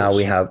it. Locals. And now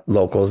we have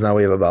locals. Now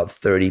we have about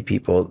 30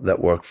 people that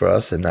work for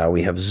us. And now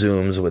we have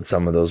Zooms with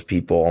some of those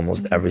people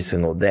almost every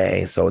single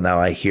day. So now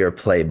I hear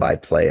play by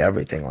play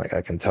everything. Like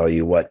I can tell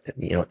you what,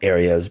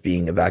 area is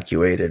being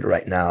evacuated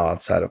right now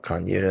outside of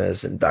Khan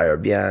Yunis and Deir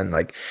Bien.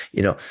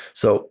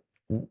 So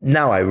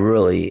now I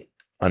really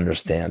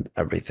understand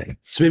everything.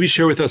 So maybe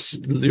share with us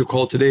your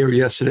call today or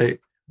yesterday.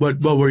 What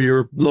were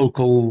your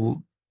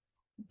local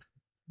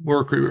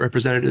work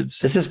representatives?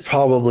 This is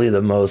probably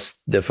the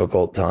most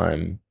difficult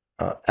time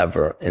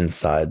ever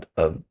inside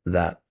of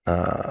that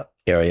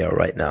area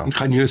right now. In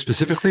Khan Yunis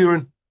specifically,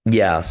 or?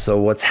 Yeah.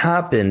 So what's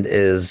happened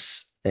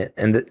is,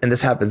 and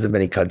this happens in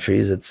many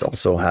countries. It's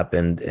also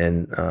happened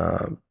in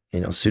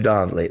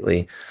Sudan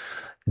lately.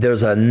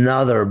 There's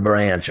another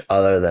branch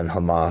other than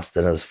Hamas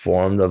that has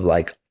formed of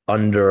like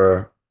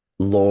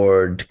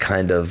underlord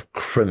kind of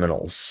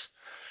criminals.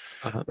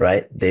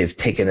 Right? They've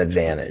taken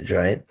advantage,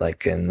 right?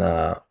 Like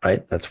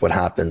right? That's what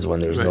happens when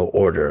there's no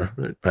order,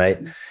 right?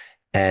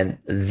 And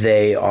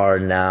they are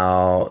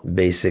now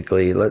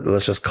basically,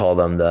 let's just call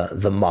them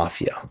the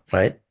mafia,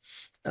 right?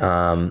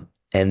 And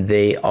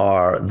they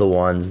are the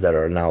ones that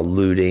are now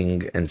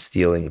looting and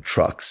stealing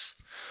trucks.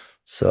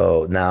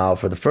 So now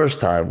for the first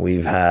time,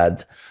 we've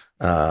had,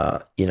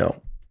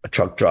 a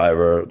truck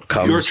driver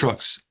comes. Your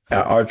trucks.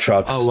 Our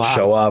trucks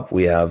show up.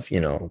 We have,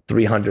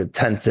 300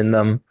 tents in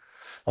them.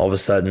 All of a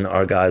sudden,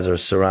 our guys are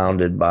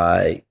surrounded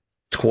by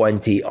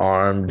 20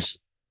 armed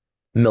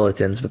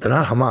militants, but they're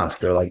not Hamas.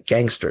 They're like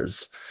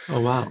gangsters. Oh,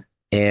 wow.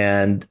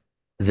 And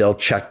they'll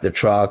check the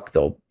truck.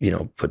 They'll,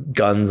 put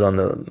guns on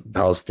the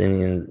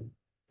Palestinian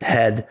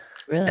head.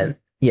 Really? And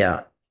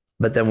yeah.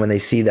 But then when they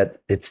see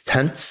that it's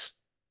tents,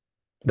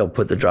 they'll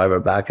put the driver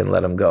back and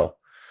let him go.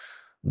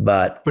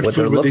 But what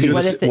they're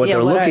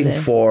looking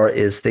for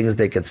is things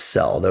they could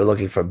sell. They're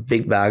looking for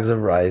big bags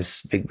of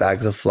rice, big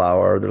bags of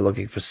flour. They're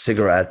looking for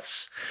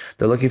cigarettes.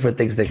 They're looking for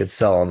things they could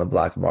sell on the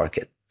black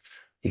market.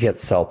 You can't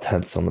sell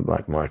tents on the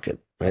black market,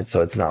 right?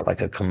 So it's not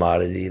like a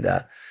commodity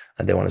that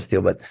they want to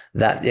steal. But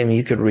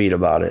you could read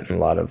about it in a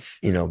lot of,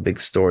 big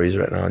stories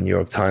right now in New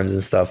York Times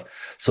and stuff.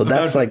 So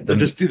that's like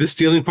the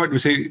stealing part. We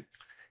say,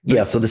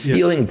 yeah. So the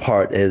stealing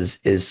part is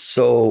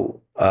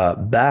so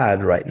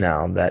bad right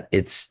now that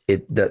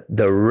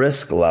the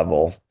risk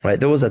level, right?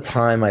 There was a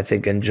time, I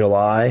think in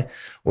July,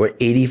 where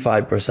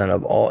 85%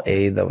 of all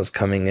aid that was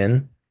coming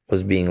in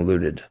was being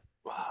looted.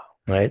 Wow.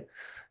 Right.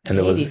 And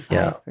there was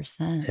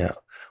 85%. Yeah.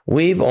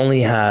 We've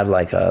only had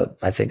like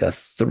I think a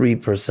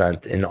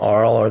 3% in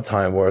all our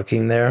time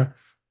working there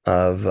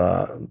of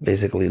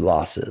basically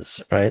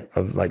losses, right?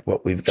 Of like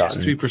what we've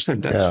gotten. Just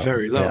 3%. That's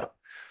very low. Yeah.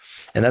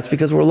 And that's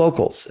because we're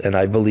locals. And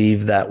I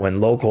believe that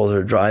when locals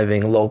are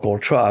driving local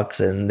trucks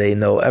and they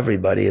know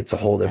everybody, it's a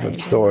whole different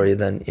story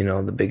than,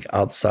 the big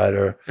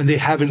outsider. And they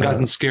haven't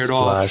gotten scared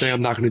off, say,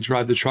 I'm not going to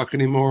drive the truck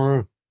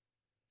anymore.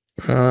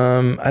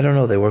 I don't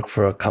know. They work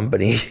for a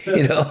company,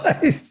 they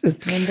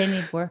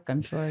need work,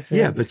 I'm sure, too.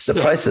 Yeah, but the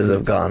prices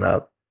have gone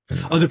up.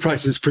 Oh, the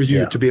prices for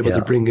you to be able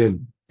to bring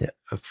in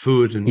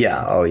food and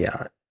Oh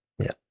yeah.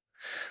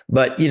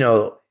 But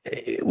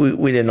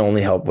we didn't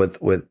only help with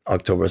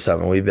October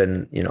 7th. We've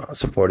been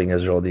supporting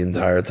Israel the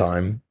entire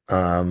time.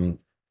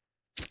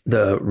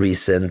 The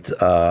recent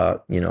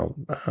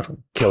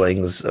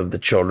killings of the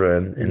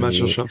children in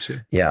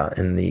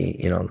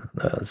the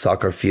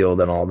soccer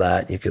field and all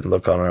that. You can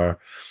look on our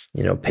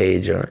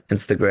page or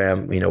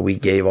Instagram. We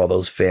gave all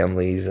those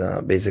families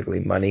basically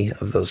money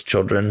of those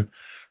children,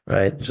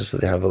 right? Just so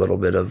they have a little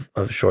bit of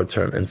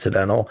short-term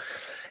incidental.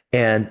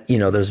 And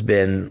there's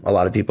been a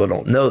lot of people who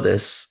don't know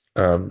this.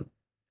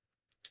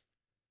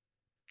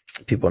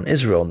 People in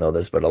Israel know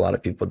this, but a lot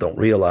of people don't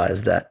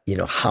realize that,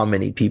 how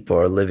many people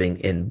are living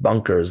in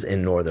bunkers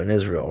in northern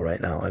Israel right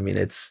now. I mean,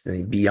 it's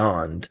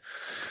beyond.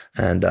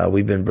 And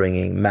we've been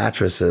bringing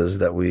mattresses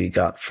that we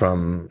got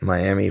from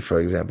Miami, for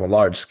example,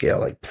 large scale,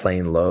 like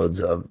plane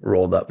loads of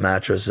rolled up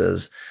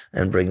mattresses,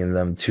 and bringing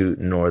them to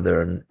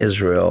northern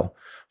Israel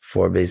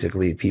for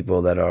basically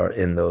people that are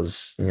in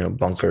those,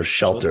 bunker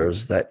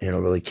shelters that,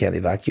 really can't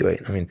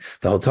evacuate. I mean,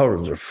 the hotel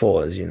rooms are full,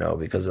 as you know,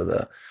 because of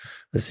the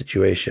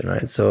situation,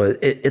 right? So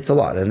it's a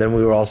lot. And then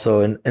we were also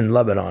in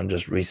Lebanon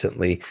just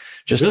recently,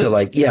 just to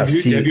like, have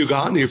you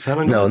gone? Are you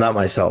planning? No, not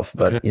myself,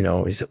 but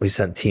we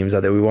sent teams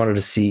out there. We wanted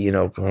to see,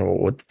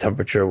 what the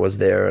temperature was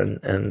there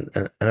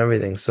and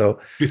everything. So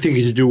you think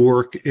you should do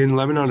work in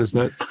Lebanon? Is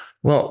that?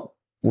 Well,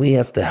 we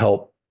have to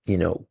help,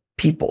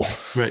 people.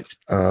 Right.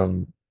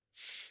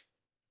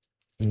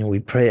 We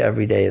pray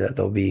every day that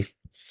there'll be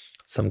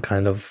some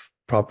kind of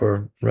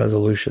proper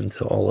resolution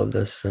to all of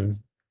this. And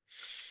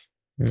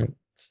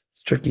it's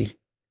tricky.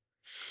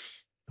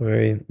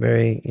 Very,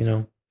 very,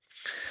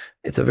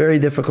 it's a very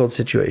difficult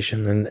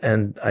situation.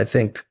 And I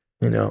think,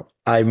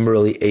 I'm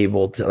really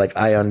able to, like,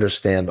 I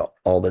understand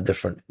all the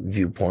different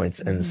viewpoints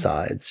and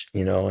sides,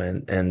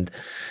 and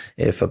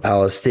if a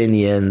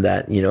Palestinian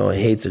that,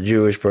 hates a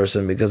Jewish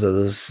person because of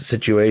this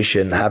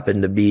situation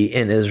happened to be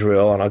in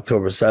Israel on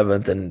October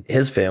 7th and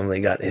his family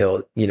got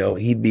killed,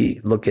 he'd be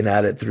looking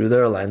at it through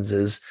their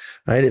lenses,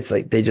 right? It's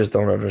like, they just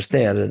don't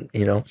understand. And,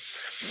 and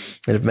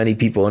if many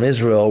people in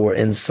Israel were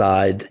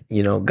inside,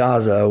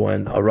 Gaza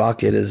when a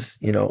rocket is,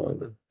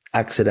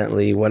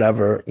 accidentally,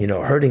 whatever,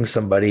 hurting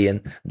somebody, and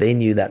they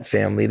knew that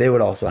family, they would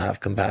also have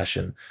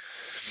compassion.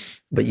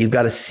 But you've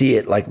got to see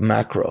it like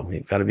macro.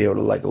 You've got to be able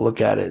to like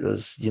look at it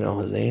as,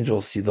 as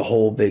angels, see the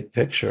whole big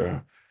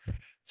picture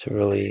to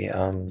really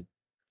and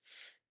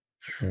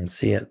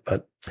see it.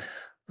 But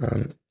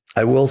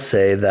I will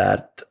say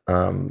that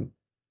from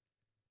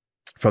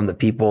the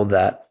people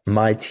that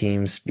my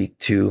team speak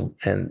to,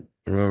 and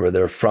remember,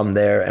 they're from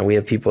there. And we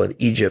have people in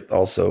Egypt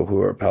also who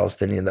are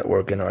Palestinian that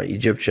work in our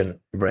Egyptian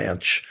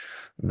branch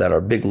that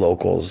are big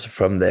locals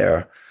from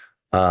there.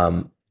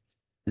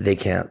 They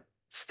can't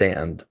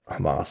stand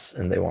Hamas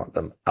and they want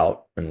them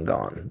out and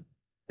gone.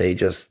 They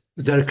just...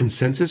 Is that a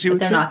consensus you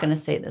would say? They're not going to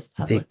say this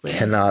publicly. They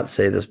cannot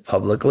say this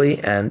publicly.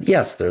 And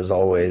yes, there's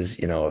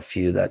always, a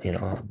few that,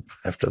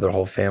 after their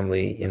whole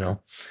family,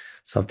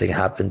 something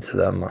happened to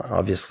them.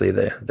 Obviously,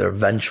 they're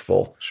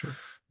vengeful. Sure.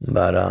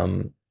 But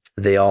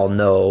they all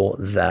know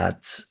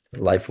that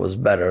life was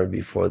better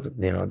before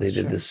they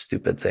did this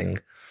stupid thing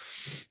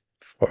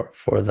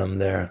for them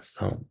there.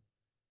 So,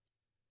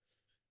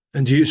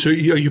 and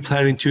are you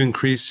planning to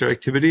increase your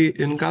activity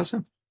in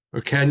Gaza,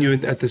 or can you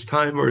at this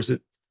time, or is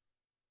it?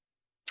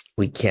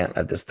 we can't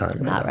at this time.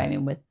 Not right. I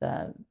mean, with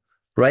the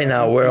right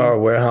now, where our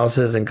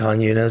warehouses and con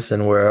units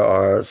and where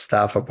our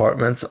staff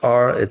apartments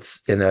are,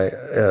 it's in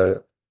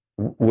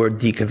we're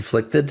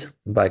deconflicted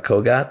by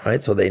Kogat,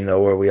 right? So they know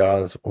where we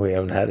are. We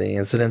haven't had any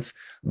incidents,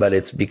 but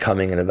it's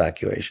becoming an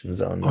evacuation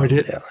zone. Oh, it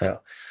did? Yeah.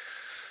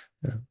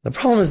 The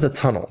problem is the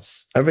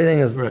tunnels. Everything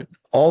is right.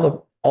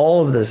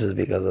 All of this is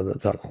because of the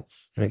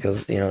tunnels.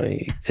 Because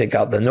you take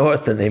out the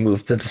north and they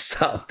move to the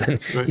south. Then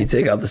right. You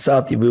take out the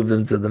south, you move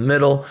them to the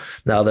middle.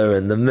 Now they're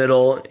in the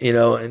middle,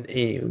 and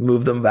you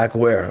move them back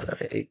where?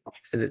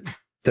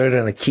 They're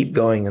going to keep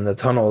going in the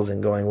tunnels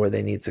and going where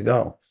they need to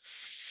go.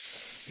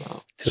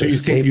 Wow. So you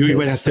think you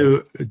might have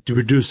to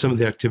reduce some of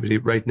the activity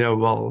right now?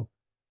 Well,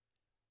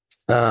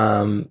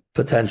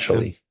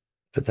 potentially.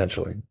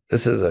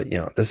 This is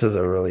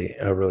a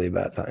really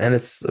bad time, and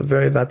it's a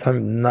very bad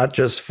time, not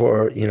just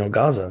for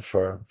Gaza,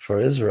 for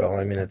Israel.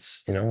 I mean,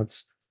 it's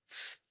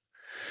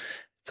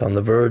on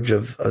the verge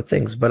of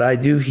things. But I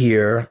do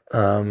hear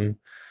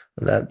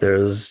that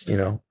there's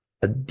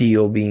a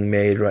deal being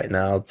made right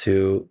now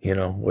to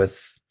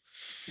with.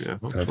 I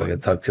don't know if I can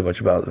talk too much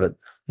about it, but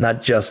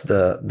not just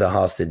the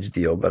hostage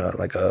deal, but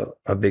like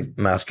a big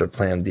master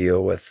plan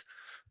deal with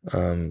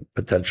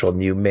potential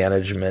new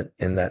management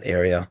in that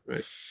area,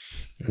 right?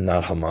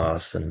 Not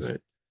Hamas. And right.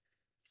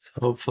 So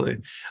hopefully,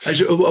 I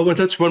want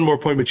to touch one more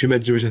point which you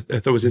mentioned, which I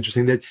thought was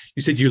interesting. That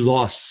you said you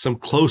lost some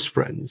close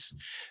friends,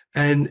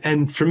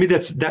 and for me,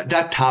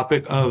 that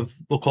topic of,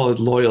 we'll call it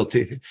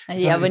loyalty.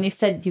 Yeah, when you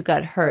said you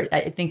got hurt,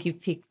 I think you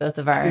piqued both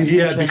of our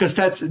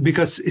interest.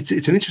 because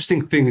it's an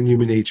interesting thing in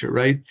human nature,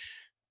 right?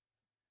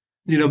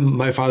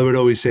 My father would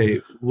always say,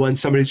 when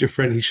somebody's your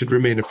friend, he should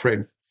remain a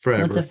friend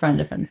forever. What's a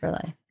friend for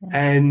life?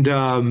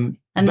 Yeah.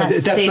 And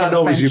but that's not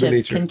always human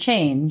nature. Can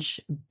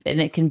change, and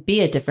it can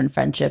be a different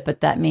friendship,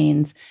 but that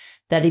means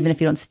that even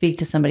if you don't speak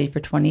to somebody for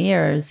 20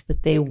 years,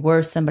 but they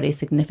were somebody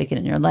significant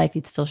in your life,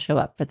 you'd still show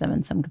up for them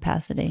in some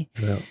capacity,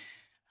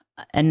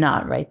 and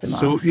not write them off.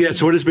 So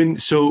what has been,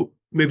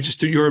 maybe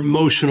just your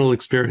emotional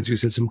experience, you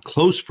said some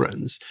close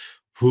friends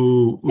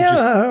who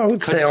just I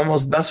would say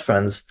almost best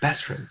friends.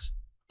 Best friends.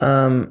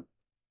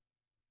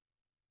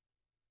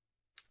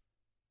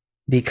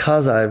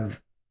 Because I've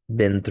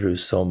been through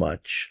so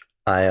much,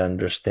 I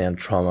understand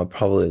trauma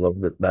probably a little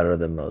bit better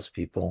than most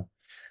people.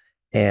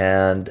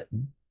 And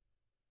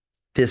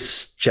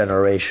this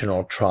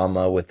generational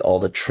trauma, with all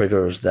the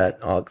triggers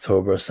that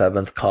October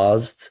 7th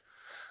caused,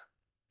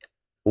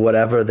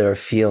 whatever they're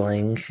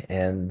feeling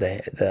and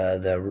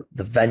the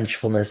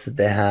vengefulness that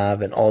they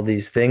have and all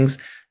these things,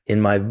 in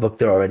my book,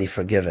 they're already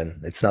forgiven.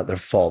 It's not their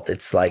fault.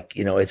 It's like,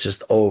 it's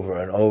just over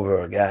and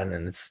over again.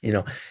 And it's,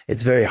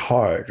 it's very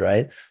hard,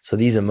 right? So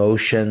these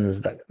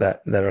emotions that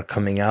are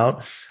coming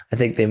out, I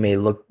think they may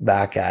look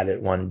back at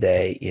it one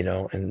day,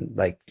 and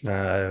like,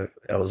 I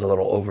was a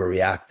little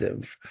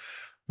overreactive,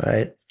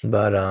 right?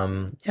 But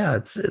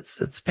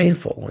it's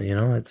painful,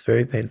 it's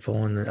very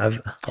painful. And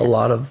I've a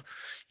lot of,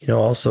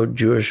 also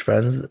Jewish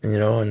friends,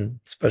 and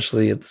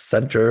especially at the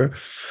center,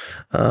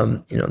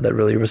 that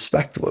really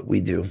respect what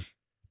we do.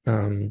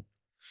 And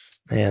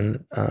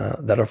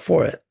that are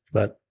for it.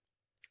 But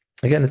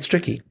again, it's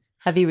tricky.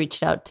 Have you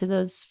reached out to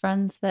those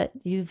friends that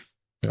you've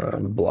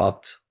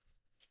blocked?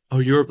 Oh,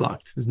 you were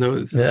blocked. There's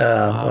no.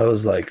 Yeah, wow. I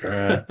was like,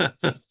 I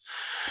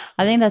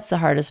think that's the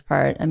hardest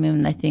part. I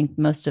mean, I think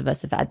most of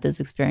us have had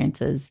those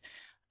experiences.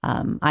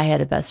 I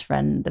had a best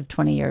friend of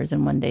 20 years,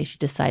 and one day she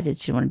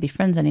decided she didn't want to be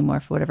friends anymore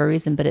for whatever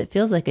reason. But it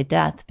feels like a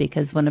death,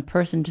 because when a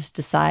person just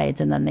decides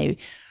and then they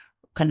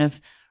kind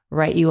of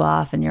write you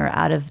off and you're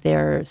out of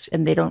theirs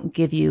and they don't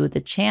give you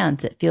the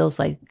chance, it feels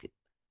like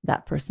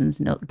that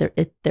person's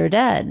they're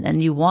dead,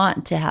 and you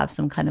want to have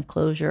some kind of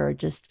closure or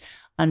just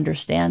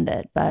understand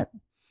it. But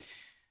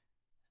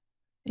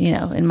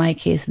in my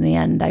case, in the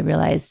end, I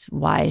realized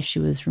why she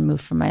was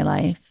removed from my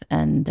life,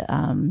 and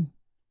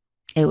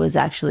it was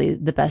actually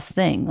the best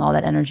thing. All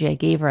that energy I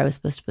gave her, I was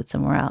supposed to put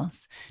somewhere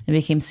else. It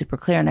became super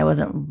clear, and I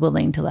wasn't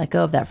willing to let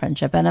go of that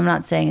friendship. And I'm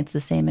not saying it's the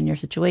same in your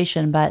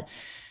situation, but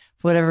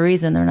for whatever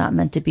reason, they're not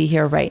meant to be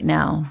here right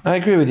now. I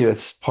agree with you.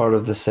 It's part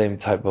of the same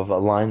type of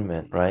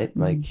alignment, right?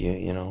 Mm-hmm. Like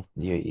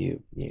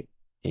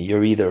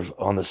you're either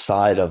on the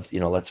side of,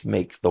 let's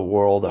make the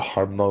world a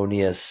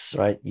harmonious,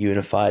 right,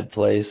 unified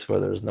place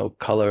where there's no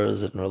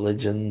colors and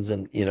religions,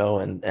 and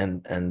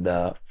and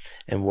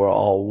we're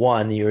all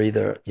one. You're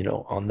either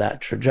on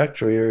that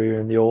trajectory, or you're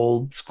in the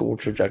old school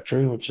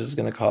trajectory, which is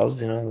going to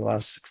cause the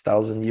last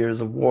 6,000 years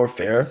of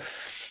warfare,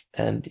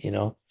 and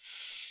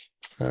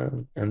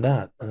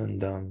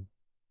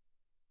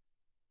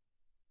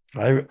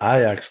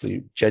I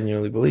actually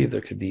genuinely believe there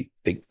could be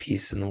big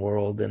peace in the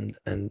world and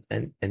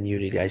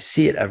unity. I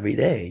see it every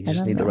day. You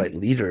just need the right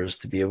leaders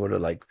to be able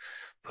to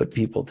put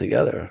people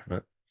together. I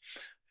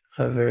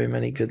have very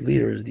many good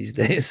leaders these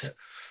days.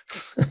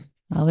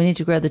 Well, we need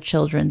to grow the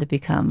children to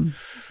become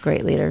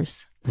great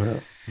leaders. Well,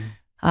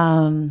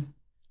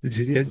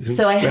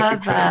 so I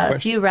have a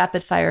few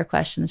rapid fire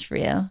questions for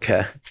you.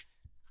 Okay.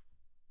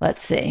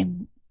 Let's see.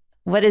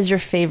 What is your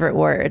favorite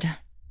word?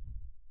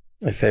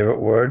 My favorite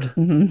word?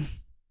 Mm-hmm.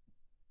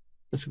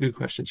 That's a good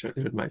question. Trying to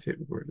think what my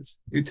favorite word is.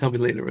 You tell me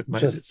later what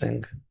mine Just is.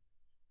 think.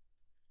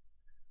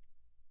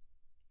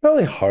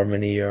 Probably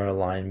harmony or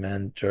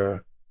alignment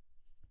or,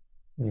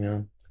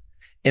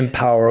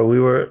 empower. We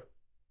were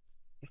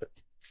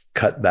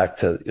cut back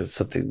to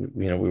something,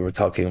 we were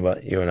talking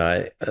about, you and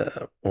I,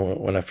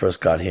 when I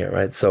first got here,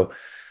 right? So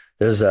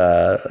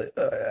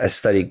I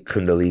studied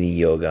Kundalini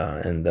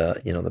yoga, and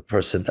the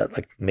person that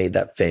like made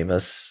that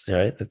famous,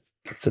 right?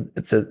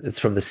 It's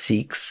from the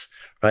Sikhs,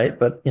 right?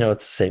 But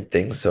it's the same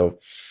thing. So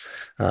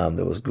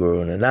there was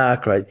Guru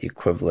Nanak, right? The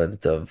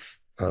equivalent of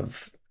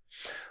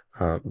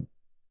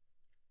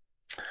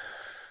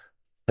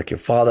like your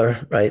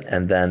father, right?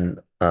 And then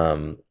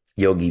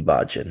Yogi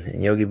Bhajan.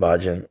 And Yogi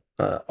Bhajan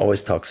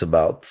always talks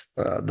about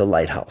the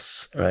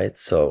lighthouse, right?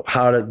 So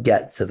how to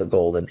get to the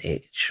golden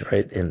age,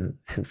 right? And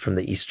from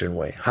the Eastern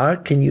way. How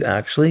can you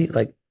actually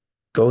like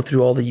go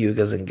through all the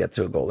yugas and get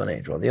to a golden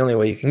age? Well, the only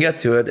way you can get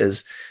to it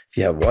is if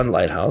you have one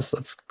lighthouse,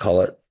 let's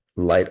call it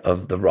Light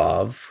of the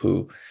Rav,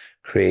 who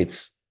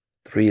creates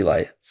 3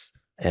 lights.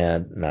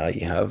 And now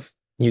you have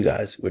you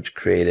guys, which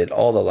created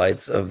all the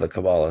lights of the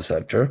Kabbalah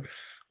Center,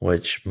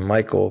 which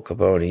Michael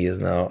Capponi is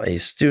now a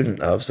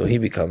student of, so he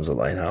becomes a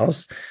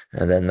lighthouse.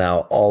 And then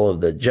now all of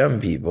the gem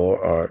people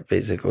are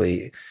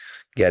basically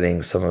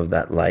getting some of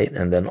that light.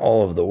 And then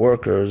all of the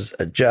workers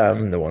at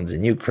gem, the ones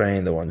in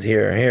Ukraine, the ones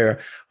here,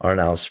 are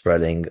now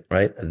spreading,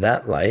 right,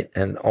 that light.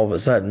 And all of a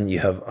sudden you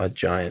have a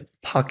giant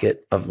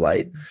pocket of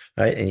light,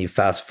 right? And you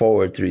fast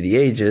forward through the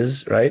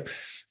ages, right?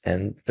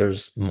 And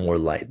there's more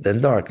light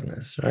than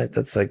darkness, right?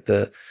 That's like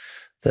the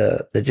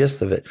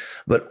gist of it.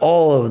 But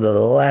all of the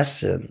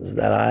lessons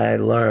that I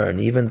learn,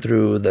 even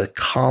through the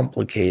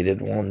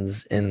complicated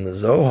ones in the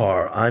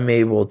Zohar, I'm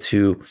able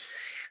to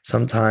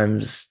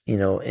sometimes,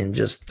 in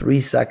just 3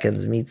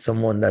 seconds, meet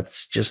someone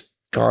that's just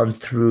gone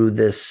through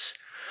this,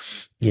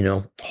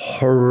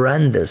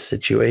 horrendous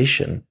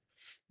situation,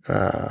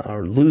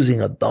 or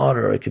losing a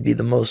daughter. It could be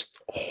the most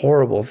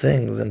horrible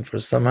things. And for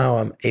somehow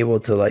I'm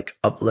able to like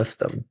uplift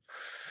them,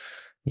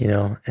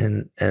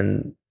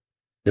 and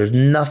there's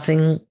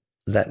nothing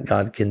that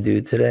God can do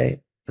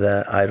today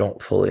that I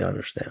don't fully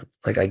understand.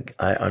 Like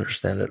I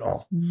understand it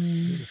all.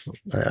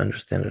 I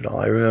understand it all.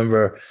 I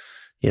remember,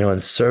 in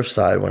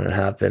Surfside when it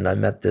happened, I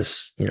met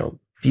this,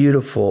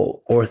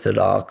 beautiful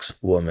Orthodox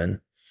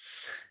woman,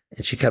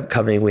 and she kept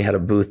coming. We had a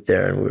booth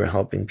there and we were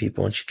helping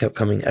people, and she kept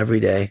coming every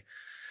day.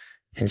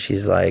 And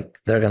she's like,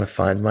 they're going to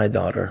find my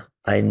daughter.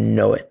 I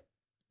know it.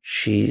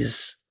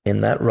 She's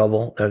in that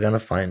rubble. They're going to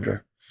find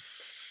her.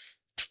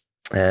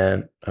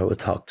 And I would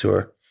talk to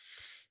her.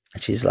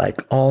 And she's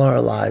like, all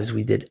our lives,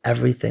 we did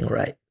everything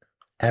right.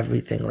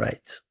 Everything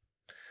right.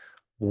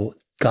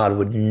 God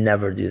would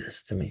never do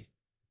this to me.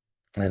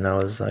 And I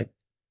was like,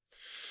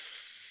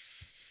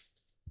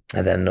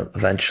 and then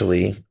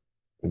eventually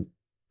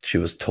she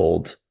was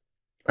told,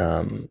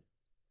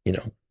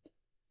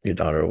 your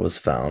daughter was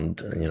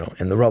found,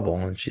 in the rubble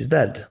and she's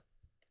dead.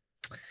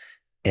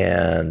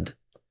 And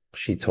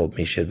she told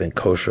me she had been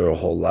kosher her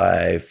whole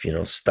life,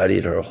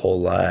 studied her whole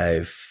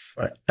life,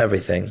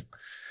 everything.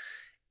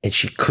 And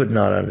she could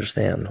not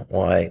understand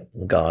why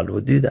God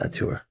would do that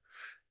to her.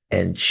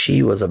 And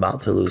she was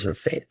about to lose her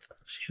faith.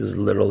 She was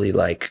literally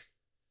like,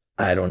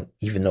 I don't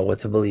even know what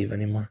to believe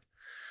anymore.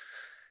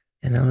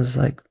 And I was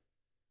like,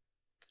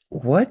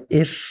 what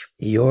if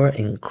your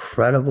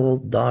incredible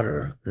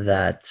daughter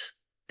that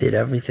did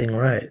everything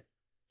right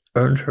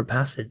earned her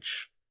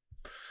passage?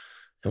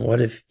 And what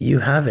if you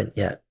haven't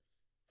yet?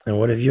 And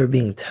what if you're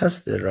being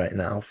tested right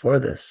now for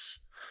this?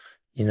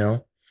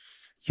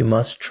 You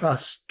must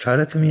trust. Try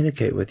to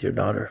communicate with your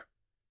daughter.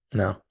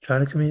 Now, try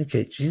to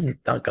communicate. She's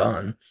not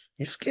gone.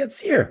 You just can't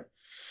see her.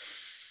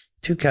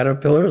 2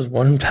 caterpillars,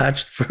 1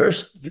 hatched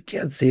first. You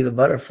can't see the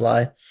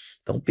butterfly.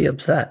 Don't be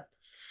upset.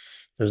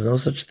 There's no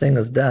such thing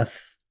as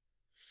death.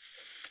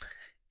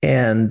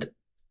 And,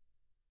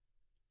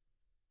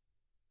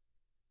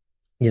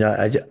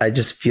 I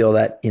just feel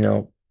that,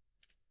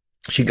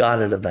 she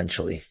got it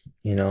eventually,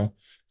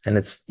 and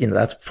it's,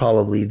 that's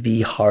probably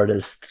the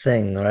hardest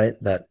thing, right,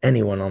 that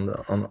anyone on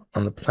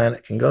the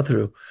planet can go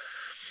through.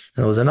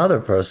 And there was another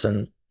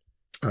person,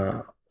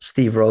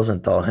 Steve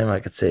Rosenthal, him, I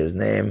could say his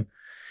name.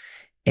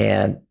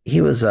 And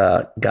he was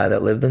a guy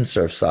that lived in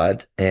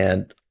Surfside.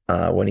 And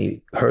when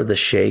he heard the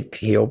shake,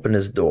 he opened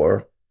his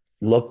door,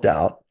 looked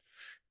out,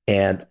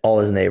 and all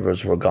his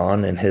neighbors were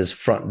gone. And his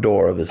front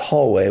door of his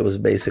hallway was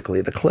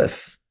basically the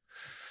cliff.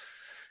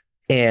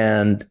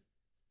 And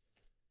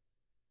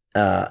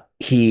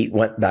he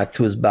went back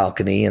to his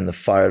balcony, and the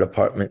fire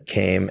department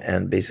came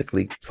and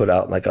basically put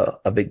out like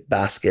a big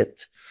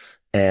basket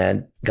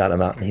and got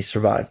him out, and he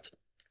survived.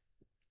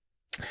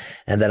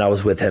 And then I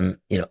was with him,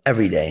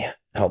 every day,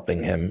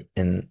 helping him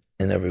in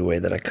every way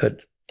that I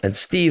could. And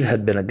Steve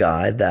had been a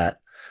guy that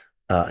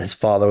his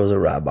father was a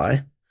rabbi,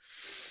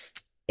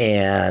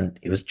 and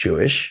he was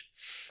Jewish,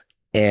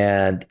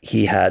 and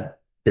he had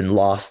been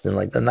lost in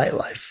like the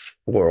nightlife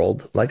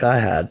world like I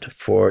had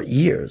for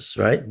years,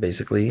 right?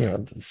 Basically,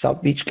 the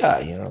South Beach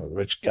guy, the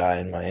rich guy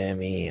in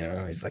Miami,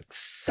 he's like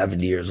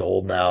 70 years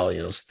old now,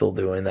 still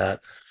doing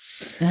that.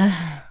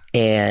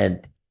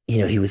 And,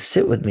 he would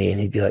sit with me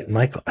and he'd be like,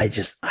 Michael,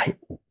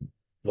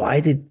 why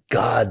did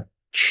God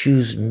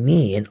choose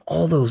me and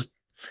all those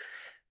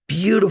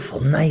beautiful,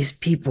 nice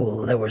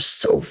people that were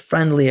so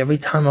friendly? Every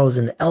time I was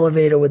in the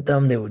elevator with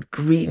them, they would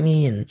greet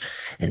me and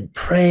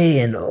pray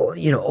and,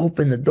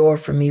 open the door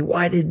for me.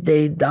 Why did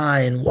they die?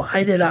 And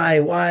why did I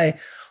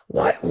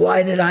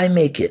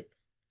make it?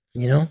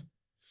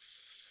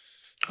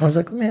 I was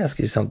like, let me ask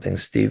you something,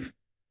 Steve.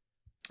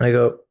 I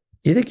go,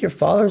 you think your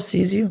father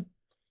sees you?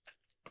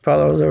 Your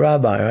father was a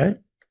rabbi, right?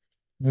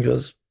 He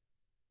goes,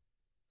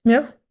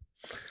 yeah.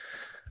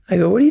 I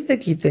go, what do you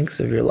think he thinks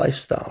of your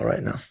lifestyle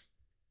right now?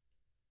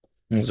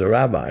 He's a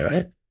rabbi,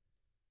 right?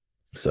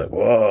 He's like,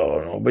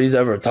 whoa, nobody's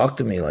ever talked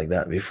to me like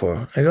that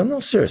before. I go, no,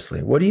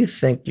 seriously. What do you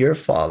think your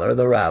father,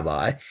 the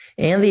rabbi,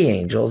 and the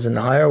angels in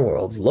the higher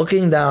world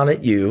looking down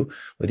at you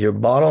with your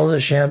bottles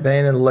of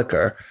champagne and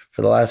liquor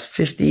for the last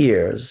 50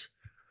 years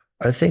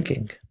are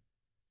thinking?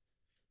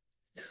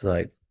 He's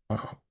like,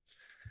 oh.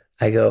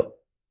 I go,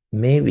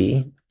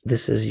 maybe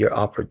this is your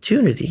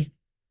opportunity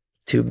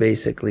to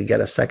basically get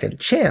a second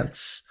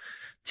chance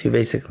to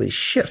basically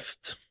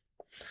shift.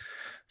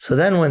 So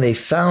then when they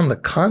found the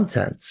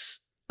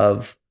contents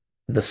of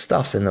the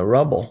stuff in the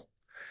rubble,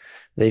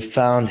 they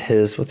found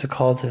his, what's it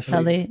called?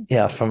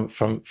 Yeah, from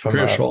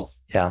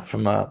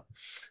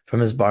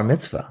his bar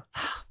mitzvah.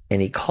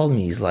 And he called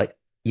me, he's like,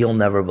 you'll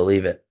never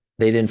believe it.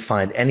 They didn't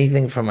find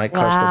anything from my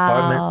cursed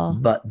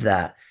apartment but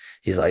that.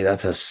 He's like,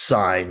 that's a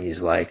sign.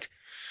 He's like,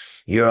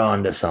 you're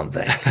onto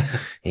something.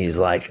 He's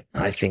like,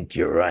 I think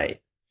you're right.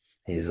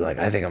 He's like,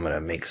 I think I'm going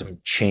to make some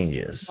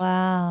changes.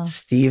 Wow.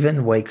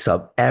 Stephen wakes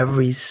up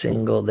every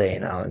single day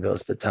now and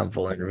goes to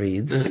temple and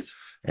reads.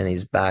 And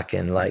he's back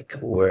in like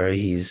where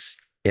he's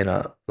in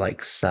a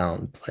like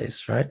sound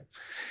place, right?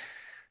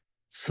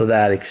 So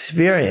that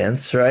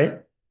experience,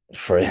 right,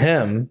 for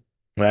him,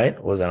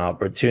 right, was an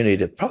opportunity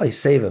to probably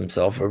save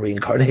himself a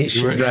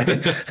reincarnation,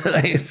 right?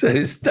 Like, so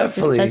it's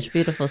definitely such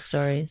beautiful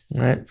stories,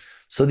 right?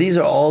 So these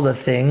are all the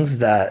things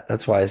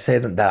that's why I say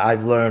that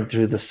I've learned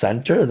through the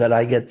center that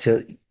I get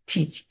to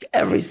teach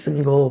every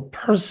single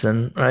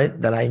person, right,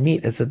 that I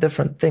meet. It's a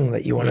different thing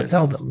that you want to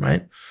tell them,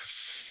 right?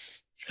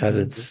 And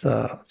it's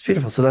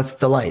beautiful. So that's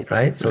the light,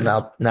 right? So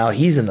now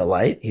he's in the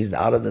light. He's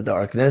out of the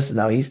darkness.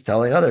 Now he's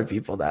telling other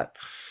people that.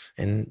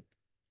 And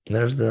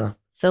there's the...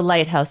 So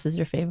lighthouse is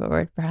your favorite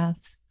word,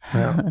 perhaps.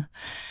 Yeah.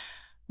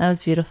 That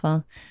was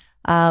beautiful.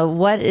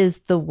 What is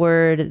the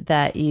word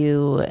that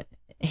you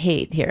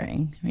hate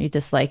hearing or you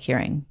dislike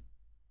hearing?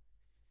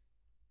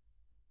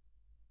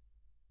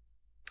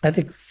 I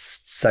think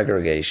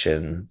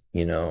segregation,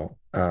 we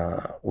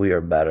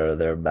are better,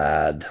 they're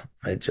bad.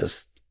 It's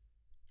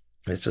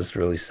just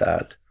really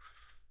sad.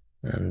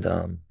 And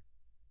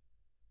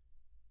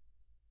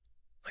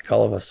like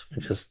all of us,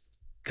 we just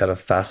got to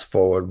fast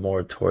forward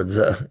more towards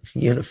a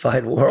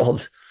unified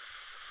world.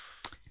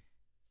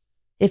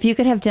 If you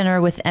could have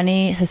dinner with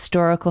any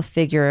historical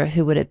figure,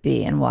 who would it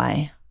be and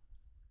why?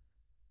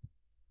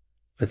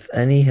 With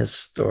any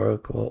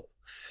historical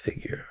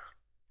figure.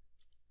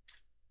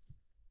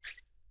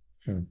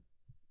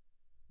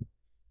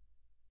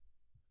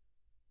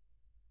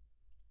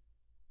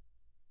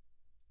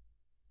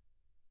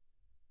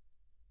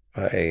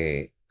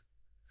 By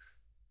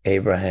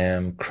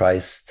Abraham,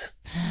 Christ.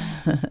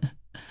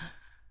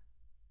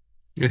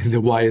 The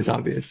why is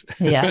obvious.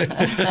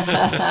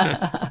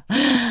 Yeah.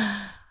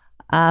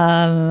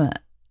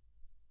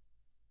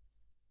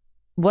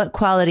 What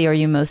quality are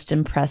you most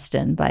impressed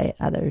in by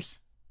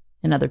others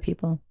and other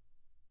people?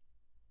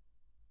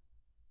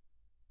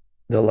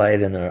 The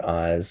light in their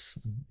eyes,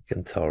 you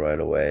can tell right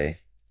away,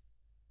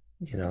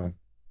 the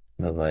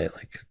light,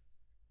 like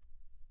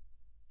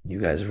you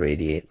guys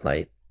radiate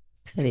light.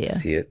 You can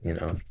see it,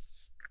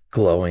 it's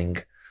glowing.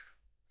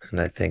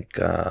 And I think,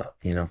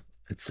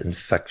 it's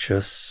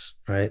infectious,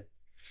 right?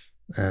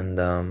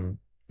 And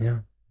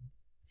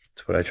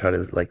it's what I try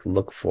to like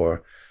look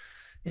for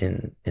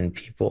in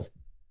people.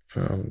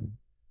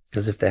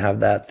 Because if they have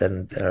that,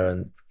 then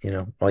they're,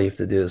 all you have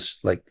to do is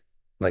like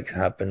it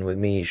happened with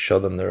me, show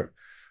them their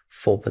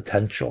full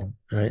potential,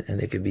 right? And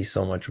they could be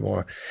so much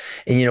more.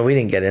 And, we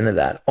didn't get into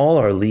that. All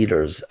our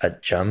leaders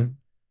at GEM,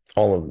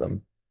 all of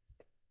them,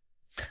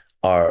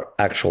 are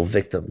actual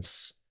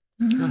victims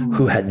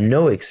who had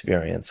no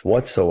experience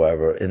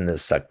whatsoever in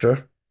this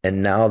sector.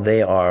 And now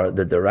they are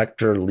the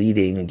director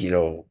leading,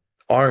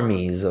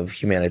 armies of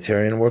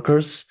humanitarian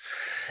workers.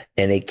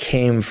 And it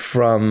came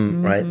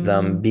from, right,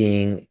 them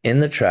being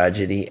in the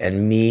tragedy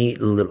and me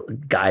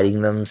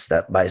guiding them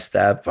step by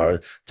step.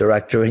 Our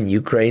director in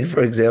Ukraine,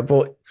 for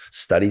example,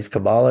 studies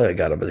Kabbalah. I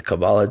got him a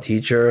Kabbalah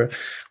teacher.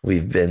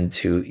 We've been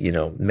to,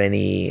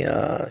 many,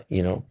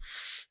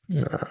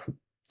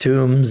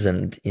 tombs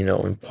and,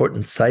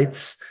 important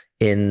sites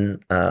in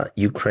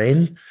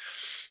Ukraine,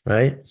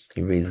 right?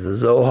 He reads the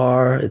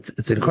Zohar. It's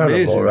incredible,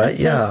 amazing. right?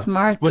 That's so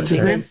smart. What's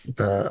his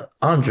name?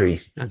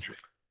 Andre.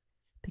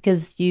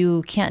 Because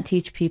you can't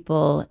teach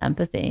people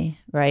empathy,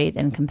 right?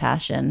 And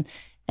compassion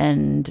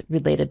and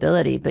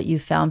relatability, but you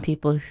found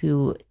people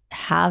who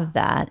have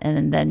that,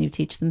 and then you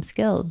teach them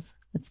skills.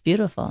 It's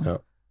beautiful. Yeah.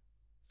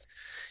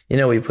 You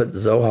know, we put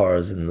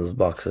Zohars in those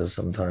boxes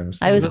sometimes.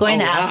 I was going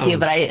to ask you,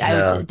 but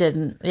I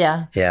didn't.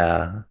 Yeah.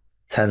 Yeah.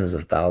 Tens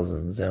of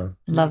thousands. Yeah.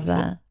 Love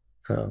that.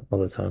 All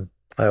the time.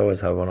 I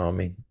always have one on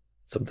me.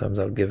 Sometimes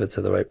I'll give it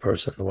to the right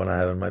person, the one I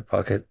have in my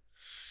pocket.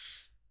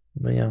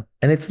 But yeah.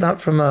 And it's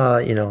not from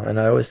you know, and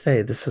I always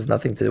say this has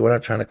nothing to do, we're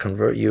not trying to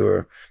convert you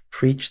or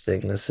preach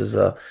thing. This is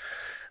a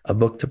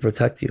book to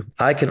protect you.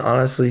 I can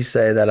honestly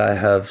say that I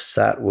have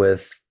sat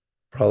with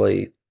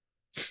probably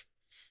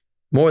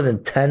more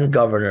than 10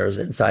 governors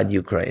inside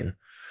Ukraine,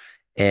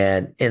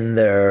 and in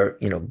their,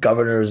 you know,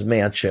 governor's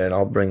mansion,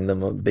 I'll bring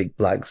them a big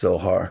black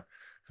Zohar.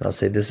 And I'll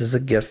say, this is a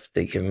gift.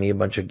 They give me a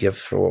bunch of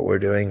gifts for what we're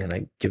doing. And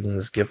I give them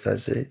this gift. I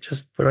say,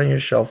 just put it on your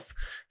shelf.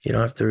 You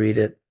don't have to read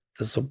it.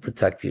 This will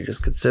protect you.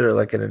 Just consider it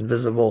like an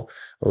invisible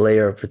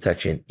layer of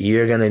protection.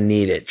 You're going to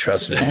need it.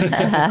 Trust me.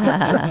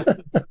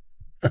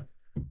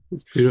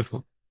 It's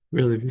beautiful.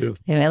 Really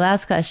beautiful. Okay, my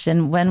last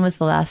question. When was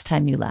the last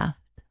time you laughed?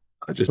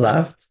 I just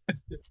laughed.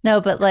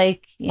 No, but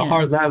like, you a know,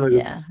 hard laugh.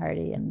 Yeah,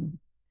 hearty and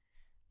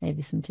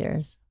maybe some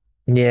tears.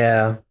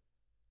 Yeah.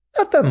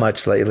 Not that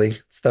much lately.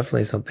 It's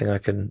definitely something I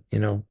can, you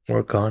know,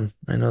 work on.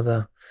 I know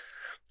the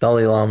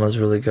Dalai Lama is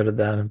really good at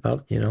that,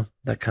 about, you know,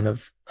 that kind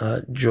of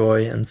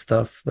joy and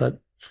stuff. But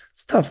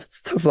it's tough. It's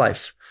a tough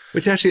life.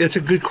 Which actually, that's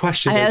a good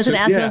question. I was going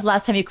to ask when was the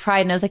last time you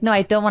cried, and I was like, no,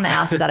 I don't want to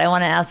ask that. I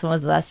want to ask when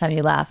was the last time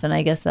you laughed, and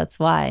I guess that's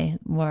why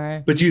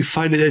more. But do you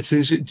find it?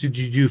 Did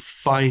you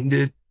find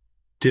it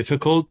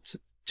difficult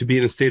to be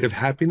in a state of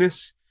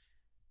happiness?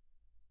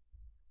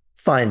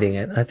 Finding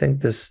it. I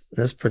think this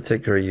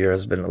particular year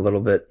has been a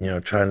little bit, you know,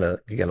 trying to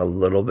get a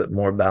little bit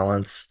more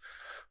balance,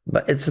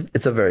 but it's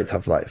a very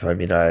tough life. I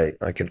mean, I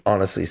can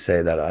honestly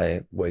say that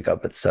I wake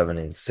up at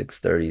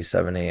 6:30,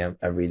 7 a.m.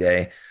 every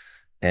day,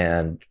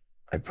 and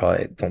I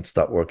probably don't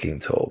stop working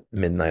till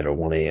midnight or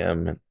 1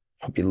 a.m. And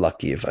I'll be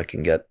lucky if I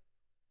can get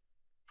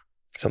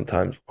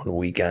sometimes one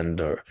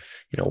weekend or,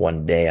 you know,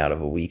 one day out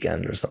of a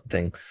weekend or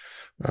something.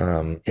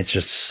 It's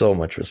just so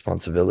much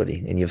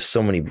responsibility, and you have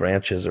so many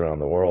branches around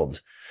the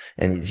world,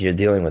 and you're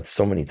dealing with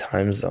so many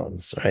time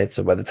zones, right?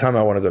 So by the time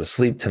I want to go to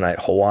sleep tonight,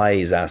 Hawaii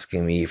is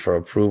asking me for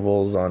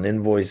approvals on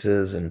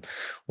invoices and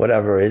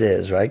whatever it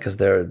is, right? Because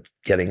they're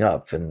getting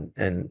up, and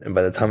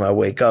by the time I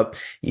wake up,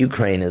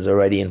 Ukraine is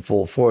already in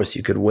full force.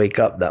 You could wake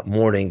up that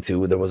morning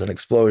to there was an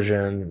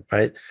explosion,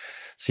 right?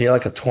 So you're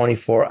like a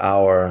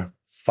 24-hour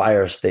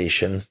fire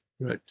station,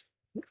 right,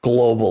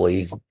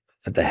 globally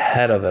at the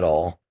head of it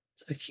all.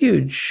 It's a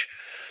huge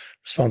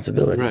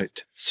responsibility.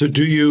 Right. So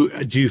do you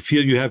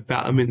feel you have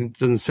balance? I mean, it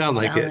doesn't sound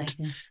like it,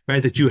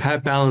 right? That you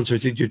have balance, or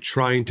that you're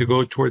trying to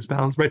go towards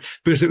balance, right?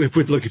 Because if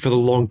we're looking for the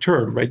long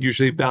term, right,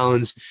 usually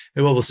balance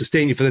and what will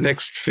sustain you for the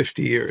next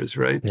 50 years,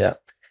 right? Yeah.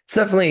 It's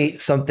definitely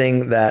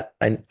something that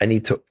I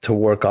need to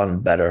work on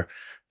better.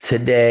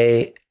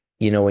 Today,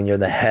 you know, when you're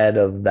the head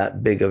of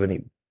that big of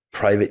a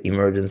private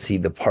emergency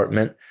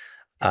department,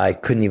 I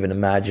couldn't even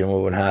imagine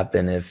what would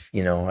happen if,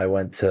 you know, I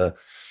went to,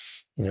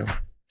 you know,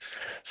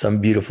 some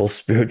beautiful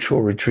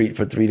spiritual retreat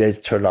for 3 days,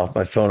 turned off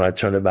my phone. I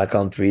turned it back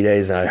on 3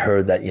 days, and I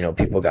heard that, you know,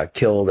 people got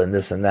killed and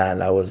this and that.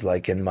 And I was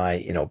like in my,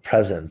 you know,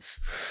 presence.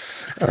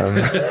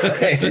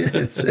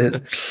 It's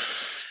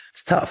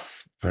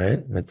tough,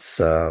 right? It's,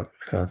 you know,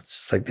 it's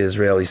just like the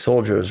Israeli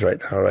soldiers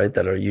right now, right?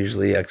 That are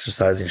usually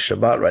exercising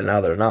Shabbat. Right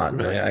now, they're not.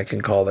 Right. I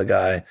can call the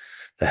guy,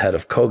 the head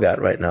of Kogat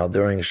right now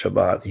during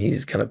Shabbat.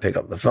 He's going to pick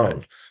up the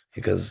phone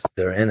because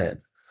they're in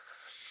it.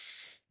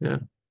 Yeah,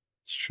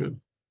 it's true.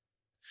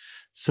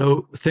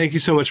 So thank you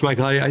so much,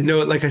 Michael. I know,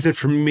 like I said,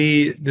 for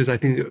me, I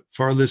think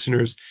for our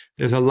listeners,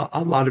 there's a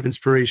lot of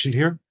inspiration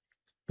here,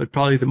 but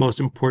probably the most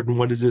important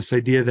one is this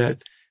idea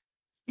that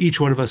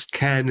each one of us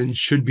can and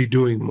should be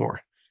doing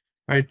more,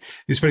 right?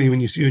 It's funny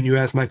when you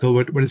asked Michael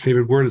what his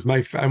favorite word is.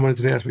 I wanted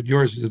to ask what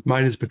yours is.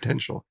 Mine is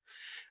potential.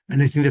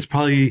 And I think that's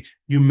probably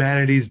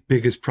humanity's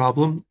biggest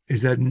problem,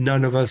 is that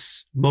none of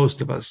us, most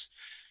of us,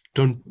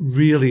 don't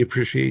really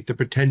appreciate the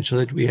potential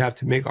that we have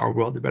to make our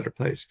world a better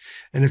place.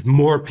 And if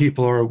more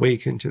people are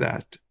awakened to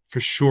that, for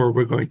sure,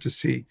 we're going to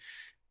see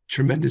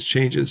tremendous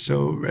changes.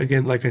 So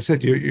again, like I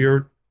said,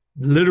 you're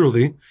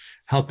literally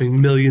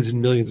helping millions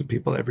and millions of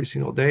people every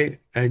single day.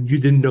 And you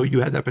didn't know you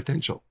had that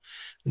potential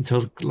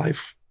until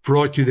life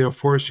brought you there,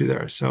 forced you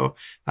there. So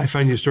I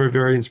find your story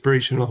very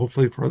inspirational,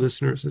 hopefully for our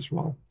listeners as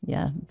well.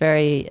 Yeah,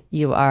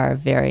 you are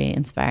very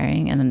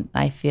inspiring. And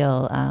I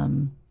feel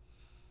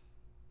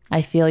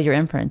your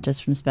imprint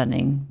just from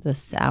spending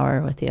this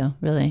hour with you,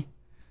 really.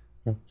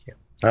 Thank you.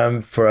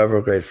 I'm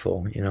forever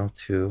grateful, you know,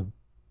 to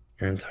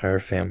your entire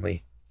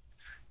family,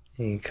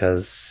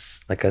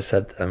 because like I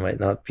said, I might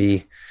not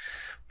be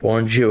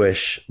born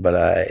Jewish, but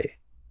I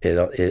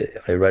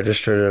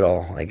registered it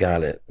all. I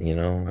got it, you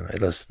know, I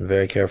listened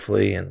very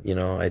carefully, and, you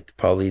know, I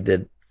probably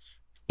did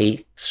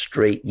 8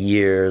 straight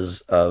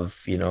years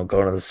of, you know,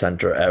 going to the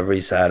center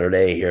every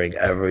Saturday, hearing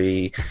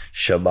every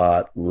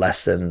Shabbat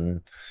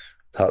lesson,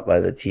 taught by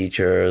the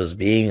teachers,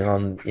 being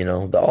on,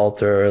 the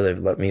altar. They've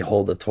let me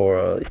hold the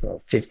Torah,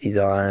 50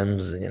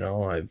 times,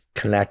 I've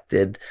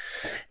connected,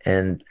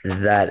 and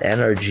that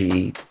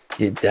energy,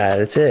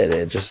 that's it.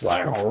 It just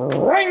like,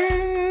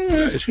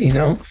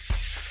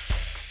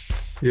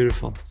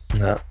 Beautiful.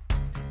 Yeah.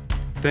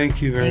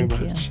 Thank you very Thank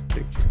much. you.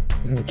 Thank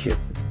you. Thank you.